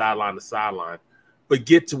necessarily go sideline to sideline, but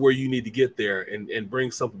get to where you need to get there and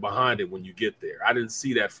bring something behind it when you get there. I didn't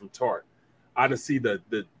see that from Tart. I didn't see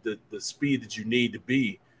the speed that you need to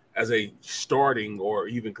be as a starting or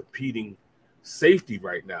even competing safety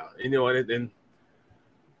right now. And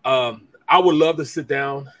I would love to sit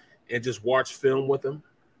down and just watch film with him.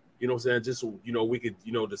 You know what I'm saying? Just, we could,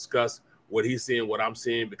 discuss what he's seeing, what I'm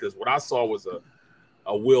seeing, because what I saw was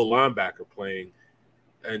a will linebacker playing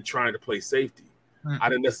and trying to play safety. I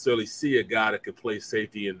didn't necessarily see a guy that could play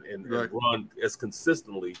safety and run as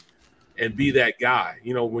consistently and be that guy.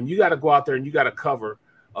 When you got to go out there and you got to cover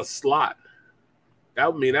a slot,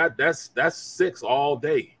 that's 6 all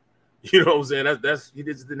day. You know what I'm saying? That's he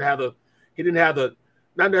just didn't have the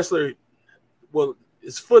not necessarily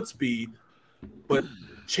his foot speed, but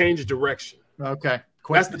change of direction. Okay.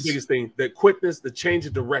 Quickness. That's the biggest thing. The quickness, the change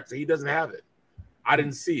of direction. He doesn't have it. I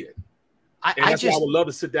didn't see it. Why I would love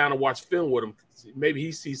to sit down and watch film with him. Maybe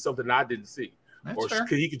he sees something I didn't see. Or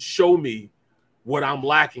he could show me what I'm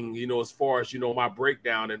lacking, as far as, my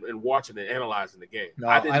breakdown and watching and analyzing the game. No,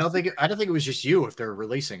 I don't think it was just you if they're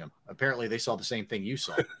releasing him. Apparently they saw the same thing you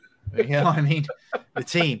saw. The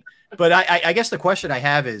team. But I guess the question I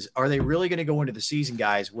have is, are they really going to go into the season,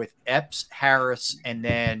 guys, with Epps, Harris, and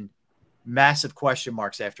then massive question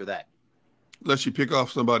marks after that? Unless you pick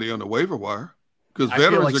off somebody on the waiver wire, because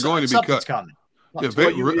veterans are going to be cut. Coming. Yeah,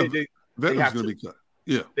 veterans are going to be cut.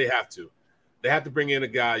 Yeah, they have to. They have to bring in a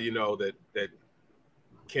guy, that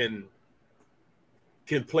can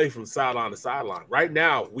play from sideline to sideline. Right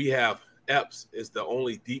now, we have Epps is the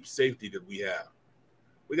only deep safety that we have.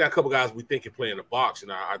 We got a couple guys we think can play in the box,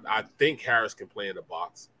 and I think Harris can play in the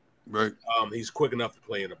box. Right. He's quick enough to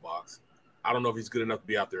play in the box. I don't know if he's good enough to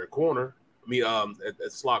be out there at corner.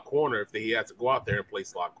 At slot corner, if he had to go out there and play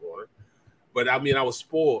slot corner. But I was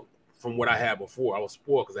spoiled from what I had before. I was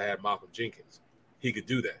spoiled because I had Malcolm Jenkins. He could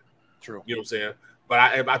do that. True. You know what I'm saying? But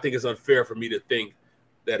I think it's unfair for me to think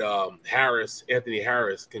that Anthony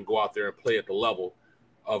Harris can go out there and play at the level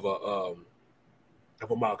of a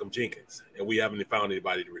Malcolm Jenkins, and we haven't found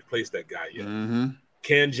anybody to replace that guy yet. Mm-hmm.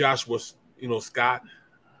 Can Joshua, Scott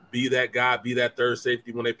be that guy, be that third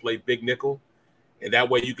safety when they play big nickel, and that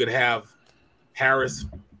way you could have Harris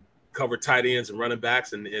cover tight ends and running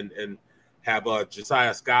backs, and have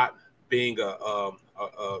Josiah Scott being a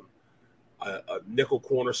nickel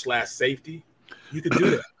corner / safety. You could do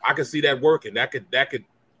that. I could see that working. That could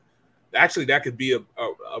be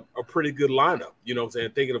a pretty good lineup. You know what I'm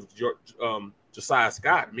saying? Thinking of Josiah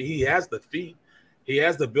Scott. He has the feet. He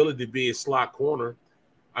has the ability to be a slot corner.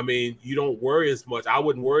 You don't worry as much. I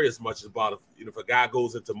wouldn't worry as much about if a guy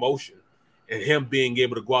goes into motion and him being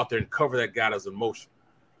able to go out there and cover that guy that's in motion.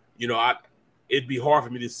 It'd be hard for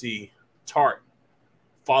me to see Tart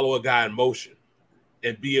follow a guy in motion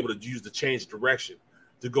and be able to use the change of direction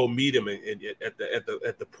to go meet him at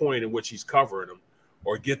the point in which he's covering him,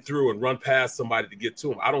 or get through and run past somebody to get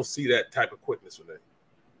to him. I don't see that type of quickness with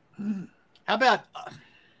him. How about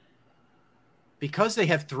because they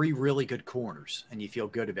have 3 really good corners and you feel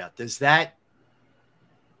good about, that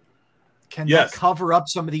cover up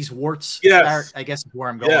some of these warts? Yes. I guess is where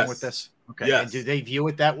I'm going with this. Okay. Yes. And do they view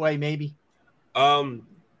it that way maybe?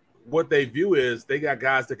 What they view is they got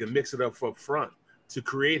guys that can mix it up front to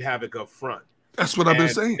create havoc up front. That's what I've been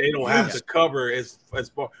saying. They don't have to cover as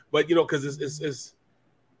far, but because it's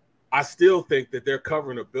I still think that their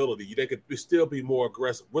covering ability, they could still be more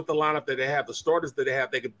aggressive with the lineup that they have, the starters that they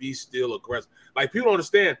have. They could be still aggressive. Like, people don't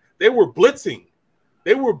understand, they were blitzing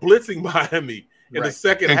Miami in the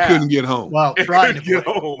second half. Couldn't get home. Well, trying to get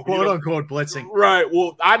home, quote unquote blitzing. Right.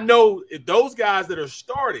 Well, I know if those guys that are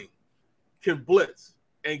starting can blitz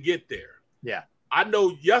and get there. Yeah. I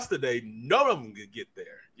know yesterday none of them could get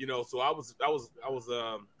there. So I was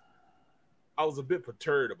a bit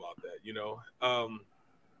perturbed about that.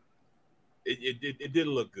 It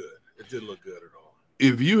didn't look good. It didn't look good at all.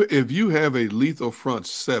 If you have a lethal front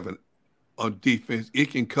 7 on defense, it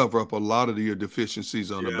can cover up a lot of your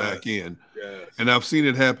deficiencies on the back end. Yes. And I've seen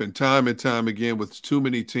it happen time and time again with too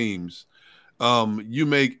many teams. You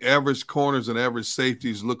make average corners and average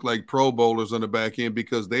safeties look like Pro Bowlers on the back end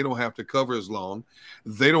because they don't have to cover as long.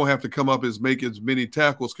 They don't have to come up make as many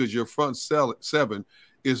tackles because your front 7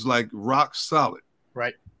 is like rock solid.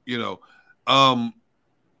 Right.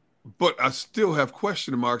 But I still have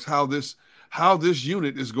question marks how this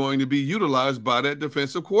unit is going to be utilized by that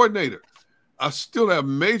defensive coordinator. I still have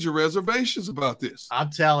major reservations about this.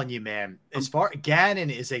 I'm telling you, man.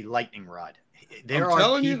 Gannon is a lightning rod. There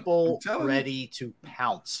are people ready to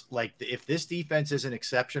pounce. Like, if this defense isn't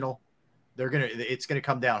exceptional, it's gonna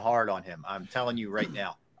come down hard on him. I'm telling you right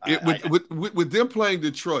now. With them playing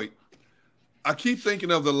Detroit, I keep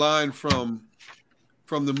thinking of the line from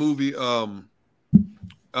from the movie.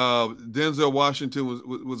 Denzel Washington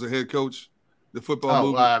was a head coach. The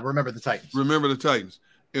football movie. Remember the Titans. Remember the Titans.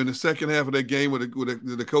 In the second half of that game, where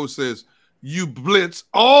the coach says, "You blitz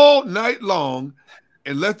all night long,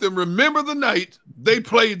 and let them remember the night they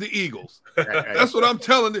played the Eagles." Right. That's what I'm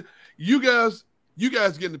telling you. You guys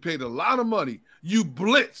getting paid a lot of money. You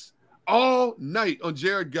blitz all night on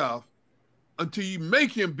Jared Goff until you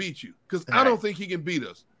make him beat you. Because I don't think he can beat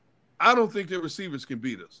us. I don't think the receivers can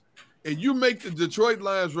beat us. And you make the Detroit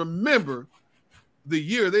Lions remember the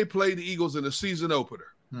year they played the Eagles in the season opener.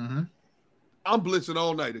 Mm-hmm. I'm blitzing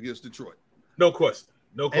all night against Detroit. No question.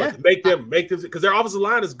 Yeah. Make them because their offensive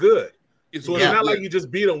line is good. It's not like you just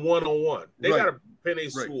beat them one-on-one. They got a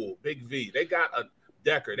Penei Sewell, Big V. They got a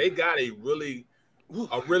Decker. They got a really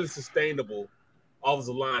sustainable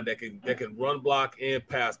offensive line that can run block and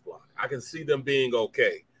pass block. I can see them being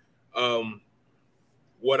okay.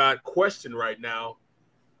 What I question right now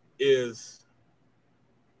is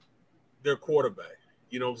their quarterback.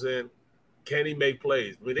 You know what I'm saying? Can he make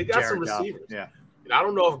plays? I mean, they got Jared some receivers. Goff, yeah. And I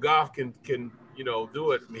don't know if Goff can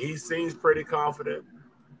do it. I mean, he seems pretty confident.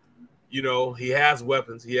 You know, he has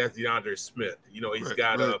weapons. He has DeAndre Smith. You know, he's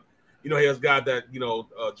got he has got that,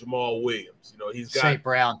 Jamal Williams. You know, he's got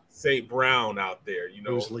St. Brown out there,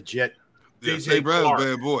 who's legit. Yeah, St. Brown's a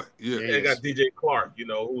bad boy. Yeah. They got DJ Clark,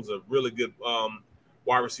 who's a really good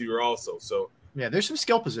wide receiver also. So yeah, there's some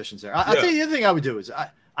skill positions there. I'll tell you the other thing I would do is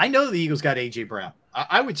I know the Eagles got A.J. Brown.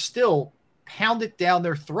 I would still pound it down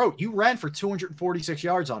their throat. You ran for 246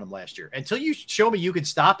 yards on him last year. Until you show me you can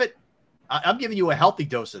stop it, I'm giving you a healthy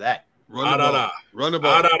dose of that. Run the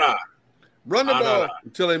ball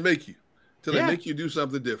until they make you. Until they make you do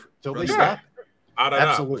something different. Until they stop.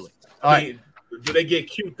 Absolutely. All right. Do they get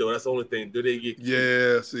cute though? That's the only thing. Do they get cute?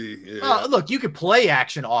 Yeah. See. Yeah. Look, you could play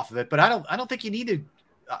action off of it, but I don't think you need to.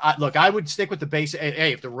 Look, I would stick with the base.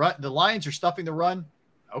 Hey, if the Lions are stuffing the run,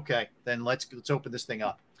 okay, then let's open this thing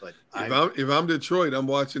up. But if I'm Detroit, I'm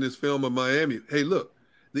watching this film of Miami. Hey, look,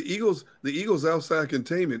 the Eagles outside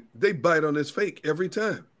containment, they bite on this fake every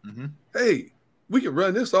time. Mm-hmm. Hey, we can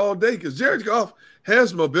run this all day because Jared Goff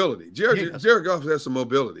has mobility. Jared Goff has some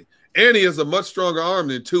mobility, and he has a much stronger arm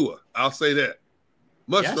than Tua. I'll say that.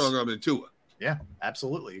 Much stronger arm than Tua. Yeah,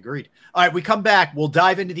 absolutely. Agreed. All right, we come back. We'll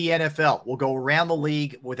dive into the NFL. We'll go around the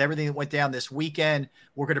league with everything that went down this weekend.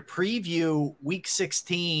 We're going to preview Week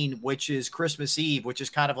 16, which is Christmas Eve, which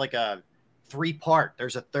is kind of like a 3-part.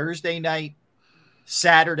 There's a Thursday night,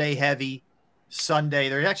 Saturday heavy, Sunday.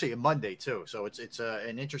 There's actually a Monday too. So it's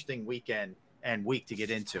an interesting weekend and week to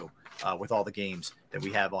get into with all the games that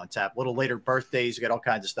we have on tap. A little later, birthdays. We got all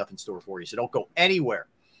kinds of stuff in store for you. So don't go anywhere.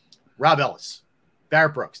 Rob Ellis,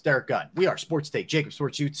 Barrett Brooks, Derrick Gunn. We are Sports Take, Jacob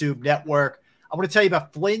Sports YouTube Network. I want to tell you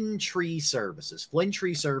about Flynn Tree Services. Flynn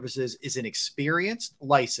Tree Services is an experienced,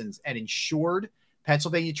 licensed, and insured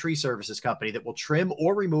Pennsylvania tree services company that will trim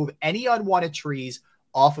or remove any unwanted trees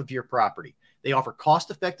off of your property. They offer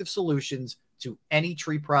cost-effective solutions to any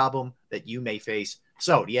tree problem that you may face.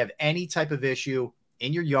 So, do you have any type of issue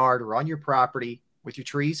in your yard or on your property with your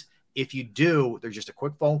trees? If you do, they're just a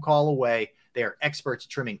quick phone call away. They are experts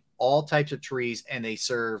at trimming all types of trees, and they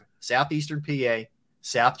serve southeastern PA,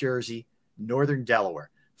 South Jersey, northern Delaware.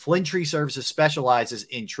 Flynn Tree Services specializes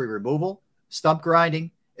in tree removal, stump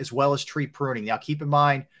grinding, as well as tree pruning. Now, keep in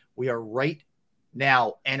mind, we are right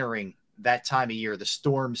now entering that time of year, the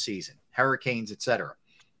storm season, hurricanes, etc.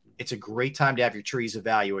 It's a great time to have your trees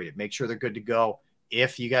evaluated. Make sure they're good to go.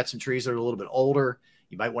 If you got some trees that are a little bit older,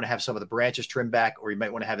 you might want to have some of the branches trimmed back, or you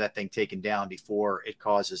might want to have that thing taken down before it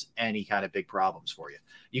causes any kind of big problems for you.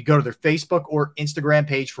 You go to their Facebook or Instagram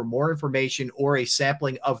page for more information or a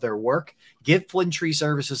sampling of their work. Give Flynn Tree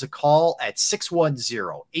Services a call at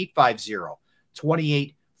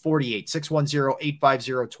 610-850-2848,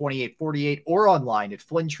 610-850-2848, or online at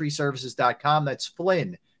flynntreeservices.com. That's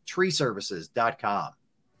flynntreeservices.com.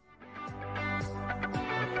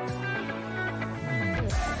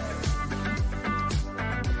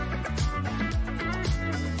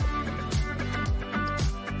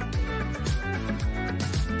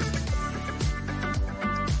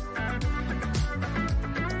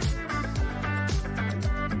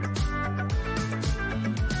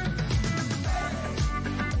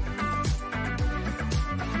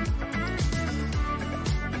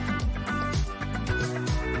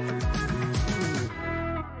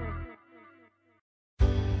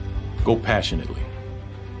 Go passionately.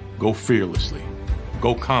 Go fearlessly.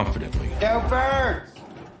 Go confidently. Go Birds!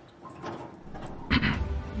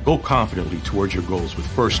 Go confidently towards your goals with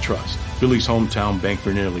First Trust, Philly's hometown bank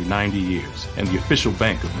for nearly 90 years, and the official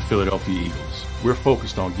bank of the Philadelphia Eagles. We're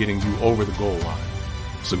focused on getting you over the goal line.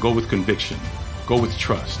 So go with conviction, Go with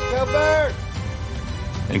trust. Go Bird!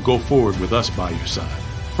 And go forward with us by your side.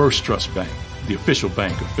 First Trust Bank, the official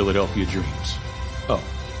bank of Philadelphia Dreams. Oh,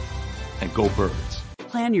 and go Birds.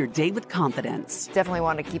 Plan your day with confidence. Definitely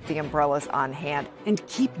want to keep the umbrellas on hand. And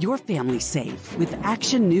keep your family safe with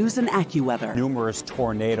Action News and AccuWeather. Numerous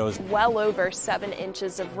tornadoes. Well over 7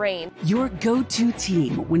 inches of rain. Your go-to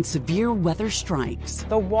team when severe weather strikes.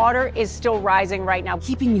 The water is still rising right now.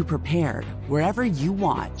 Keeping you prepared wherever you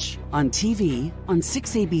watch. On TV, on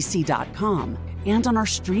 6abc.com, and on our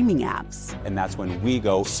streaming apps. And that's when we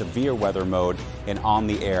go severe weather mode and on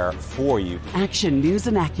the air for you. Action News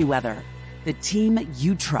and AccuWeather. The team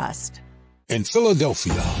you trust. In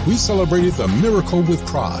Philadelphia, we celebrated the miracle with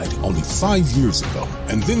pride only 5 years ago.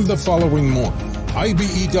 And then the following morning,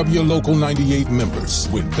 IBEW Local 98 members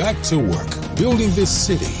went back to work, building this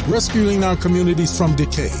city, rescuing our communities from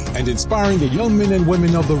decay, and inspiring the young men and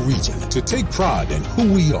women of the region to take pride in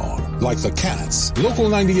who we are. Like the Cats, Local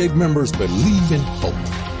 98 members believe in hope.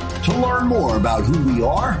 To learn more about who we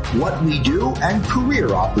are, what we do, and career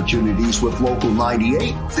opportunities with Local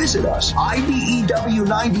 98, visit us,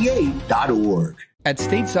 IBEW98.org. At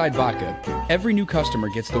Stateside Vodka, every new customer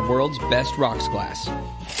gets the world's best rocks glass,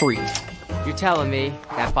 free. You're telling me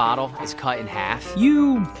that bottle is cut in half?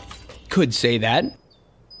 You could say that.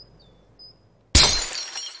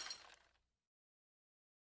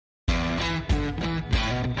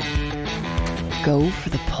 Go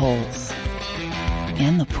for the poles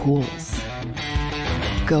and the pools.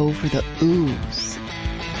 Go for the oohs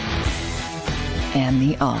and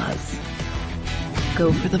the ahs.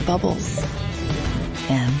 Go for the bubbles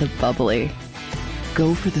and the bubbly.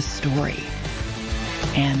 Go for the story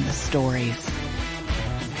and the stories.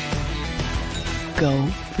 Go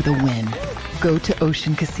for the win. Go to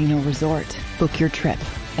Ocean Casino Resort. Book your trip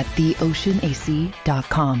at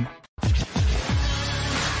theoceanac.com.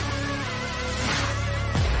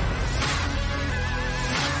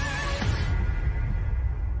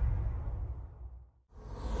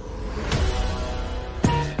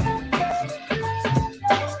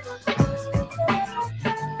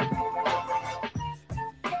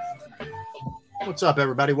 What's up,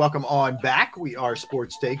 everybody? Welcome on back. We are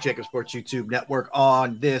Sports Take, Jacob Sports YouTube Network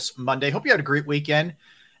on this Monday. Hope you had a great weekend,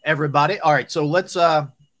 everybody. All right, so let's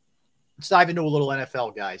dive into a little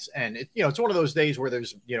NFL, guys. And it's one of those days where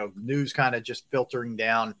there's news kind of just filtering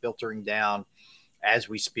down as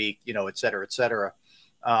we speak, et cetera, et cetera.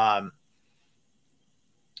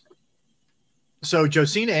 So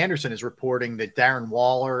Josina Anderson is reporting that Darren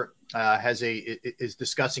Waller is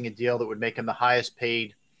discussing a deal that would make him the highest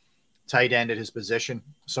paid tight end at his position,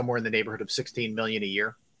 somewhere in the neighborhood of $16 million a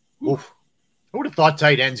year. Oof. Who would have thought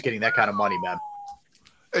tight ends getting that kind of money, man?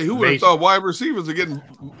 Hey, who would have thought wide receivers are getting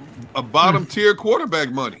a bottom tier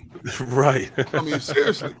quarterback money? Right. I mean,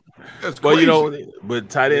 seriously, that's crazy. Well, but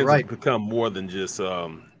tight ends have become more than just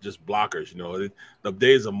blockers. The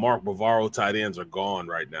days of Mark Bavaro tight ends are gone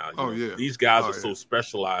right now. Yeah, these guys are so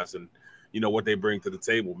specialized in what they bring to the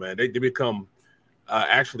table, man. They become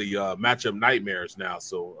actually matchup nightmares now.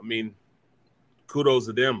 So I mean, kudos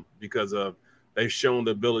to them because they've shown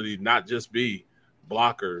the ability to not just be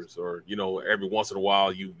blockers or every once in a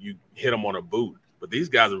while you hit them on a boot, but these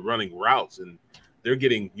guys are running routes and they're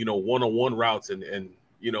getting one-on-one routes and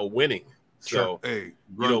winning. So hey,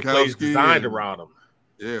 plays designed around them.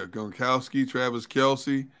 Yeah, Gronkowski, Travis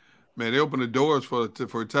Kelce, man, they opened the doors for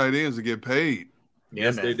tight ends to get paid.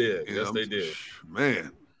 Yes, they did. They did.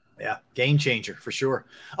 Man. Yeah, game changer for sure.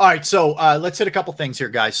 All right, so let's hit a couple things here,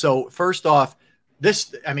 guys. So first off,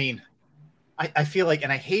 I feel like,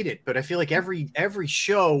 and I hate it, but I feel like every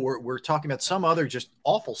show we're talking about some other just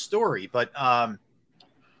awful story. But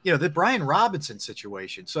the Brian Robinson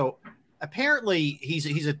situation. So apparently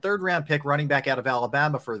he's a third round pick running back out of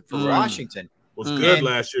Alabama for Washington. Was good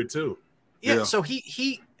last year too. Yeah. So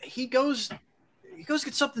he goes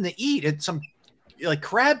get something to eat at some like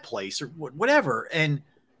crab place or whatever, and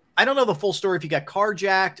I don't know the full story if he got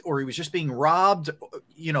carjacked or he was just being robbed.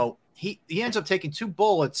 He ends up taking 2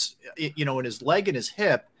 bullets, in his leg and his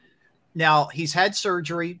hip. Now he's had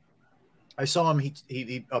surgery. I saw him.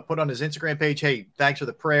 He put on his Instagram page, "Hey, thanks for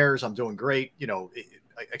the prayers. I'm doing great. I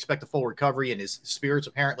expect a full recovery." And his spirits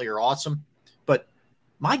apparently are awesome. But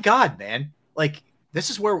my God, man, like this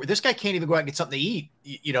is where this guy can't even go out and get something to eat.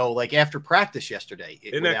 Like after practice yesterday.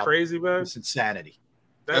 Isn't that crazy, man? It's insanity.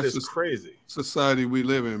 That's crazy. Society we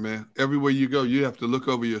live in, man. Everywhere you go, you have to look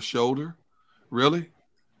over your shoulder. Really?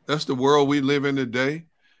 That's the world we live in today.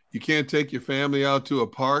 You can't take your family out to a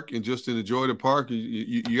park and just enjoy the park.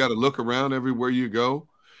 You got to look around everywhere you go.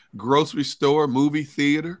 Grocery store, movie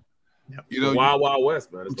theater. Yep. You know, Wild Wild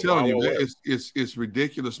West, man. I'm telling you, man, it's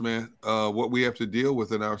ridiculous, man. What we have to deal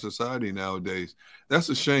with in our society nowadays. That's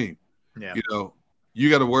a shame. Yeah. You know, you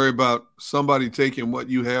got to worry about somebody taking what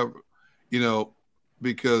you have, you know,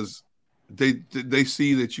 because they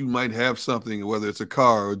see that you might have something, whether it's a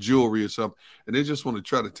car or jewelry or something, and they just want to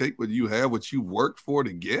try to take what you have, what you worked for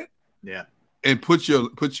to get. Yeah. And put your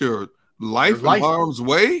life in harm's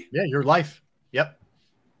way. Yeah, your life. Yep.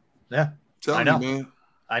 Yeah. Tell me, man.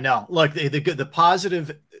 I know. Look, the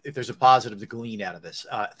positive, if there's a positive to glean out of this,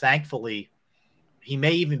 thankfully, he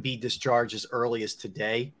may even be discharged as early as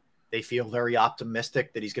today. They feel very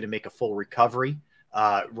optimistic that he's going to make a full recovery.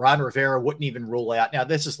 Ron Rivera wouldn't even rule out. Now,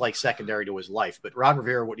 this is like secondary to his life, but Ron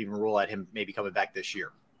Rivera wouldn't even rule out him maybe coming back this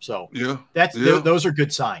year. So those are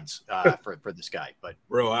good signs for this guy. But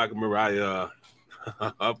bro, I remember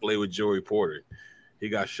I played with Joey Porter. He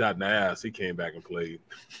got shot in the ass. He came back and played.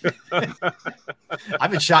 I've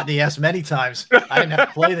been shot in the ass many times. I didn't have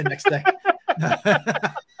to play the next day.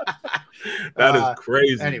 That is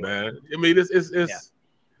crazy, man. I mean, it's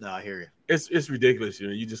no, I hear you. It's ridiculous. You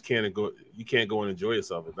know, you just can't go. You can't go and enjoy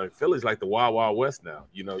yourself. Like Philly's like the Wild Wild West now.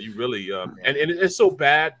 You know, you really and it's so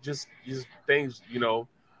bad. Just things, you know,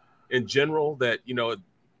 in general that, you know,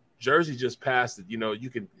 Jersey just passed it. You know, you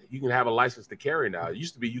can have a license to carry now. It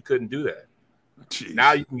used to be you couldn't do that. Jeez.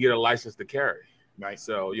 Now you can get a license to carry. Right.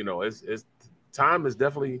 So, you know, it's times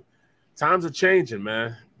are changing,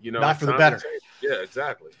 man. You know, not for the better. Yeah,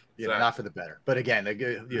 exactly. Yeah, not for the better. But again,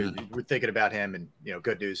 we're thinking about him, and you know,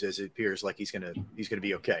 good news is it appears like he's gonna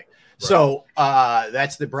be okay. Right. So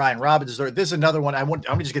that's the Brian Robbins story. This is another one. I'm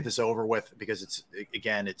gonna just get this over with because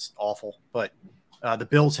it's awful. But the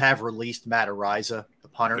Bills have released Matt Ariza, the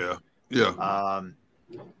punter. Yeah.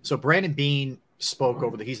 So Brandon Beane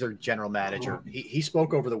spoke he's their general manager. He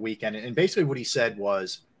spoke over the weekend, and basically what he said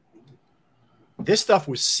was this stuff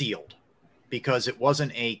was sealed because it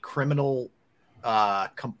wasn't a criminal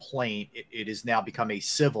complaint. It has now become a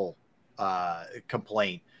civil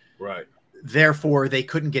complaint. Right. Therefore, they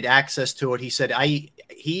couldn't get access to it. He said he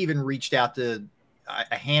even reached out to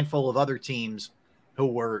a handful of other teams who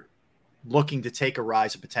were looking to take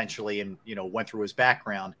Ariza potentially, and you know, went through his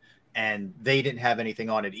background, and they didn't have anything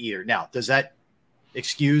on it either. Now, does that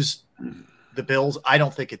excuse the Bills? I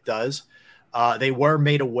don't think it does. They were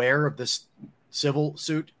made aware of this civil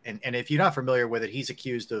suit, and if you're not familiar with it, he's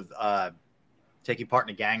accused of taking part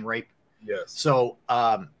in a gang rape. Yes. So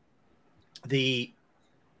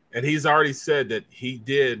and he's already said that he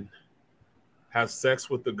did have sex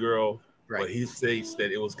with the girl, right, but he states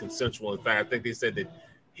that it was consensual. In fact, I think they said that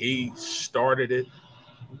he started it,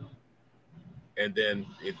 and then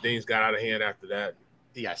things got out of hand after that.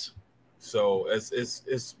 Yes. So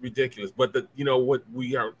it's ridiculous. But you know what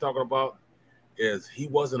we are talking about is he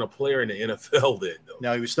wasn't a player in the NFL then, though.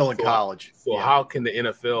 No, he was still in college. So how can the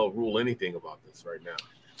NFL rule anything about this right now?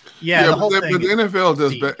 Yeah, but the NFL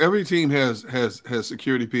does. Every team has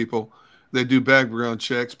security people that do background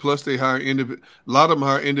checks. Plus, they hire a lot of them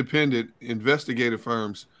hire independent investigative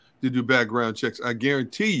firms to do background checks. I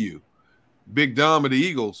guarantee you, Big Dom of the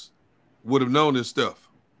Eagles would have known this stuff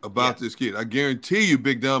about this kid. I guarantee you,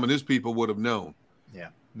 Big Dom and his people would have known. Yeah.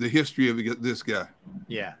 The history of this guy.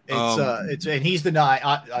 Yeah, it's and he's denying.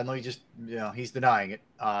 I know he's denying it.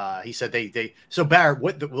 He said they. So Barrett,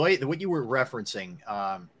 what you were referencing?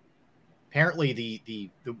 Apparently the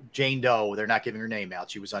Jane Doe, they're not giving her name out.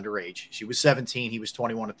 She was underage. She was 17. He was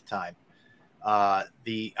 21 at the time.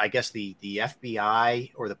 I guess the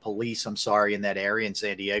FBI or the police, I'm sorry, in that area in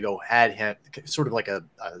San Diego had him sort of like a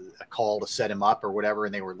call to set him up or whatever,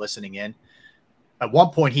 and they were listening in. At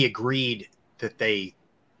one point, he agreed that they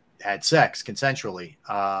had sex consensually,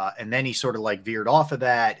 and then he sort of like veered off of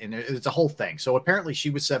that, and it's a whole thing. So apparently, she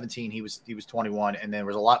was 17, he was 21, and there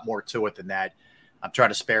was a lot more to it than that. I'm trying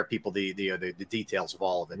to spare people the details of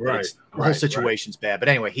all of it. Right, the whole situation's bad. But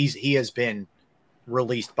anyway, he has been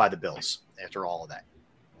released by the Bills after all of that,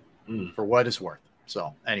 for what it's worth.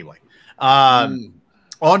 So anyway, on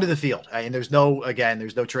to the field. And there's no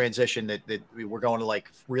transition that we're going to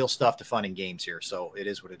like real stuff to fun and games here. So it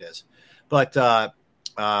is what it is. But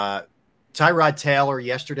Tyrod Taylor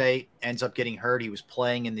yesterday ends up getting hurt. He was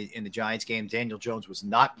playing in the Giants game. Daniel Jones was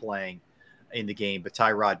not playing in the game, but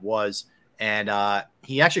Tyrod was. And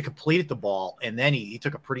he actually completed the ball, and then he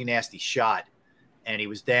took a pretty nasty shot, and he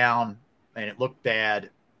was down, and it looked bad.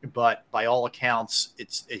 But by all accounts,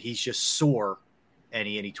 he's just sore, and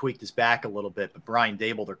he tweaked his back a little bit. But Brian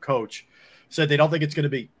Dable, their coach, said they don't think it's going to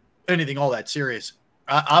be anything all that serious.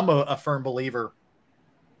 I'm a firm believer,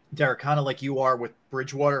 Derrick, kind of like you are with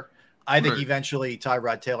Bridgewater. I think eventually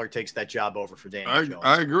Tyrod Taylor takes that job over for Daniel Jones.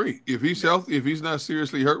 I agree. If he's healthy, if he's not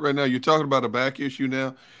seriously hurt right now, you're talking about a back issue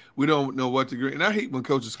now. We don't know what to agree. And I hate when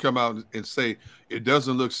coaches come out and say it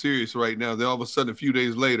doesn't look serious right now. Then all of a sudden, a few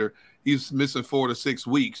days later, he's missing 4 to 6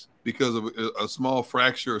 weeks because of a small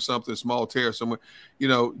fracture or something, small tear somewhere.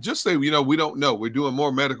 Just say, we don't know. We're doing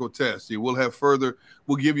more medical tests. We'll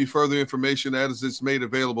give you further information as it's made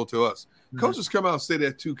available to us. Mm-hmm. Coaches come out and say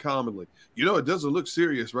that too commonly. It doesn't look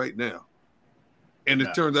serious right now. And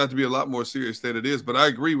it turns out to be a lot more serious than it is. But I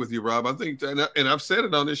agree with you, Rob. I think, and I've said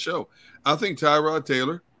it on this show, I think Tyrod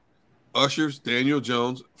Taylor ushers Daniel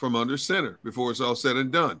Jones from under center before it's all said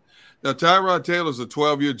and done. Now, Tyrod Taylor's a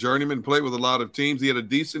 12-year journeyman, played with a lot of teams. He had a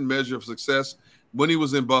decent measure of success when he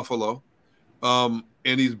was in Buffalo. And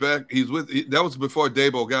he's back. That was before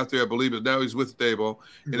Dabo got there, I believe, but now he's with Dabo.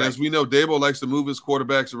 And as we know, Dabo likes to move his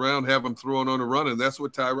quarterbacks around, have them throwing on a run, and that's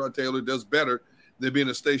what Tyrod Taylor does better than being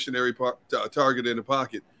a stationary target in the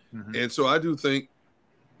pocket. Mm-hmm. And so I do think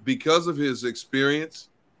because of his experience,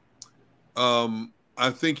 I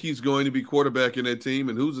think he's going to be quarterback in that team,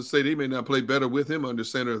 and who's to say they may not play better with him under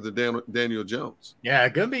center than Daniel Jones? Yeah,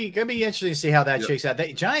 gonna be interesting to see how that shakes out.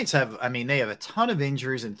 The Giants have a ton of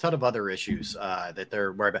injuries and a ton of other issues that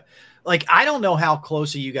they're worried about. Like, I don't know how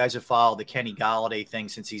closely you guys have followed the Kenny Golladay thing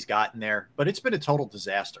since he's gotten there, but it's been a total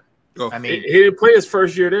disaster. Oh. I mean, he didn't play his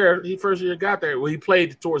first year there. He got there. Well, he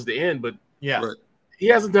played towards the end, but he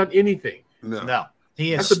hasn't done anything. No.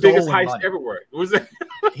 He has That's the biggest heist money. everywhere. Was that?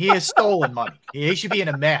 He has stolen money. He should be in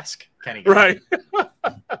a mask, Kenny. Right.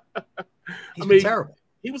 He's been terrible.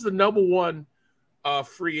 He was the number one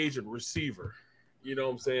free agent receiver. You know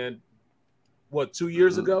what I'm saying? 2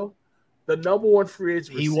 years ago? The number one free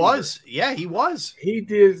agent receiver. He was. Yeah, he was. He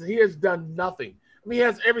has done nothing. I mean, he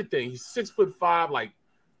has everything. He's 6'5", like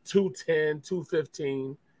 210,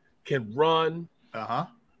 215, can run.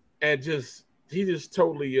 And he just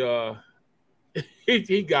totally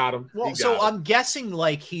he got him. Well, I'm guessing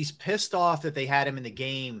like he's pissed off that they had him in the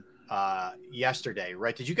game yesterday,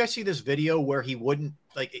 right? Did you guys see this video where he wouldn't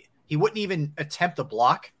even attempt a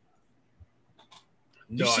block?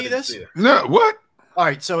 Did you see this? No, what? All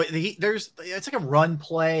right, so it's like a run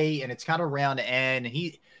play, and it's kind of around the end, and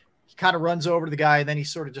he kind of runs over to the guy, and then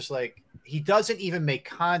he's sort of just like, he doesn't even make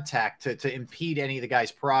contact to impede any of the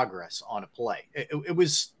guy's progress on a play. It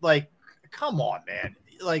was like, come on, man.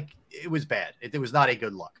 Like, it was bad. It was not a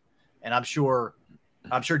good look. And I'm sure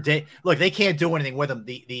they can't do anything with him.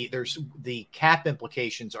 The cap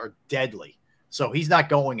implications are deadly. So he's not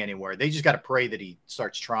going anywhere. They just got to pray that he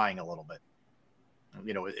starts trying a little bit.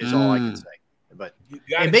 Is all I can say. But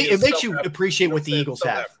it makes you appreciate what the Eagles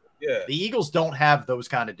have. Yeah. The Eagles don't have those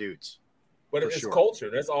kind of dudes. But it's culture.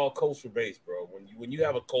 That's all culture based, bro. When you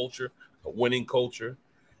have a culture, a winning culture,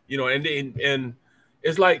 and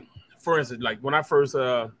it's like, for instance, like when I first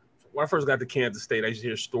got to Kansas State, I used to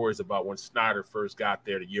hear stories about when Snyder first got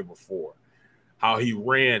there the year before, how he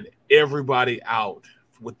ran everybody out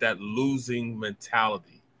with that losing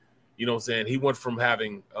mentality. You know what I'm saying? He went from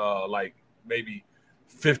having like maybe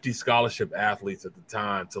 50 scholarship athletes at the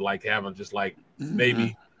time to like having just like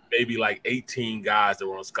maybe like 18 guys that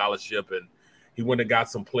were on scholarship, and he went and got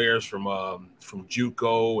some players from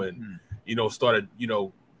JUCO and started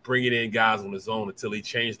bringing in guys on his own until he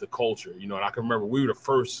changed the culture. And I can remember we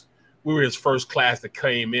were his first class that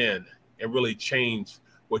came in and really changed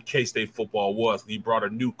what K-State football was. He brought a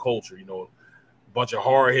new culture, a bunch of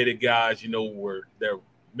hard-headed guys, where there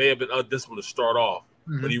may have been undisciplined to start off,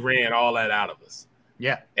 but he ran all that out of us.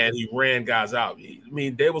 Yeah. And he ran guys out.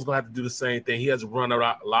 They was going to have to do the same thing. He has to run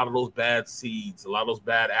out a lot of those bad seeds, a lot of those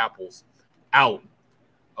bad apples out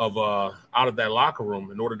of that locker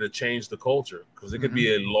room in order to change the culture, because it could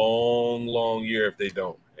be a long, long year if they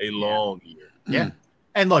don't. A long year. Yeah.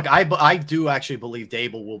 And look, I do actually believe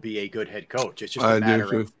Dable will be a good head coach. It's just a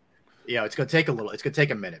matter of, it's going to take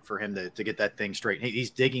a minute for him to get that thing straight. He's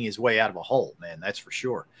digging his way out of a hole, man. That's for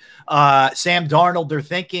sure. Sam Darnold,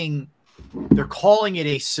 they're calling it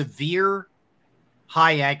a severe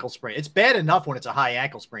high ankle sprain. It's bad enough when it's a high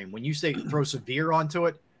ankle sprain. When you say throw severe onto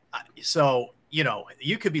it,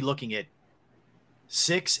 you could be looking at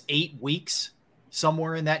 6-8 weeks,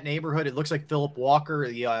 somewhere in that neighborhood. It looks like Phillip Walker,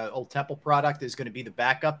 the old Temple product, is going to be the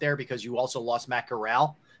backup there because you also lost Matt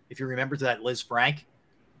Corral, if you remember, to that Liz Frank.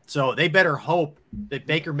 So they better hope that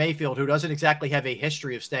Baker Mayfield, who doesn't exactly have a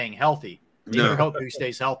history of staying healthy, better hope he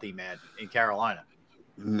stays healthy, man, in Carolina.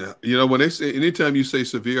 No, when they say, anytime you say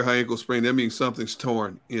severe high ankle sprain, that means something's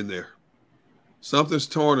torn in there. Something's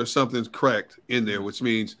torn or something's cracked in there, which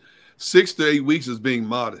means 6 to 8 weeks is being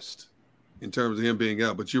modest in terms of him being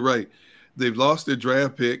out. But you're right. They've lost their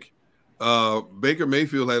draft pick. Baker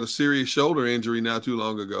Mayfield had a serious shoulder injury not too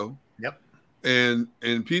long ago. Yep. And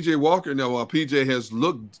PJ Walker, now while PJ has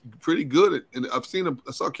looked pretty good and I've seen him,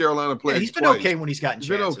 I saw Carolina play. Yeah, he's been twice. okay when he's gotten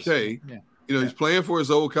chances. He's been okay. Yeah. You know, he's playing for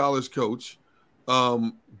his old college coach,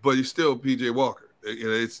 but he's still PJ Walker. You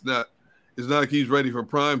know, it's not like he's ready for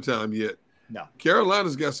prime time yet. No.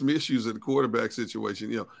 Carolina's got some issues at the quarterback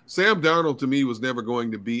situation. You know, Sam Darnold to me was never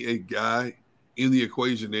going to be a guy in the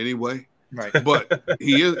equation anyway. Right. But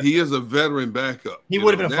he is a veteran backup. He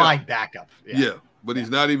would have been a fine backup. Yeah, but he's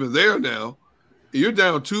not even there now. You're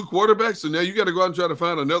down 2 quarterbacks, so now you got to go out and try to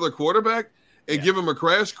find another quarterback and give him a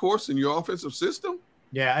crash course in your offensive system.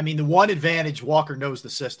 Yeah, I mean, the one advantage, Walker knows the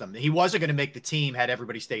system. He wasn't going to make the team had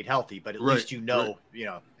everybody stayed healthy, but at least you know,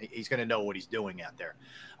 he's going to know what he's doing out there,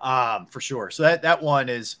 for sure. So that one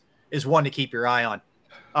is one to keep your eye on.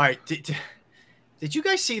 All right, did you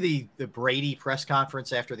guys see the Brady press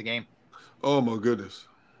conference after the game? Oh my goodness!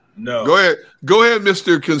 No. Go ahead,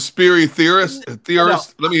 Mr. Conspiracy Theorist. No.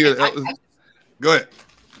 Let me hear that. Go ahead.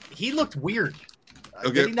 He looked weird.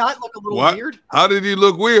 Okay. Did he not look a little weird? How did he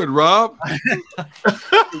look weird, Rob? Go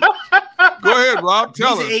ahead, Rob.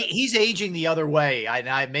 Tell us. He's aging the other way.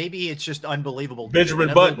 Maybe it's just unbelievable.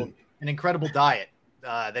 Benjamin Button. An incredible diet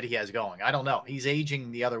that he has going. I don't know. He's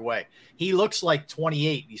aging the other way. He looks like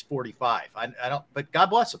 28. He's 45. I don't. But God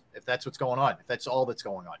bless him if that's what's going on. If that's all that's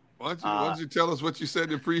going on. Why don't you tell us what you said in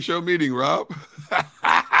the pre-show meeting, Rob?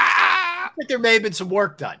 I think there may have been some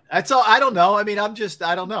work done. That's all. I don't know. I mean, I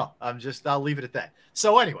don't know. I'll leave it at that.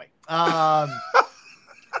 So anyway,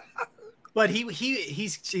 but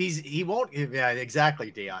he won't. Yeah,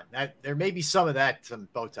 exactly, Dion. There may be some of that, some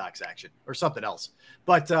Botox action or something else.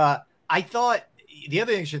 But I thought the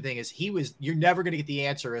other interesting thing is you're never going to get the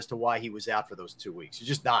answer as to why he was out for those 2 weeks. You're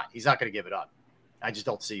just not. He's not going to give it up. I just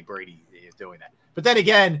don't see Brady doing that. But then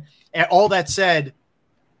again, all that said,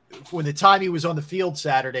 when the time he was on the field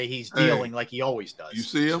Saturday, he's dealing like he always does. You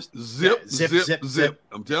see him? Just Zip.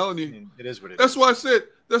 I'm telling you. It is what it is. That's why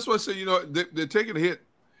I said, you know, they're taking a hit.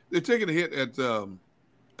 They're taking a hit at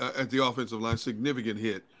the offensive line, significant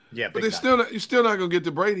hit. Yeah, but you're still not going to get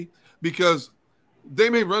to Brady because they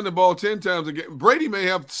may run the ball 10 times a game. Brady may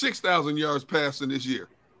have 6,000 yards passing this year.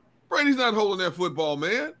 Brady's not holding that football,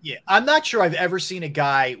 man. Yeah, I'm not sure I've ever seen a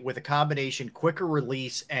guy with a combination quicker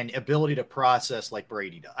release and ability to process like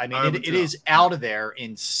Brady does. I mean, it is out of there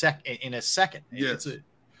in a second. Yes.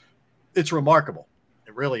 It's remarkable.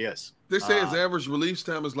 It really is. They say his average release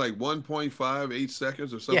time is like 1.58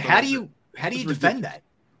 seconds or something. Yeah, how do you defend that?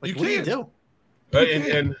 Like, what do you do?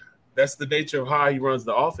 And that's the nature of how he runs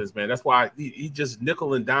the offense, man. That's why he just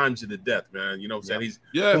nickel and dimes you to death, man. You know what I'm saying? He's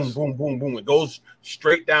boom, boom, boom, boom. It goes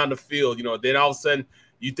straight down the field. You know, then all of a sudden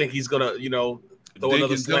you think he's gonna, you know, throw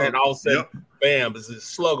another slant, and all of a sudden, bam, it's a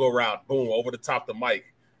sluggo route, boom, over the top of the mic.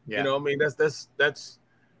 Yeah. You know what I mean? That's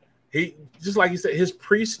he, just like you said, his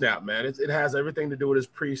pre-snap, man. It has everything to do with his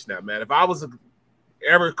pre-snap, man. If I was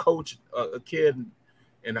ever coach a kid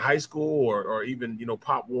in high school or even, you know,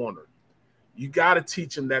 Pop Warner, you got to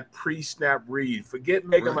teach him that pre-snap read. Forget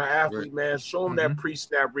making him an athlete, man. Show him that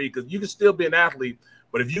pre-snap read because you can still be an athlete,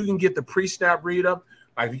 but if you can get the pre-snap read up,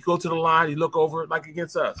 like if you go to the line, you look over, like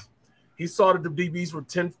against us. He saw that the DBs were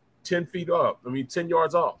 10 feet up. 10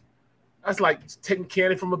 yards off. That's like taking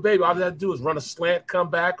candy from a baby. All you have to do is run a slant,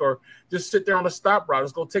 come back, or just sit there on a stop route.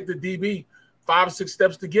 It's going to take the DB 5 or 6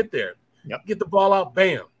 steps to get there. Yep. Get the ball out,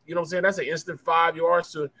 bam. You know what I'm saying? That's an instant 5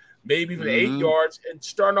 yards to maybe even 8 yards and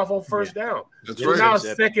starting off on first down. That's right. Now it's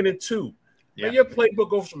 2nd and 2. Yeah. And your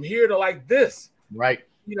playbook goes from here to like this. Right.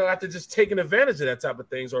 You know, after just taking advantage of that type of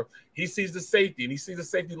things. Or he sees the safety and he sees the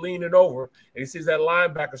safety leaning over and he sees that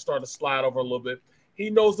linebacker starting to slide over a little bit.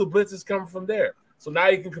 He knows the blitz is coming from there. So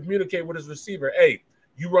now he can communicate with his receiver. Hey,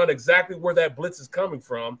 you run exactly where that blitz is coming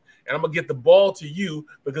from, and I'm going to get the ball to you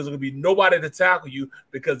because there's going to be nobody to tackle you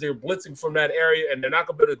because they're blitzing from that area, and they're not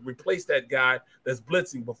going to be able to replace that guy that's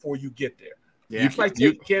blitzing before you get there. Yeah. It's like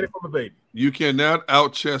taking candy from a baby. You cannot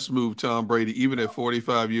out-chess move Tom Brady even at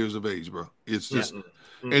 45 years of age, bro. It's just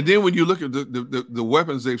And then when you look at the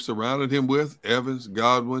weapons they've surrounded him with, Evans,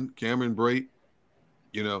 Godwin, Cameron Brate,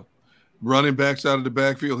 you know, running backs out of the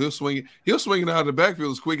backfield, he'll swing it out of the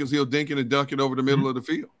backfield as quick as he'll dink it and dunk it over the middle of the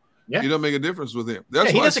field. Yeah. He don't make a difference with him.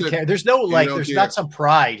 That's he why doesn't care. There's no there's not some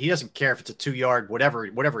pride. He doesn't care if it's a 2-yard, whatever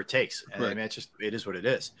it takes. Right. I mean, it is what it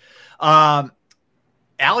is.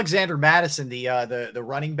 Alexander Madison, the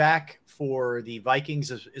running back for the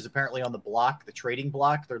Vikings, is apparently on the block, the trading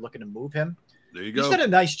block. They're looking to move him. There you go. He's done a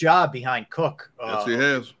nice job behind Cook. Yes, he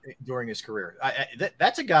has during his career.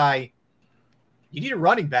 That's a guy. You need a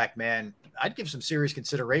running back, man. I'd give some serious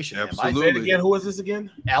consideration. Absolutely. Say it again. Who is this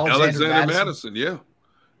again? Alexander Madison. Yeah.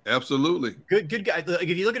 Absolutely. Good guy. Like,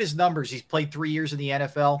 if you look at his numbers, he's played 3 years in the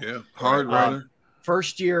NFL. Yeah, hard runner.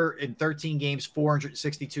 First year in 13 games,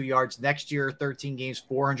 462 yards. Next year, 13 games,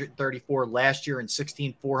 434. Last year in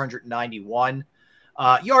 16, 491.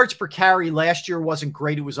 Yards per carry last year wasn't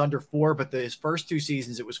great. It was under 4, but his first 2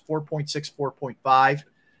 seasons, it was 4.6,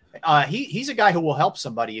 4.5. He's a guy who will help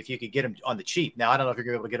somebody if you could get him on the cheap. Now, I don't know if you're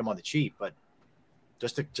going to be able to get him on the cheap, but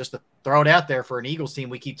just to throw it out there for an Eagles team,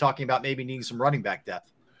 we keep talking about maybe needing some running back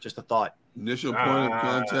depth. Just a thought. Initial point of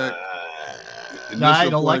contact. I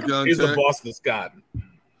don't like him. He's a Boston Scott.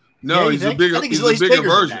 No, he's a bigger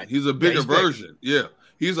version. He's a bigger version. Yeah.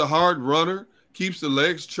 He's a hard runner, keeps the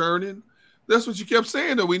legs churning. That's what you kept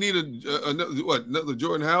saying, though. We need another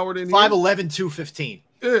Jordan Howard in here? 5'11", 215.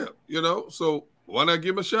 Yeah, so why not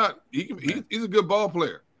give him a shot? He's a good ball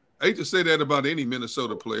player. I hate to say that about any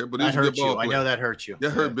Minnesota player, but he's a good ball player. I know that hurts you.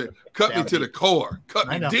 That hurt big. Cut me to the core. Cut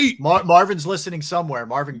me deep. Marvin's listening somewhere.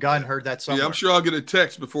 Marvin Gunn heard that somewhere. Yeah, I'm sure I'll get a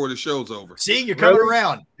text before the show's over. See, you're coming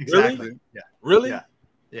around. Exactly. Really? Yeah. Really?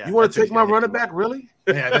 Yeah. You want to take my running back? Really?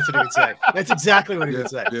 Yeah, that's what he would say. That's exactly what he would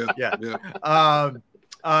say.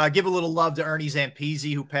 Yeah. Give a little love to Ernie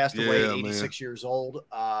Zampese, who passed away at 86 years old.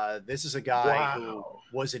 This is a guy who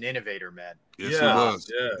was an innovator, man. Yes, he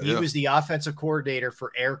was. He was the offensive coordinator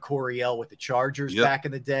for Air Coryell with the Chargers back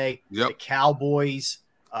in the day. The Cowboys.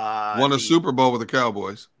 Won a Super Bowl with the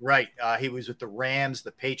Cowboys. Right. He was with the Rams,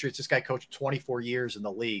 the Patriots. This guy coached 24 years in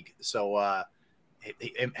the league. So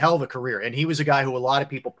hell of a career. And he was a guy who a lot of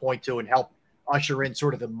people point to and help usher in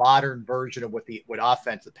sort of the modern version of what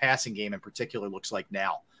offense, the passing game in particular, looks like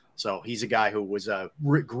now. So he's a guy who was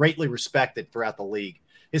greatly respected throughout the league.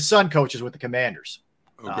 His son coaches with the Commanders.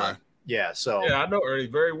 Okay. I know Ernie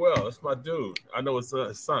very well. That's my dude. I know his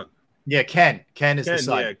son. Yeah, Ken. Ken is the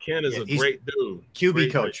son. Yeah, Ken is a great dude.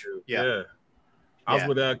 QB coach. Yeah. I was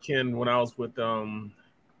with Ken when I was with he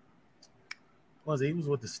was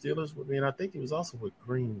with the Steelers with me, and I think he was also with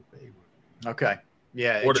Green Bay. Okay.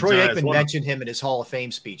 Yeah, Troy Aikman mentioned him in his Hall of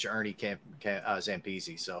Fame speech, Ernie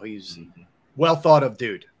Zampese. So he's well thought of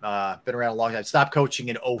dude. Been around a long time. Stopped coaching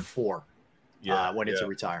in 2004 went into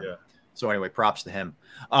retirement. Yeah. So anyway, props to him.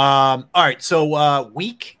 All right, so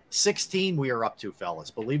week 16 we are up to, fellas.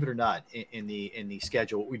 Believe it or not, in the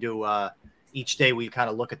schedule, what we do each day, we kind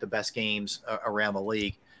of look at the best games around the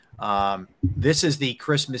league. This is the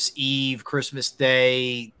Christmas Eve, Christmas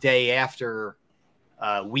Day, day after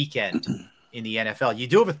weekend in the NFL. You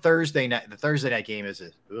do have a Thursday night. The Thursday night game is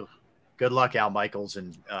good luck, Al Michaels.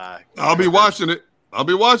 And I'll be watching it.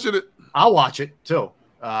 I'll watch it too.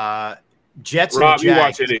 Jets. Rob, and Jags. You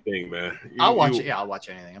watch anything, man. I'll watch it. Yeah, I'll watch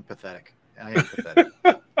anything. I'm pathetic. I am pathetic.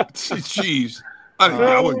 Jeez.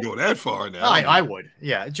 I wouldn't go that far now. I would.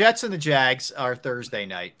 Yeah. Jets and the Jags are Thursday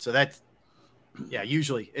night. So that's,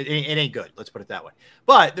 usually it ain't good. Let's put it that way.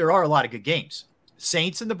 But there are a lot of good games.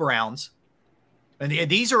 Saints and the Browns. And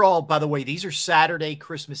these are all, by the way, these are Saturday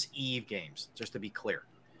Christmas Eve games, just to be clear.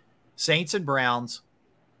 Saints and Browns,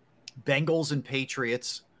 Bengals and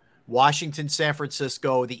Patriots, Washington, San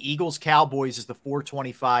Francisco. The Eagles Cowboys is the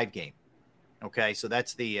 4:25 game. Okay, so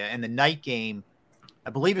that's and the night game,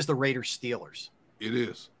 I believe, is the Raiders Steelers. It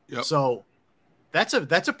is. Yep. So that's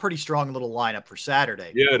a pretty strong little lineup for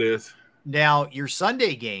Saturday. Yeah, it is. Now your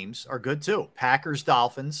Sunday games are good too. Packers,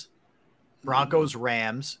 Dolphins, Broncos,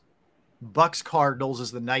 Rams, Bucks, Cardinals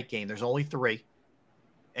is the night game. There's only 3.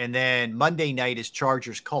 And then Monday night is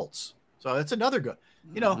Chargers, Colts. So that's another good.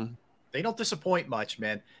 They don't disappoint much,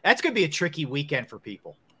 man. That's going to be a tricky weekend for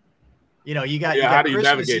people. You got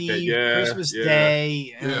Christmas Eve, Christmas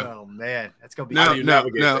Day. Yeah. Oh, man. That's going to be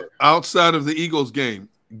now, outside of the Eagles game,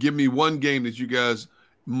 give me one game that you guys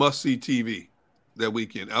must see TV that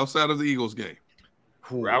weekend. Outside of the Eagles game.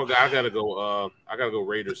 I got to go. I got to go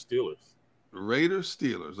Raiders, Steelers. Raiders,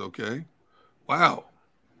 Steelers. Okay. Wow.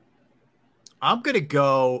 I'm going to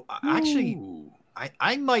go. Actually,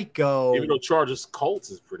 I might go. Even though Chargers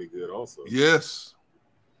Colts is pretty good also. Yes.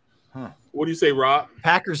 Huh. What do you say, Rob?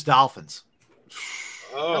 Packers Dolphins.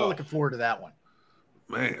 I'm looking forward to that one.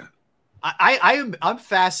 Man. I'm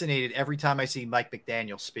fascinated every time I see Mike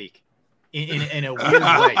McDaniel speak in a weird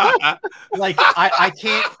way. Like I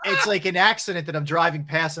can't, it's like an accident that I'm driving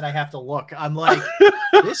past and I have to look. I'm like,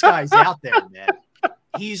 this guy's out there, man.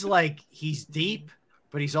 He's deep,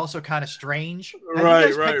 but he's also kind of strange. Have you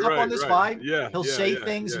guys picked up on this vibe? Yeah. He'll say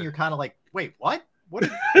things and you're kind of like, wait, what? What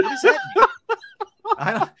does that mean?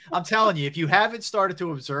 I'm telling you, if you haven't started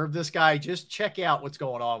to observe this guy, just check out what's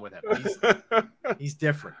going on with him. He's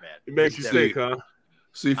different, man. It makes you think, huh?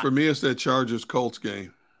 See, for me, it's that Chargers-Colts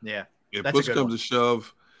game. Yeah. If push comes to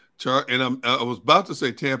shove, I was about to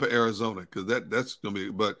say Tampa, Arizona, because that's going to be,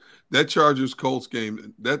 but that Chargers Colts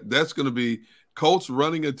game, that's going to be Colts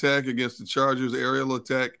running attack against the Chargers aerial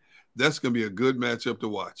attack. That's going to be a good matchup to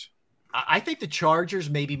watch. I think the Chargers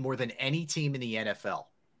maybe more than any team in the NFL.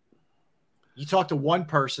 You talk to one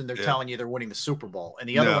person, they're telling you they're winning the Super Bowl, and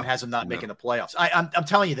the other one has them not making the playoffs. I'm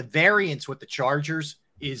telling you, the variance with the Chargers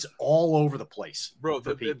is all over the place, bro.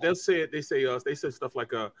 They say stuff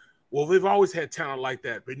like, well, they've always had talent like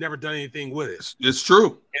that, but never done anything with it. It's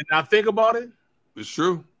true. And now think about it. It's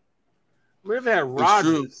true. They've had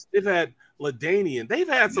Rodgers. They've had LaDainian. They've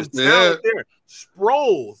had some talent there.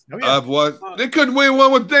 Sproles. Oh, yeah. I've watched. They couldn't win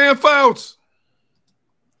one with Dan Fouts.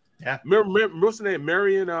 Yeah. Remember what's the name?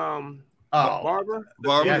 Marion Barber?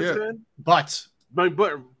 Yeah. But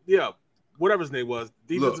yeah. Whatever his name was,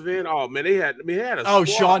 defensive end. Oh man, they had a squad.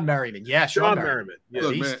 Sean Merriman. Yeah, Sean Merriman. Yeah.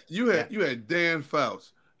 Look, man, you had Dan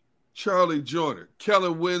Fouts, Charlie Joyner,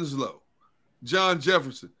 Kellen Winslow, John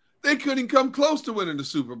Jefferson. They couldn't come close to winning the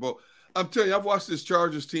Super Bowl. I'm telling you, I've watched this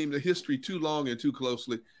Chargers team, the history too long and too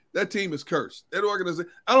closely. That team is cursed. That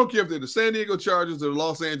organization, I don't care if they're the San Diego Chargers or the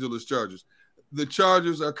Los Angeles Chargers. The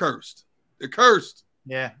Chargers are cursed. They're cursed.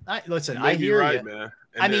 Yeah. I hear right, you. Man.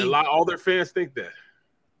 And all their fans think that.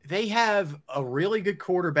 They have a really good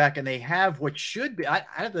quarterback, and they have what should be. I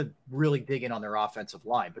have to really dig in on their offensive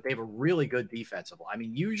line, but they have a really good defensive line. I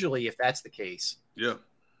mean, usually if that's the case, you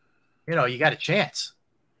got a chance.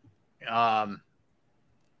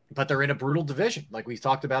 But they're in a brutal division, like we've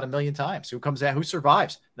talked about a million times. Who comes out? Who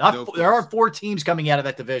survives? There aren't 4 teams coming out of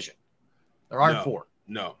that division. There aren't 4.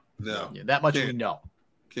 No. Yeah, that much we know.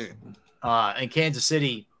 Can't. And Kansas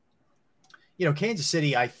City,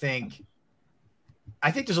 I think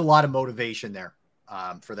there's a lot of motivation there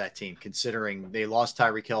for that team, considering they lost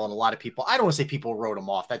Tyreek Hill, and a lot of people, I don't want to say people wrote them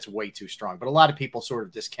off. That's way too strong, but a lot of people sort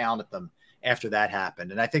of discounted them after that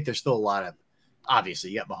happened. And I think there's still a lot of, obviously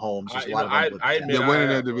you got Mahomes. There's a lot of they're winning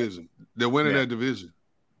that division. They're winning that division.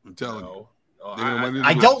 I'm telling you.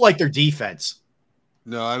 I don't like their defense.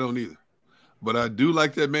 No, I don't either. But I do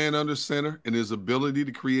like that man under center and his ability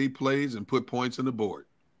to create plays and put points on the board.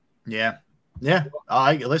 Yeah. Yeah.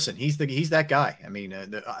 Listen, he's that guy. I mean,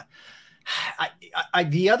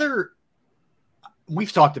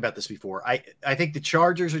 we've talked about this before. I think the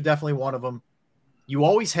Chargers are definitely one of them. You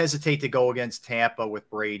always hesitate to go against Tampa with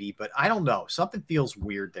Brady, but I don't know. Something feels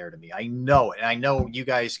weird there to me. I know it. And I know you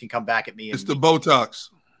guys can come back at me. It's the Botox.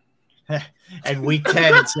 And week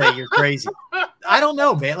 10 and say you're crazy. I don't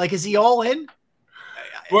know, man. Like, is he all in?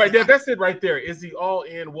 Right, that's it right there. Is he all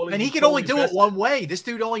in? And he can only do it one way. This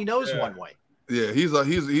dude only knows one way. Yeah, he's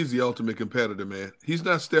the ultimate competitor, man. He's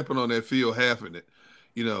not stepping on that field halving it.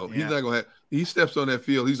 He's not gonna have. He steps on that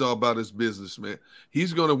field. He's all about his business, man.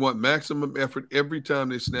 He's gonna want maximum effort every time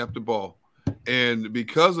they snap the ball, and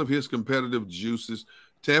because of his competitive juices,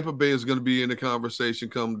 Tampa Bay is going to be in the conversation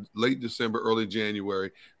come late December, early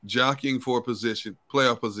January, jockeying for position,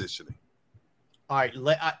 playoff positioning. All right.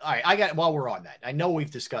 I got, while we're on that, I know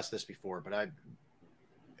we've discussed this before, but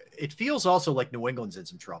it feels also like New England's in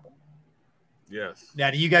some trouble. Yes.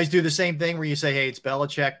 Now, do you guys do the same thing where you say, hey, it's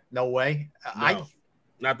Belichick? No way. No,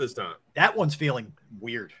 not this time. That one's feeling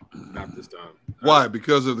weird. Not this time. Why?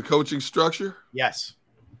 Because of the coaching structure? Yes.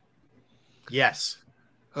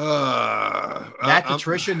 Matt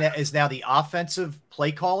Patricia is now the offensive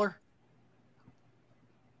play caller.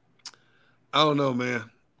 I don't know, man.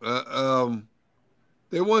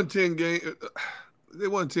 They won 10 games. They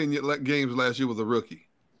won 10 games last year with a rookie.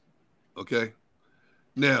 Okay.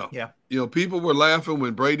 Now, people were laughing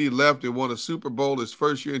when Brady left and won a Super Bowl his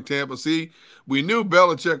first year in Tampa. See, we knew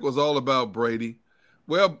Belichick was all about Brady.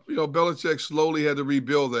 Well, Belichick slowly had to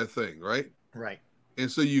rebuild that thing, right? Right.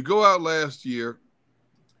 And so you go out last year,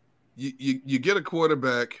 you get a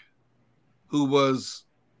quarterback who was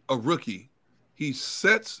a rookie. He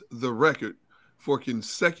sets the record for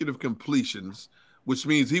consecutive completions, which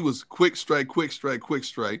means he was quick strike.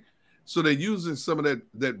 So they're using some of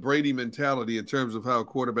that Brady mentality in terms of how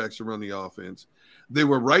quarterbacks should run the offense. They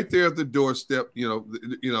were right there at the doorstep,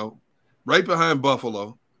 right behind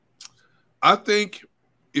Buffalo. I think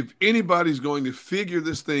if anybody's going to figure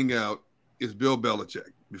this thing out, it's Bill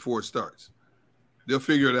Belichick before it starts. They'll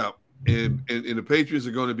figure it out. And the Patriots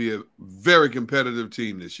are going to be a very competitive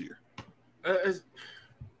team this year.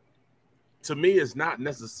 To me, it's not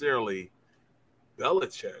necessarily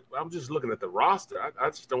Belichick. I'm just looking at the roster. I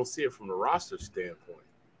just don't see it from the roster standpoint.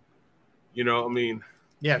 I mean,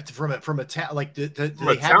 yeah, from a talent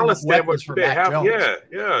talent standpoint, they have.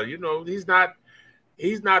 Yeah.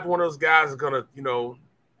 He's not one of those guys that's gonna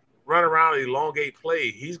run around and elongate play.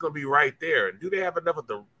 He's gonna be right there. And do they have enough of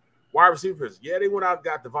the wide receivers. Yeah, they went out and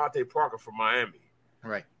got Devontae Parker from Miami.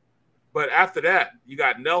 Right. But after that, you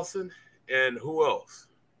got Nelson and who else?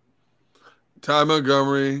 Ty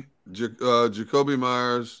Montgomery, Jacoby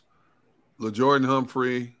Myers, LaJordan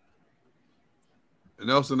Humphrey,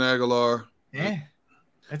 Nelson Aguilar. Yeah,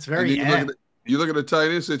 that's very. You look at the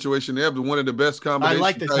tight end situation. They have one of the best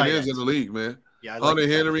combination tight ends in the league, man. Yeah, Hunter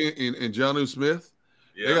Henry and Jonnu Smith.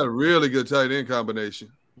 Yeah. They got a really good tight end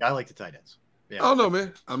combination. Yeah, I like the tight ends. Yeah. I don't know,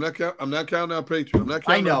 man. I'm not counting out Patriot. I'm not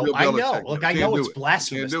counting out Bill Belichick. Look, I know it's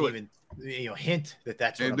blasphemous to even hint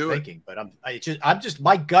that's what I'm thinking, but I'm just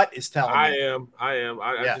my gut is telling me.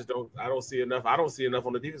 I just don't see enough. I don't see enough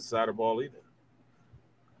on the defensive side of the ball either.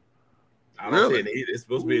 I don't see it. It's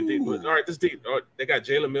supposed to be a deep. All right, this deep. They got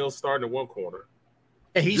Jalen Mills starting in one corner.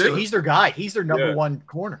 Yeah, he's their guy. He's their number one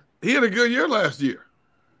corner. He had a good year last year.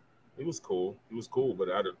 He was cool, but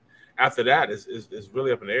after that, it's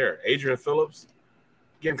really up in the air. Adrian Phillips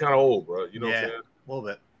getting kind of old, bro. You know what I'm saying? A little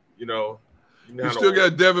bit. You still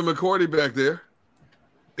got Devin McCourty back there.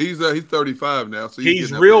 He's 35 now, so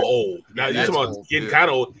he's real old. Now you're talking about getting kind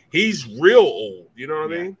of old. He's real old. You know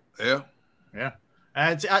what I mean? Yeah.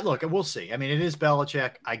 And look, we'll see. I mean, it is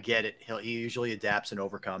Belichick. I get it. He usually adapts and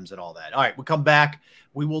overcomes and all that. All right, we'll come back.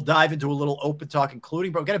 We will dive into a little open talk,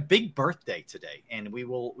 including, but we got a big birthday today, and we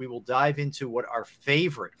will dive into what our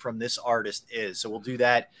favorite from this artist is. So we'll do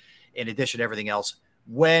that in addition to everything else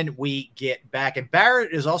when we get back. And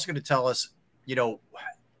Barrett is also going to tell us,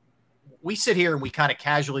 we sit here and we kind of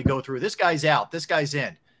casually go through this guy's out, this guy's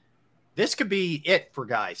in. This could be it for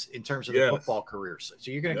guys in terms of the football careers.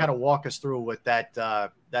 So you're going to kind of walk us through what that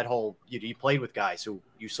whole, you played with guys who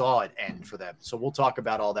you saw it end for them. So we'll talk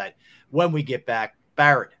about all that when we get back.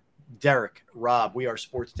 Barrett, Derrick, Rob, we are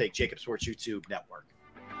Sports Take, Jacob Sports YouTube Network.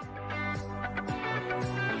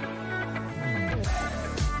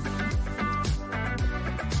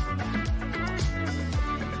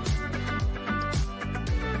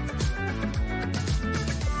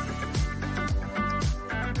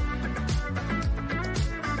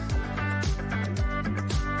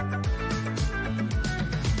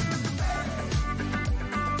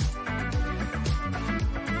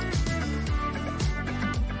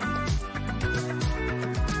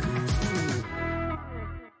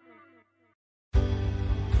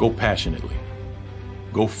 Go passionately.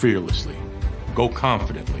 Go fearlessly. Go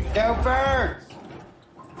confidently. Go Birds!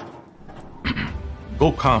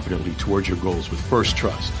 Go confidently towards your goals with First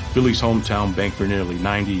Trust, Philly's hometown bank for nearly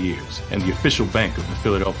 90 years and the official bank of the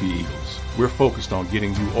Philadelphia Eagles. We're focused on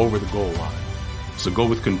getting you over the goal line. So go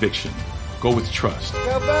with conviction. Go with trust.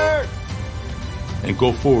 Go Birds! And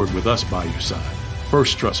go forward with us by your side.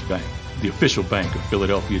 First Trust Bank, the official bank of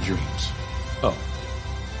Philadelphia dreams. Oh,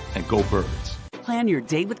 and go Birds. Plan your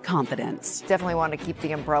day with confidence. Definitely want to keep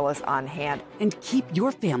the umbrellas on hand. And keep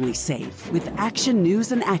your family safe with Action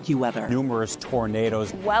News and AccuWeather. Numerous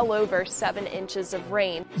tornadoes. Well over 7 inches of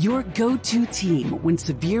rain. Your go-to team when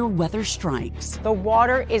severe weather strikes. The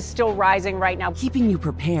water is still rising right now. Keeping you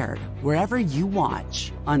prepared wherever you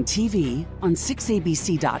watch. On TV, on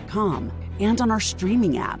 6abc.com, and on our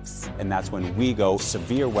streaming apps. And that's when we go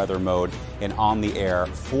severe weather mode and on the air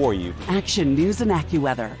for you. Action News and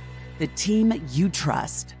AccuWeather. The team you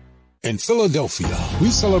trust. In Philadelphia, we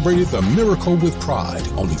celebrated the miracle with pride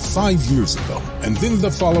only 5 years ago. And then the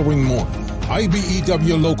following morning,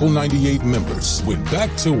 IBEW Local 98 members went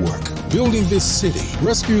back to work, building this city,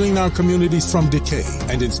 rescuing our communities from decay,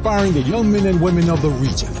 and inspiring the young men and women of the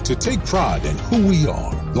region to take pride in who we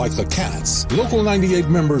are. Like the Cats, Local 98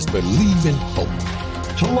 members believe in hope.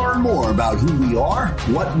 To learn more about who we are,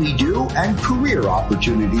 what we do, and career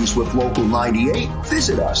opportunities with Local 98,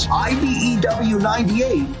 visit us,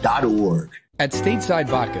 IBEW98.org. At Stateside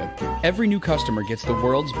Vodka, every new customer gets the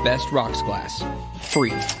world's best rocks glass,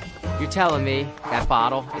 free. You're telling me that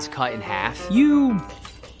bottle is cut in half? You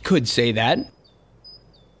could say that.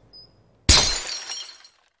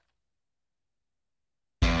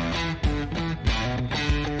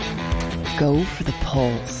 Go for the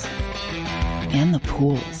pulls and the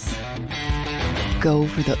pools. Go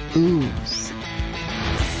for the oohs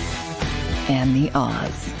and the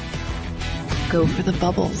ahs. Go for the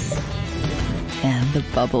bubbles and the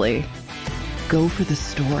bubbly. Go for the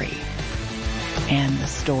story and the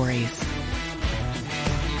stories.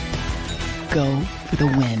 Go for the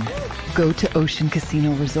win. Go to Ocean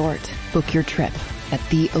Casino Resort. Book your trip at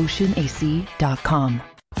theoceanac.com.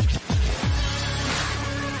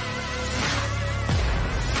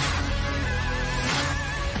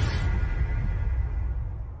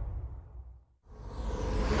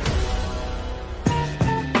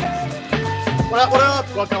 What up?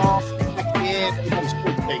 Welcome back in.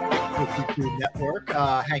 YouTube Network,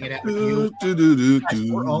 hanging out with you.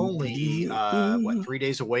 Guys, we're only 3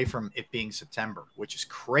 days away from it being September, which is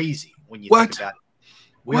crazy when you think about it.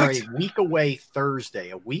 We are a week away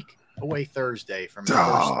Thursday from the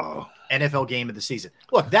first NFL game of the season.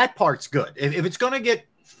 Look, that part's good. If it's going to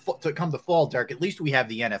come to fall, Derek, at least we have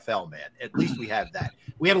the NFL, man. At least we have that.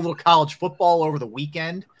 We had a little college football over the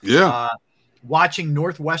weekend. Yeah. Watching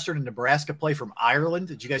Northwestern and Nebraska play from Ireland.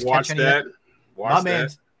 Did you guys catch any of that? My man,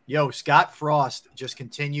 Scott Frost just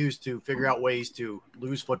continues to figure out ways to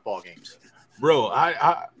lose football games. Bro,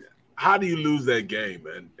 how do you lose that game,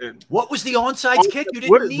 man? And what was the onside kick? You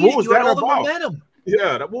didn't need it. You had all the momentum.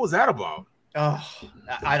 Yeah, what was that about? Oh,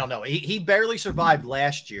 I don't know. He barely survived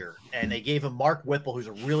last year, and they gave him Mark Whipple, who's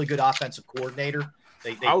a really good offensive coordinator.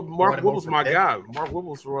 Mark Whipple's my guy. Mark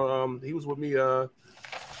Whipple's he was with me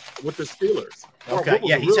with the Steelers. Okay,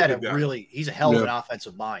 yeah, he's a hell of an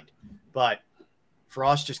offensive mind, but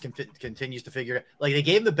Frost just continues to figure it out. Like, they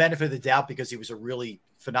gave him the benefit of the doubt because he was a really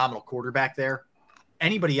phenomenal quarterback there.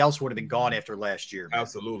 Anybody else would have been gone after last year. Man.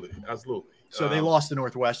 Absolutely. So they lost to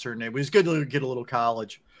Northwestern. It was good to get a little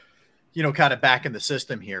college, kind of back in the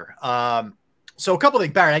system here. So a couple of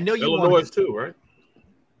things, Barrett. I know you Illinois too, right?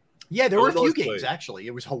 Yeah, there were a few games actually.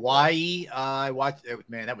 It was Hawaii. I watched.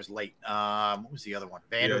 Man, that was late. What was the other one?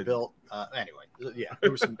 Vanderbilt. Anyway, yeah, there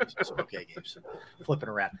were some okay games. Flipping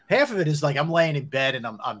around. Half of it is like I'm laying in bed and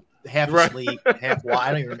I'm half asleep, half wide.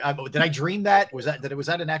 I don't even. Did I dream that? Was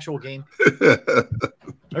that an actual game?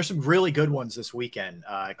 There's some really good ones this weekend,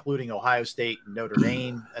 including Ohio State and Notre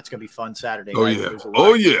Dame. That's gonna be fun Saturday night.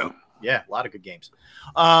 Yeah, a lot of good games.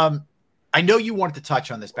 I know you wanted to touch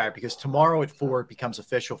on this, Barrett, because tomorrow at 4 it becomes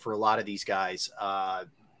official for a lot of these guys.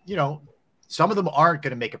 Some of them aren't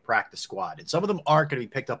going to make a practice squad, and some of them aren't going to be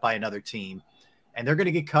picked up by another team, and they're going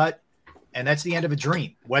to get cut, and that's the end of a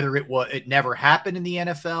dream. Whether it never happened in the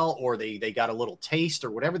NFL or they got a little taste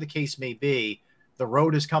or whatever the case may be, the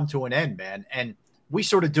road has come to an end, man. And we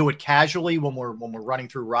sort of do it casually when we're running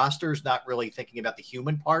through rosters, not really thinking about the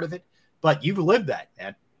human part of it. But you've lived that,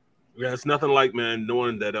 man. Yeah, it's nothing like, man,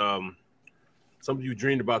 knowing that something you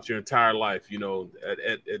dreamed about your entire life,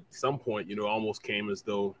 at some point, almost came as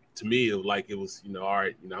though, to me, it was, all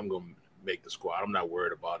right, I'm going to make the squad. I'm not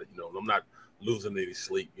worried about it. I'm not losing any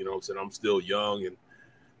sleep. You know what I'm saying? I'm still young. And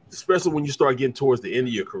especially when you start getting towards the end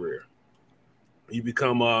of your career, you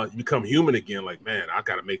become human again. Like, man, I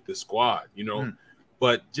got to make this squad,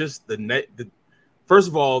 But just first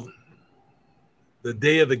of all, the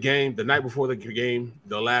day of the game, the night before the game,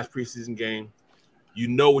 the last preseason game, you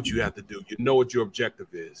know what you have to do. You know what your objective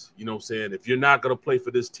is. You know what I'm saying? If you're not going to play for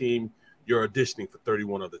this team, you're auditioning for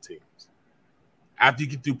 31 other teams. After you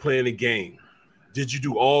get through playing a game, did you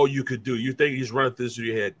do all you could do? You think you just run this through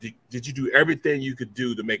your head. Did you do everything you could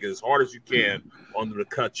do to make it as hard as you can on them to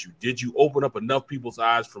cut you? Did you open up enough people's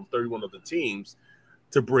eyes from 31 other teams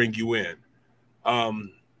to bring you in?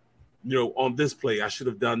 On this play, I should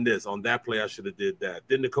have done this. On that play, I should have did that.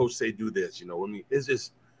 Didn't the coach say do this? It's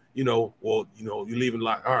just – you're leaving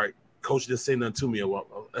like, all right, coach didn't say nothing to me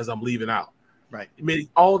as I'm leaving out. Right. You made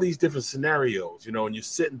all these different scenarios, and you're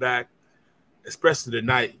sitting back, especially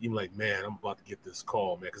tonight, you're like, man, I'm about to get this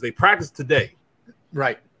call, man, because they practiced today.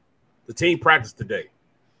 Right. The team practiced today.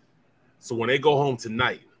 So when they go home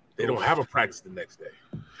tonight, they don't have a practice the next day.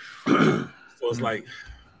 So it's like,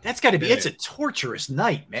 that's got to be. It's a torturous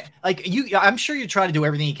night, man. Like I'm sure you try to do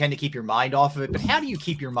everything you can to keep your mind off of it, but how do you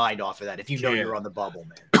keep your mind off of that if you know you're on the bubble,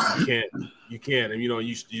 man? You can't, and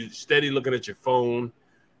you steady looking at your phone.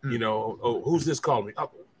 Who's this calling me? Oh,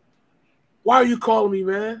 why are you calling me,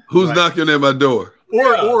 man? Who's knocking at my door?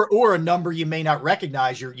 Or a number you may not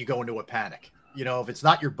recognize. You go into a panic. If it's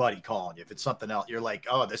not your buddy calling you, if it's something else, you're like,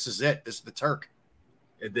 oh, this is it. This is the Turk.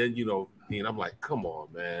 And then I'm like, come on,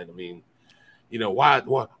 man. I mean. Why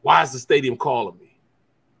is the stadium calling me?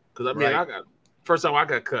 Because first time I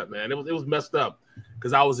got cut, man. It was messed up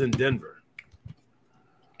because I was in Denver,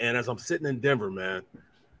 and as I'm sitting in Denver, man,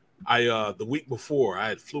 I the week before I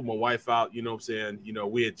had flew my wife out. You know what I'm saying?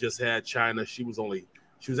 We had just had China. She was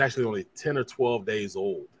actually only 10 or 12 days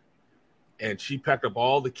old, and she packed up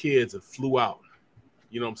all the kids and flew out.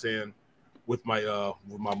 You know what I'm saying? With my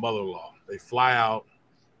mother-in-law, they fly out.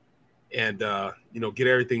 And, get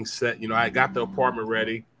everything set. I got the apartment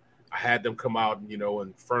ready. I had them come out,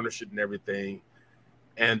 and furnish it and everything.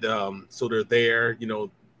 And so they're there.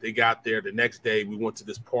 They got there. The next day, we went to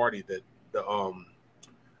this party that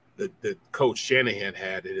the coach Shanahan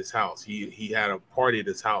had at his house. He had a party at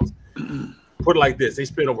his house. Put it like this. They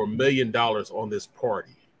spent over $1 million on this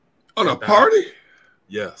party. On a party?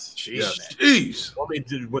 Yes. Jeez. Well, they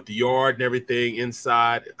did with the yard and everything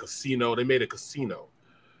inside a casino. They made a casino.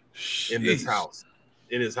 in his house.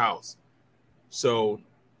 So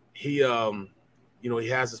he, he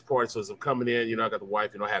has his party. So as I'm coming in, I got the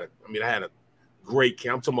wife. I had a great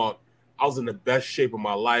camp. I'm talking about, I was in the best shape of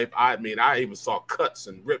my life. I even saw cuts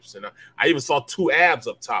and rips, and I even saw 2 abs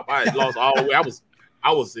up top. I had lost all the way.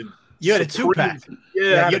 I was in. You had a 2-pack.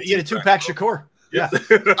 Yeah, you had a 2-pack Shakur. Yeah. The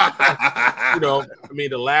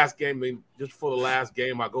last game, just for the last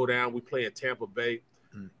game, I go down, we play in Tampa Bay,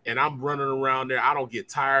 and I'm running around there. I don't get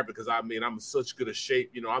tired because I'm in such good a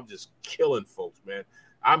shape. I'm just killing folks, man.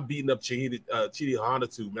 I'm beating up Chidi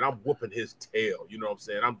Hanatu, man. I'm whooping his tail. You know what I'm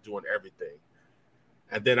saying? I'm doing everything.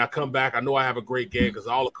 And then I come back. I know I have a great game because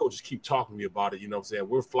all the coaches keep talking to me about it. You know what I'm saying?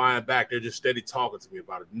 We're flying back. They're just steady talking to me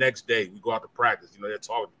about it. Next day, we go out to practice. They're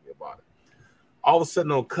talking to me about it. All of a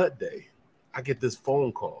sudden on cut day, I get this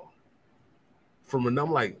phone call from a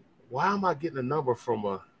number. Like, why am I getting a number from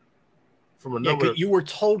a number? You were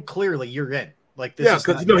told clearly you're in. Like this. Yeah,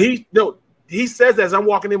 because he says that as I'm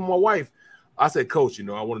walking in with my wife. I said, Coach, I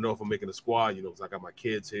want to know if I'm making a squad. Because I got my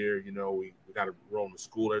kids here. We got to roll them to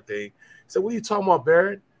school, everything. He said, what are you talking about,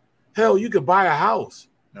 Barrett? Hell, you could buy a house.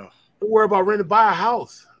 No. Don't worry about renting. Buy a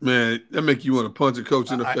house. Man, that make you want to punch a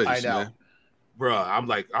coach in the face, I know. man. Bruh, I'm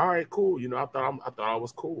like, all right, cool. I thought I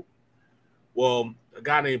was cool. Well, a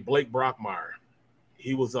guy named Blake Brockmeyer,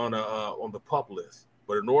 he was on the PUP list.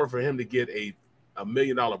 But in order for him to get a $1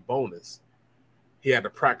 million bonus, he had to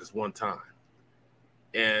practice one time.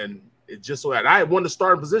 And it just so that I had won the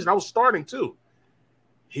starting position. I was starting too.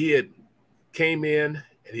 He had came in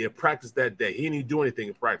and he had practiced that day. He didn't even do anything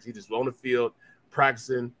in practice. He just was on the field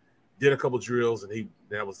practicing, did a couple drills, and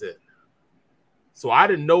that was it. So I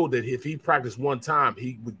didn't know that if he practiced one time,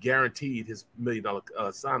 he would guarantee his $1 million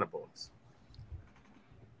signing bonus.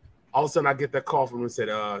 All of a sudden, I get that call from him and said,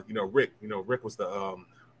 Rick. Rick was the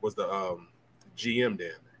GM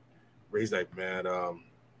then. Where he's like, man, I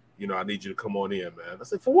need you to come on in, man. I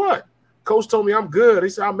said, for what? Coach told me I'm good. He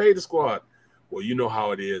said, I made the squad. Well, you know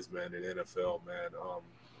how it is, man, in the NFL, man.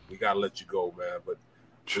 We got to let you go, man. But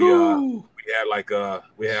we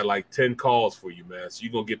had like 10 calls for you, man. So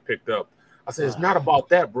you're going to get picked up. I said, it's not about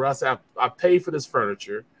that, bro. I said, I paid for this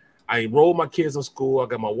furniture. I enrolled my kids in school. I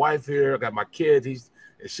got my wife here. I got my kid.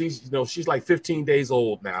 She's like 15 days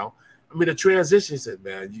old now. The transition, he said,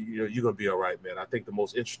 man, you're going to be all right, man. I think the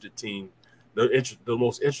most interested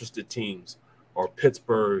teams are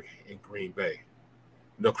Pittsburgh and Green Bay.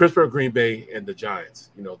 Pittsburgh, Green Bay, and the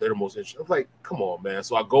Giants. They're the most interested. I was like, come on, man.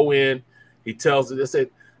 So I go in. He tells it. I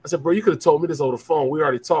said, bro, you could have told me this over the phone. We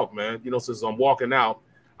already talked, man. Since I'm walking out,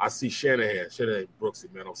 I see Shanahan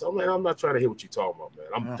Brooksy, man. I'm not trying to hear what you're talking about, man.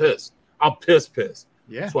 I'm pissed. I'm pissed.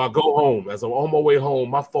 Yeah. So I go home. As I'm on my way home,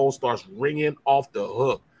 my phone starts ringing off the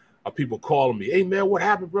hook of people calling me. Hey, man, what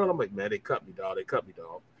happened, bro? I'm like, man, they cut me, dog.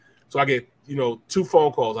 So I get, 2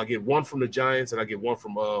 phone calls. I get one from the Giants and I get one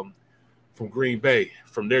from Green Bay,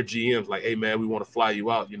 from their GMs. Like, hey, man, we want to fly you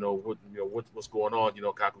out. What's going on?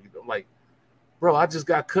 I'm like, bro, I just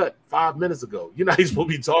got cut 5 minutes ago. You're not even supposed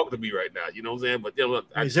to be talking to me right now. You know what I'm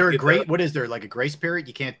saying? But is there like a grace period?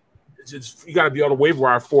 You can't. You got to be on the waiver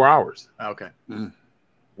wire 4 hours. Okay.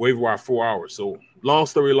 Waiver wire 4 hours. So long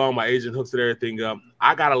story long, my agent hooks everything up.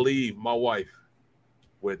 I got to leave my wife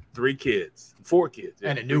with 4 kids,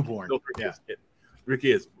 and a newborn. 3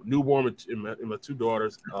 kids, newborn and my 2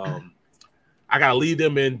 daughters. I got to leave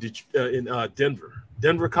them in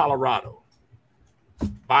Denver, Colorado,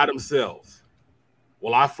 by themselves.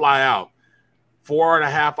 Well, I fly out.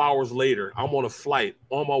 4.5 hours later, I'm on a flight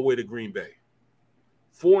on my way to Green Bay.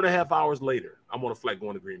 4.5 hours later, I'm on a flight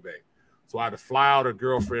going to Green Bay. So I had to fly out her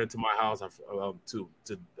girlfriend to my house to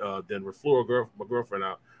Denver. Flew my girlfriend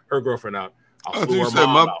out. Her girlfriend out. I flew her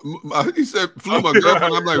mom out. He said flew my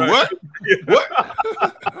girlfriend. I'm like, what? What?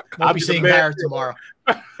 I'll be seeing Barrett tomorrow.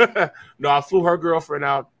 No, I flew her girlfriend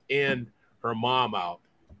out and her mom out,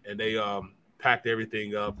 and they packed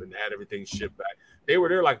everything up and had everything shipped back. They were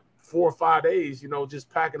there like 4 or 5 days, just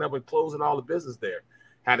packing up and closing all the business there.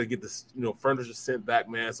 Had to get this, furniture sent back,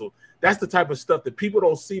 man. So that's the type of stuff that people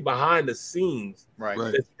don't see behind the scenes, right?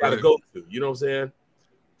 That you got to go through. You know what I'm saying?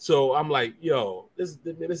 So I'm like, yo, this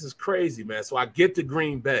is crazy, man. So I get to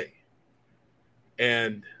Green Bay,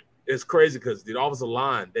 and it's crazy because the offensive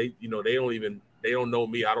line, they don't know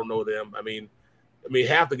me. I don't know them. I mean,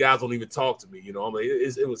 half the guys don't even talk to me. It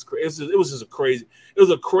was just a crazy. It was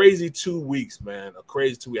a crazy 2 weeks, man. A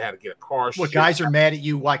crazy 2 weeks. I had to get a car. What, guys are mad at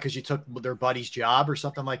you? Why? Because you took their buddy's job or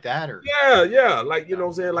something like that? Or yeah. Like, what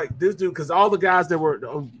I'm saying? Like this dude, because all the guys that were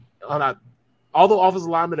all the offensive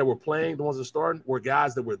linemen that were playing, the ones that started, were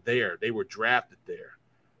guys that were there. They were drafted there.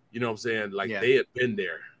 You know what I'm saying? Like they had been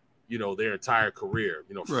there, their entire career.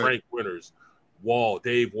 Frank Winters, Wall,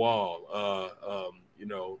 Dave Wall,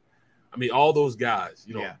 I mean, all those guys,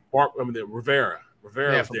 Rivera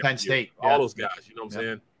from Penn State, all those guys, you know what I'm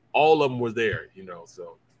saying? All of them were there,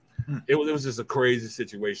 so it was just a crazy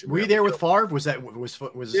situation. Were you there with Favre? Was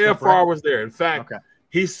Favre was there. In fact,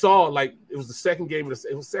 he saw, like, it was the second game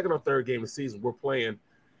it was second or third game of the season. We're playing,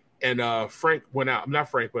 and Frank went out.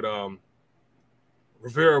 Not Frank, but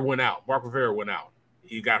Rivera went out. Mark Rivera went out.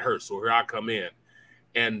 He got hurt, so here I come in.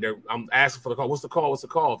 And I'm asking for the call. What's the call? What's the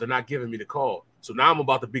call? They're not giving me the call. So now I'm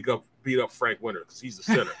about to beat up Frank Winter because he's the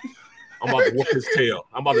center. I'm about to whoop his tail.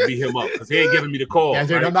 I'm about to beat him up because he ain't giving me the call. Yeah,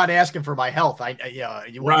 dude, right? I'm not asking for my health. Right.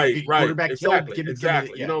 Exactly.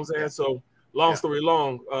 You know what I'm saying? So long story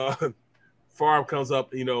long, Favre comes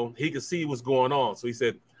up. He could see what's going on. So he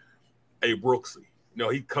said, "Hey, Brooksy."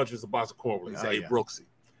 He countries a box of cornbread. He said, "Hey, Brooksy,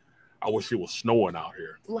 I wish it was snowing out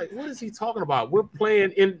here." I'm like, what is he talking about? We're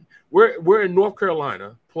playing we're in North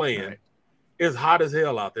Carolina playing. Right. It's hot as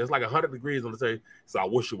hell out there. It's like 100 degrees on the day. So I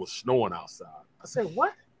wish it was snowing outside. I said,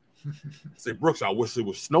 what? I said, Brooks, I wish it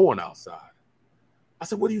was snowing outside. I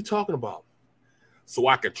said, what are you talking about? So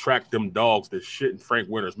I could track them dogs that shit in Frank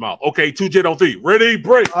Winter's mouth. Okay, 2 jet on 3. Ready,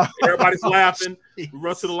 break. Everybody's laughing. We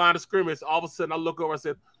run to the line of scrimmage. All of a sudden, I look over. I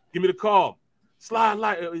said, give me the call. Slide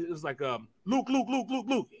light. It was like Luke.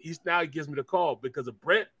 Now he gives me the call because of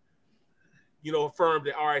Brett, affirmed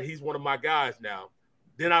that, all right, he's one of my guys now.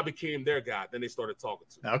 Then I became their guy. Then they started talking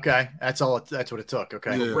to me. Okay. That's what it took.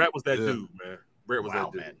 Okay. Yeah, Brett was that dude, man. Brett was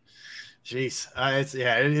that dude. Man. Jeez.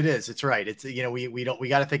 It is. It's right. It's, we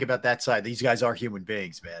got to think about that side. These guys are human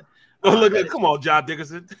beings, man. Come on, John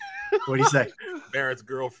Dickerson. What do you say? Barrett's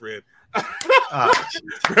girlfriend.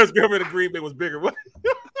 Barrett's girlfriend in Green Bay was bigger. What?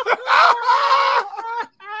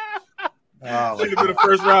 Should have been a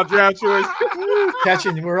first-round draft choice.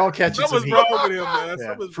 We're all catching some heat. Wrong with him, man.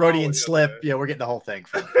 Yeah. Freudian slip. Yeah, we're getting the whole thing.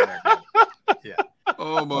 Yeah.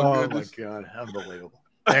 Oh my God, unbelievable.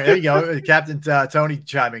 There you go, Captain Tony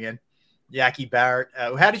chiming in. Yaki Barrett.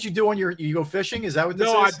 How did you do on you go fishing? Is that what this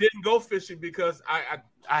is? No, I didn't go fishing because I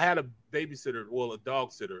had a babysitter, a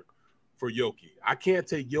dog sitter for Yoki. I can't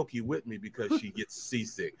take Yoki with me because she gets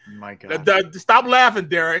seasick. My God. Stop laughing,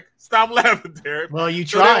 Derrick. Stop laughing, Derrick. Well, you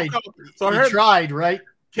tried. You tried, right?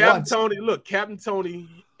 Captain Tony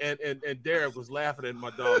and Derrick was laughing at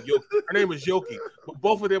my dog Yoki. Her name was Yoki, but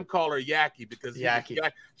both of them call her Yaki because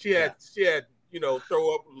she had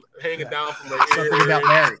throw up hanging down from her ear. Something about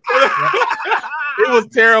Mary. It was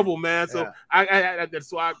terrible, man. So I'm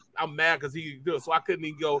mad because he didn't do it. So I couldn't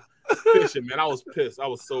even go fishing, man. I was pissed. I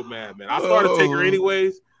was so mad, man. I started to take her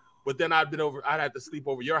anyways, but then I'd have to sleep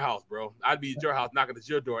over your house, bro. I'd be at your house knocking at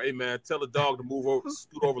your door. Hey, man, tell the dog to move over,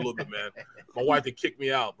 scoot over a little bit, man. My wife would kick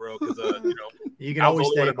me out, bro, because you can always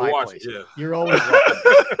stay at my place. Yeah. You're always welcome.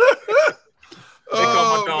 They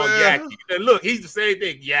call my dog Yaki. And look, he's the same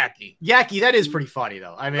thing, Yaki. Yaki, that is pretty funny,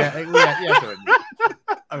 though. I mean, you have to admit.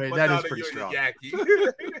 I mean, that is pretty strong. Yaki.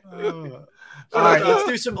 All right, let's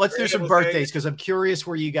do some birthdays because I'm curious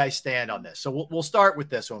where you guys stand on this. So we'll start with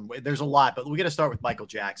this one. There's a lot, but we got to start with Michael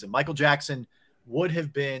Jackson. Michael Jackson would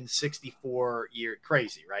have been 64 years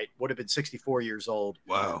crazy, right? Would have been 64 years old.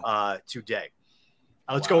 Wow. Today.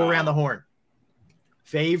 Let's go around the horn.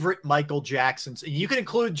 Favorite Michael Jackson's. You can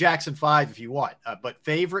include Jackson 5 if you want, but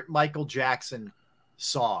favorite Michael Jackson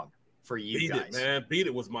song for you guys. Beat It, man. Beat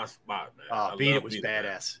It was my spot, man. Beat It was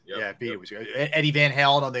badass. Yep. Yeah, Beat It was good. Eddie Van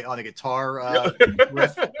Halen on the guitar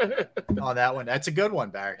riff on that one. That's a good one,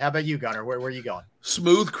 Barrett. How about you, Gunner? Where are you going?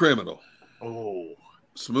 Smooth Criminal. Oh,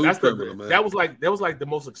 Smooth Criminal, man. That was like the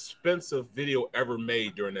most expensive video ever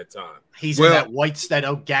made during that time. He's in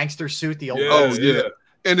that gangster suit. The old yeah.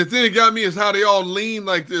 And the thing that got me is how they all lean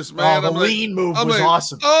like this, man. The lean move was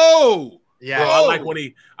awesome. Oh, yeah. Bro, I like when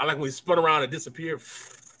he spun around and disappeared.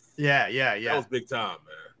 Yeah. That was big time,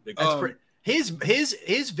 man. Big time. His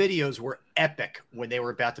videos were epic when they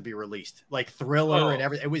were about to be released, like Thriller and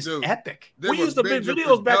everything. It was epic. We used to make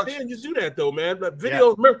videos back then. You do that though, man. But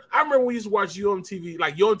videos. Yeah. I remember we used to watch UMTV,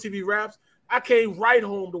 like UMTV Raps. I came right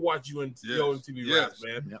home to watch UMTV Raps,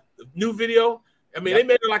 man. Yep. The new video. I mean, they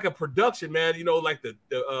made it like a production, man. Like the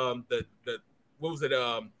what was it?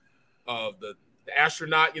 The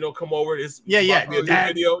astronaut, come over.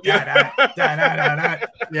 Video. And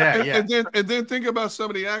then think about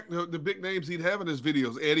some of the big names he'd have in his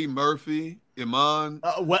videos: Eddie Murphy, Iman,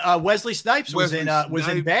 Wesley Snipes was in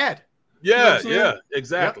Bad. Yeah,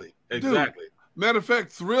 exactly. Matter of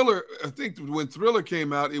fact, Thriller. I think when Thriller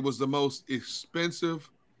came out, it was the most expensive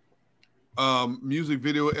music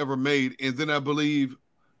video ever made. And then I believe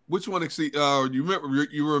which one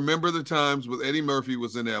you remember the times with Eddie Murphy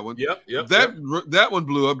was in that one. Yep. That one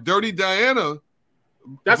blew up. Dirty Diana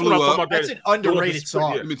That's what I'm talking about. That's an underrated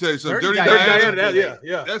song. Let me tell you something. Dirty Diana.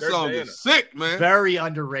 Yeah. That song is sick, man. Very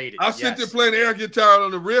underrated. I sit there playing air guitar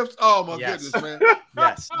on the riffs. Oh my goodness, man.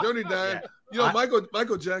 Yes. Dirty Diana. Yeah.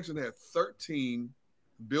 Michael Jackson had 13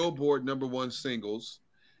 Billboard #1 singles.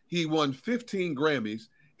 He won 15 Grammys,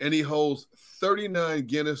 and he holds 39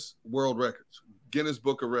 Guinness World Records. Guinness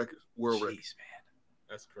Book of Records, World Records. Man.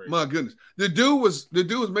 That's crazy. My goodness. The dude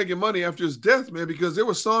was making money after his death, man, because there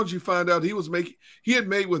were songs you find out he had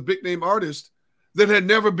made with big name artists that had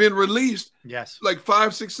never been released. Yes. Like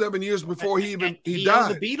 5, 6, 7 years before he died.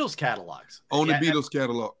 Owned the Beatles catalogs. On the Beatles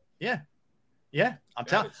catalog. Yeah. Yeah. I'm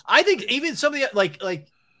telling. I think even some of the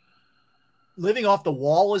like Living Off the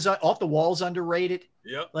Wall is underrated.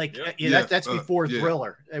 Yep. That's before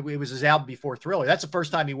Thriller. It was his album before Thriller. That's the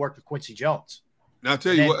first time he worked with Quincy Jones. Now, I'll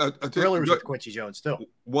tell you what. Thriller was with Quincy Jones too.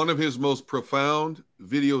 One of his most profound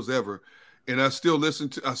videos ever, and I still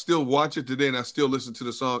watch it today, and I still listen to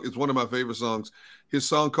the song. It's one of my favorite songs. His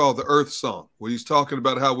song called "The Earth Song," where he's talking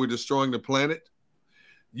about how we're destroying the planet.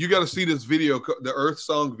 You got to see this video, the Earth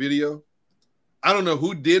Song video. I don't know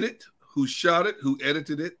who did it, who shot it, who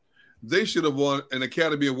edited it. They should have won an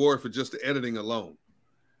Academy Award for just the editing alone.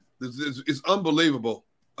 It's unbelievable,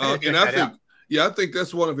 and I think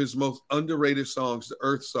that's one of his most underrated songs, the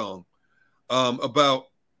Earth Song, about,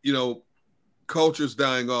 cultures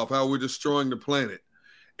dying off, how we're destroying the planet.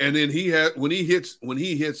 And then when he hits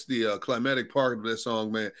the climatic part of that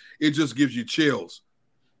song, man, it just gives you chills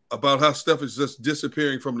about how stuff is just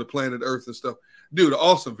disappearing from the planet Earth and stuff. Dude,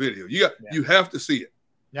 awesome video. You have to see it.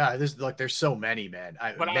 Yeah, there's so many, man.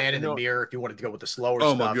 Man in the Mirror, if you wanted to go with the slower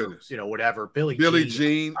stuff, my goodness. Or, whatever. Billie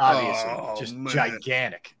Jean, obviously, just man.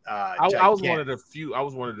 Gigantic. I was one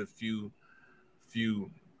of the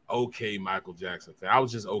few okay Michael Jackson fans. I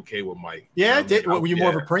was just okay with Mike. Yeah, were you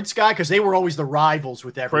more of a Prince guy? Because they were always the rivals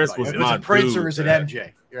with everybody. Prince was my Prince or is it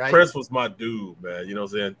MJ? Right? Prince was my dude, man. You know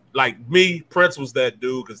what I'm saying? Like me, Prince was that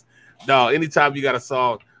dude. Because anytime you got a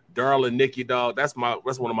song. Darl and Nikki, dog. That's one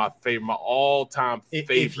of my favorite, my all-time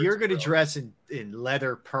favorites. If you're gonna dress in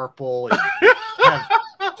leather purple and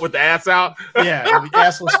with the ass out,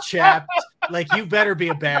 assless chaps, like you better be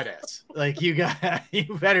a badass. Like you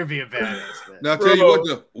better be a badass. Man. Now I tell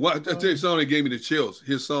you what, I tell you something that gave me the chills.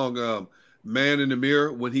 His song, "Man in the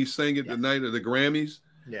Mirror," when he sang it the night of the Grammys,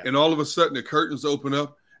 and all of a sudden the curtains open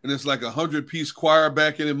up and it's like 100-piece choir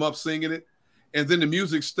backing him up singing it. And then the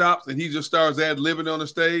music stops, and he just starts ad-libbing on the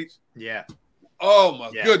stage. Yeah. Oh my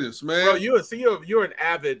goodness, man! Bro, you're an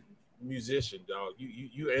avid musician, dog.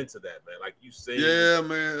 You into that, man? Like you sing. Yeah,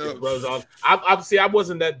 man. I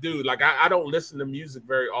wasn't that dude. Like I don't listen to music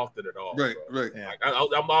very often at all. Right, bro. right. Yeah. Like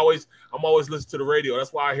I'm always listening to the radio.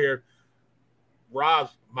 That's why I hear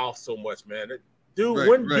Rob's mouth so much, man. Dude,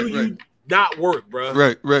 when do you not work, bro?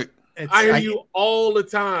 Right. I hear you all the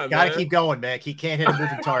time. Gotta keep going, man. He can't hit a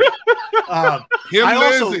moving target.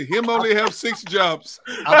 Him only have 6 jobs.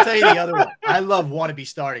 I'll tell you the other one. I love "Want to Be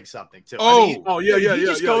Starting Something" too. Yeah. You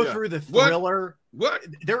just go through the Thriller. What?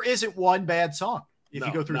 There isn't one bad song if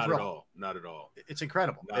you go through Thriller. Not at all. It's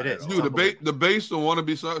incredible. It is. Dude, the bass on "Want to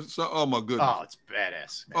Be Starting." Oh my goodness. Oh, it's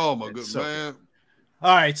badass. Man. Oh my goodness, man. Good.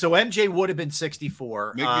 All right, so MJ would have been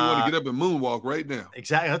 64. Make me want to get up and moonwalk right now.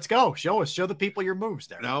 Exactly. Let's go. Show the people your moves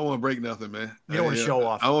there. No, I don't want to break nothing, man. You don't want to show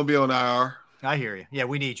off. I want to be on IR. I hear you. Yeah,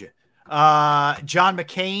 we need you. John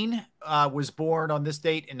McCain was born on this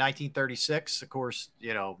date in 1936. Of course,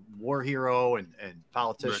 war hero and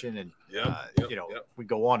politician, and we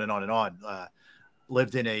go on and on and on.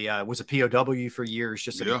 Lived in was a POW for years.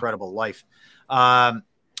 Just an incredible life.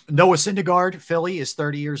 Noah Syndergaard, Philly, is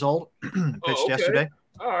 30 years old. Pitched yesterday.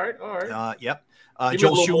 All right. Yep.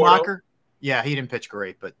 Joel Schumacher. Yeah, he didn't pitch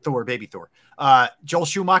great, but baby Thor. Joel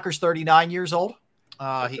Schumacher's 39 years old.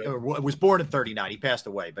 He was born in 39. He passed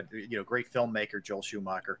away, but great filmmaker, Joel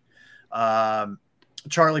Schumacher.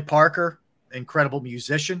 Charlie Parker, incredible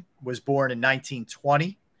musician, was born in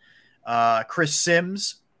 1920. Chris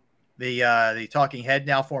Sims, the talking head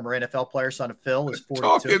now, former NFL player, son of Phil, is 42.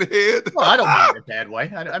 Talking head. Well, I don't mean it in a bad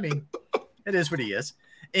way. I mean, it is what he is.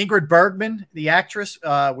 Ingrid Bergman, the actress,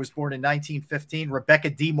 was born in 1915. Rebecca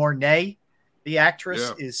De Mornay, the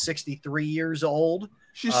actress, is 63 years old.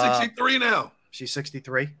 She's 63 now. She's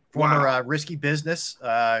 63. Former Risky Business.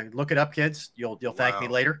 Look it up, kids. You'll thank me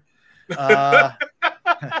later. Look at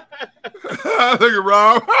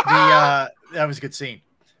Rob. That was a good scene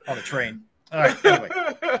on the train. All right. Anyway,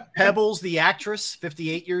 Pebbles, the actress,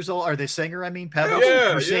 58 years old, or the singer. I mean, Pebbles,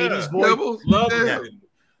 Mercedes boy. Pebbles, love it.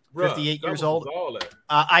 58 years old.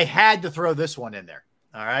 I had to throw this one in there.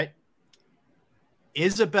 All right.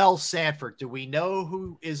 Isabel Sanford. Do we know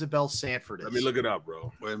who Isabel Sanford is? Let me look it up,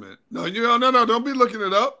 bro. Wait a minute. No. Don't be looking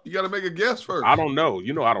it up. You got to make a guess first. I don't know.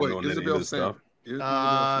 You know I don't know any of this stuff.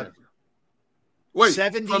 Wait.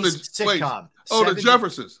 70s sitcom. Wait. Oh, 70s. The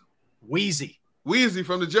Jeffersons. Wheezy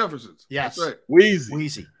from the Jeffersons. Yes. That's right.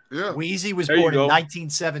 Wheezy. Yeah. Wheezy was born in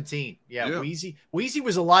 1917. Yeah. Wheezy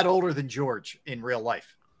was a lot older than George in real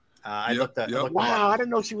life. I looked at. Wow, I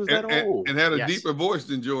didn't know she was that old. And had a deeper voice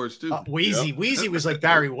than George too. Wheezy was like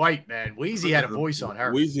Barry White, man. Wheezy had a voice on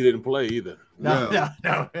her. Wheezy didn't play either. No.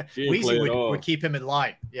 Wheezy would keep him in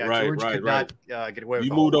line. Yeah, George could not get away with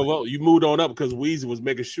it. You moved on up because Wheezy was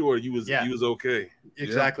making sure you was okay.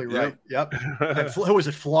 Exactly right. Yep. Who was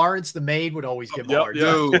it? Florence, the maid, would always give him a hard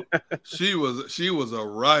time. She was a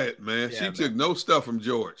riot, man. She took no stuff from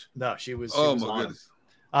George. No, she was. Oh my goodness.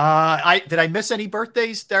 Did I miss any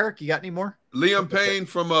birthdays, Derrick? You got any more? Liam Payne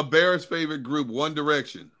from Barrett's favorite group, One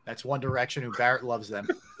Direction. That's One Direction, who Barrett loves them.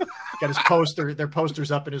 Got his poster, their posters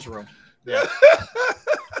up in his room. Yeah.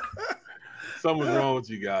 Something's wrong with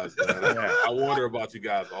you guys, man. I wonder about you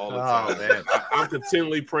guys all the time. Man. I'm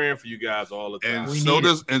continually praying for you guys all the time.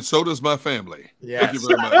 And so does my family. Yes. Thank you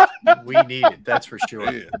very much. We need it, that's for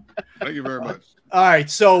sure. Yeah. Thank you very much. All right,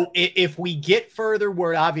 so if we get further,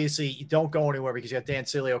 we're obviously don't go anywhere because you have Dan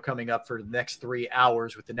Cilio coming up for the next 3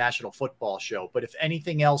 hours with the National Football Show. But if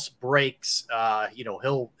anything else breaks,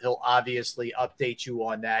 he'll obviously update you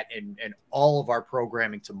on that and all of our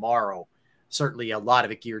programming tomorrow. Certainly a lot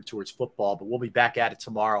of it geared towards football, but we'll be back at it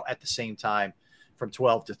tomorrow at the same time from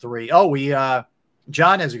 12 to 3. Oh,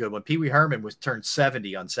 John has a good one. Pee Wee Herman turned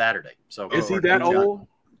 70 on Saturday. So is he that old?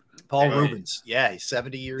 Paul Rubens. Yeah, he's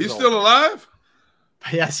 70 years old. He's still alive?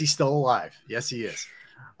 Yes, he's still alive. Yes, he is.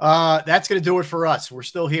 That's going to do it for us. We're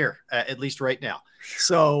still here, at least right now.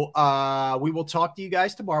 So we will talk to you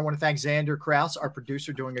guys tomorrow. I want to thank Xander Krause, our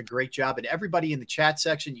producer, doing a great job. And everybody in the chat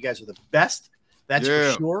section, you guys are the best. That's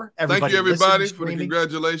for sure. Thank you, everybody, for the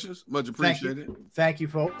congratulations. Much appreciated. Thank you,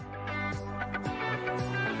 folks.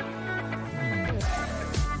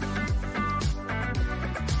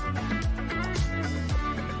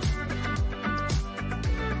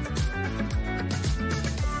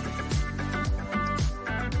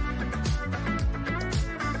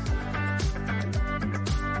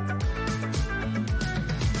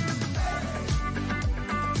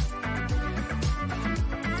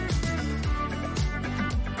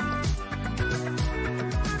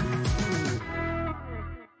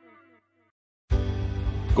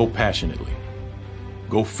 Go passionately.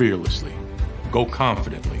 Go fearlessly. Go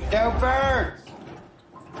confidently. Go Birds!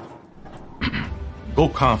 Go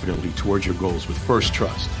confidently towards your goals with First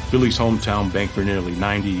Trust, Philly's hometown bank for nearly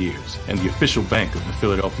 90 years and the official bank of the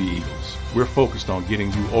Philadelphia Eagles. We're focused on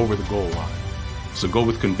getting you over the goal line. So go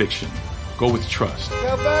with conviction. Go with trust.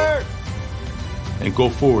 Go Birds! And go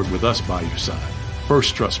forward with us by your side.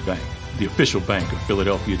 First Trust Bank, the official bank of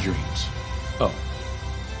Philadelphia dreams. Oh,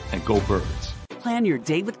 and go Birds. Plan your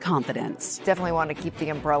day with confidence. Definitely want to keep the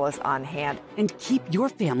umbrellas on hand. And keep your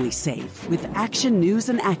family safe with Action News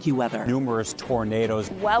and AccuWeather. Numerous tornadoes.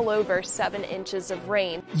 Well over 7 inches of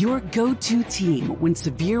rain. Your go-to team when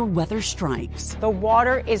severe weather strikes. The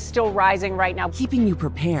water is still rising right now. Keeping you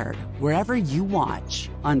prepared wherever you watch.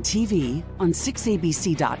 On TV, on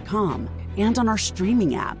 6abc.com, and on our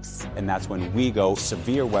streaming apps. And that's when we go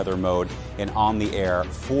severe weather mode and on the air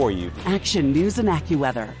for you. Action News and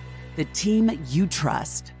AccuWeather. The team you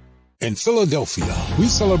trust. In Philadelphia, we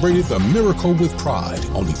celebrated the miracle with pride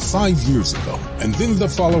only 5 years ago. And then the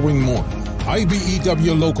following morning,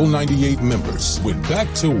 IBEW Local 98 members went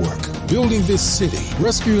back to work, building this city,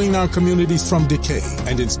 rescuing our communities from decay,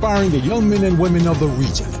 and inspiring the young men and women of the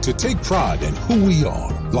region to take pride in who we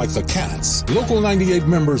are. Like the Cats, Local 98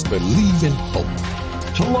 members believe in hope.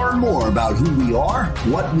 To learn more about who we are,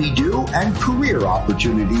 what we do, and career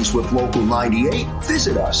opportunities with Local 98,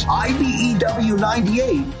 visit us,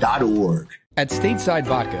 IBEW98.org. At Stateside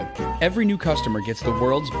Vodka, every new customer gets the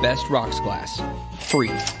world's best rocks glass,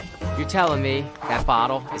 free. You're telling me that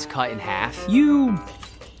bottle is cut in half? You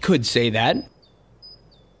could say that.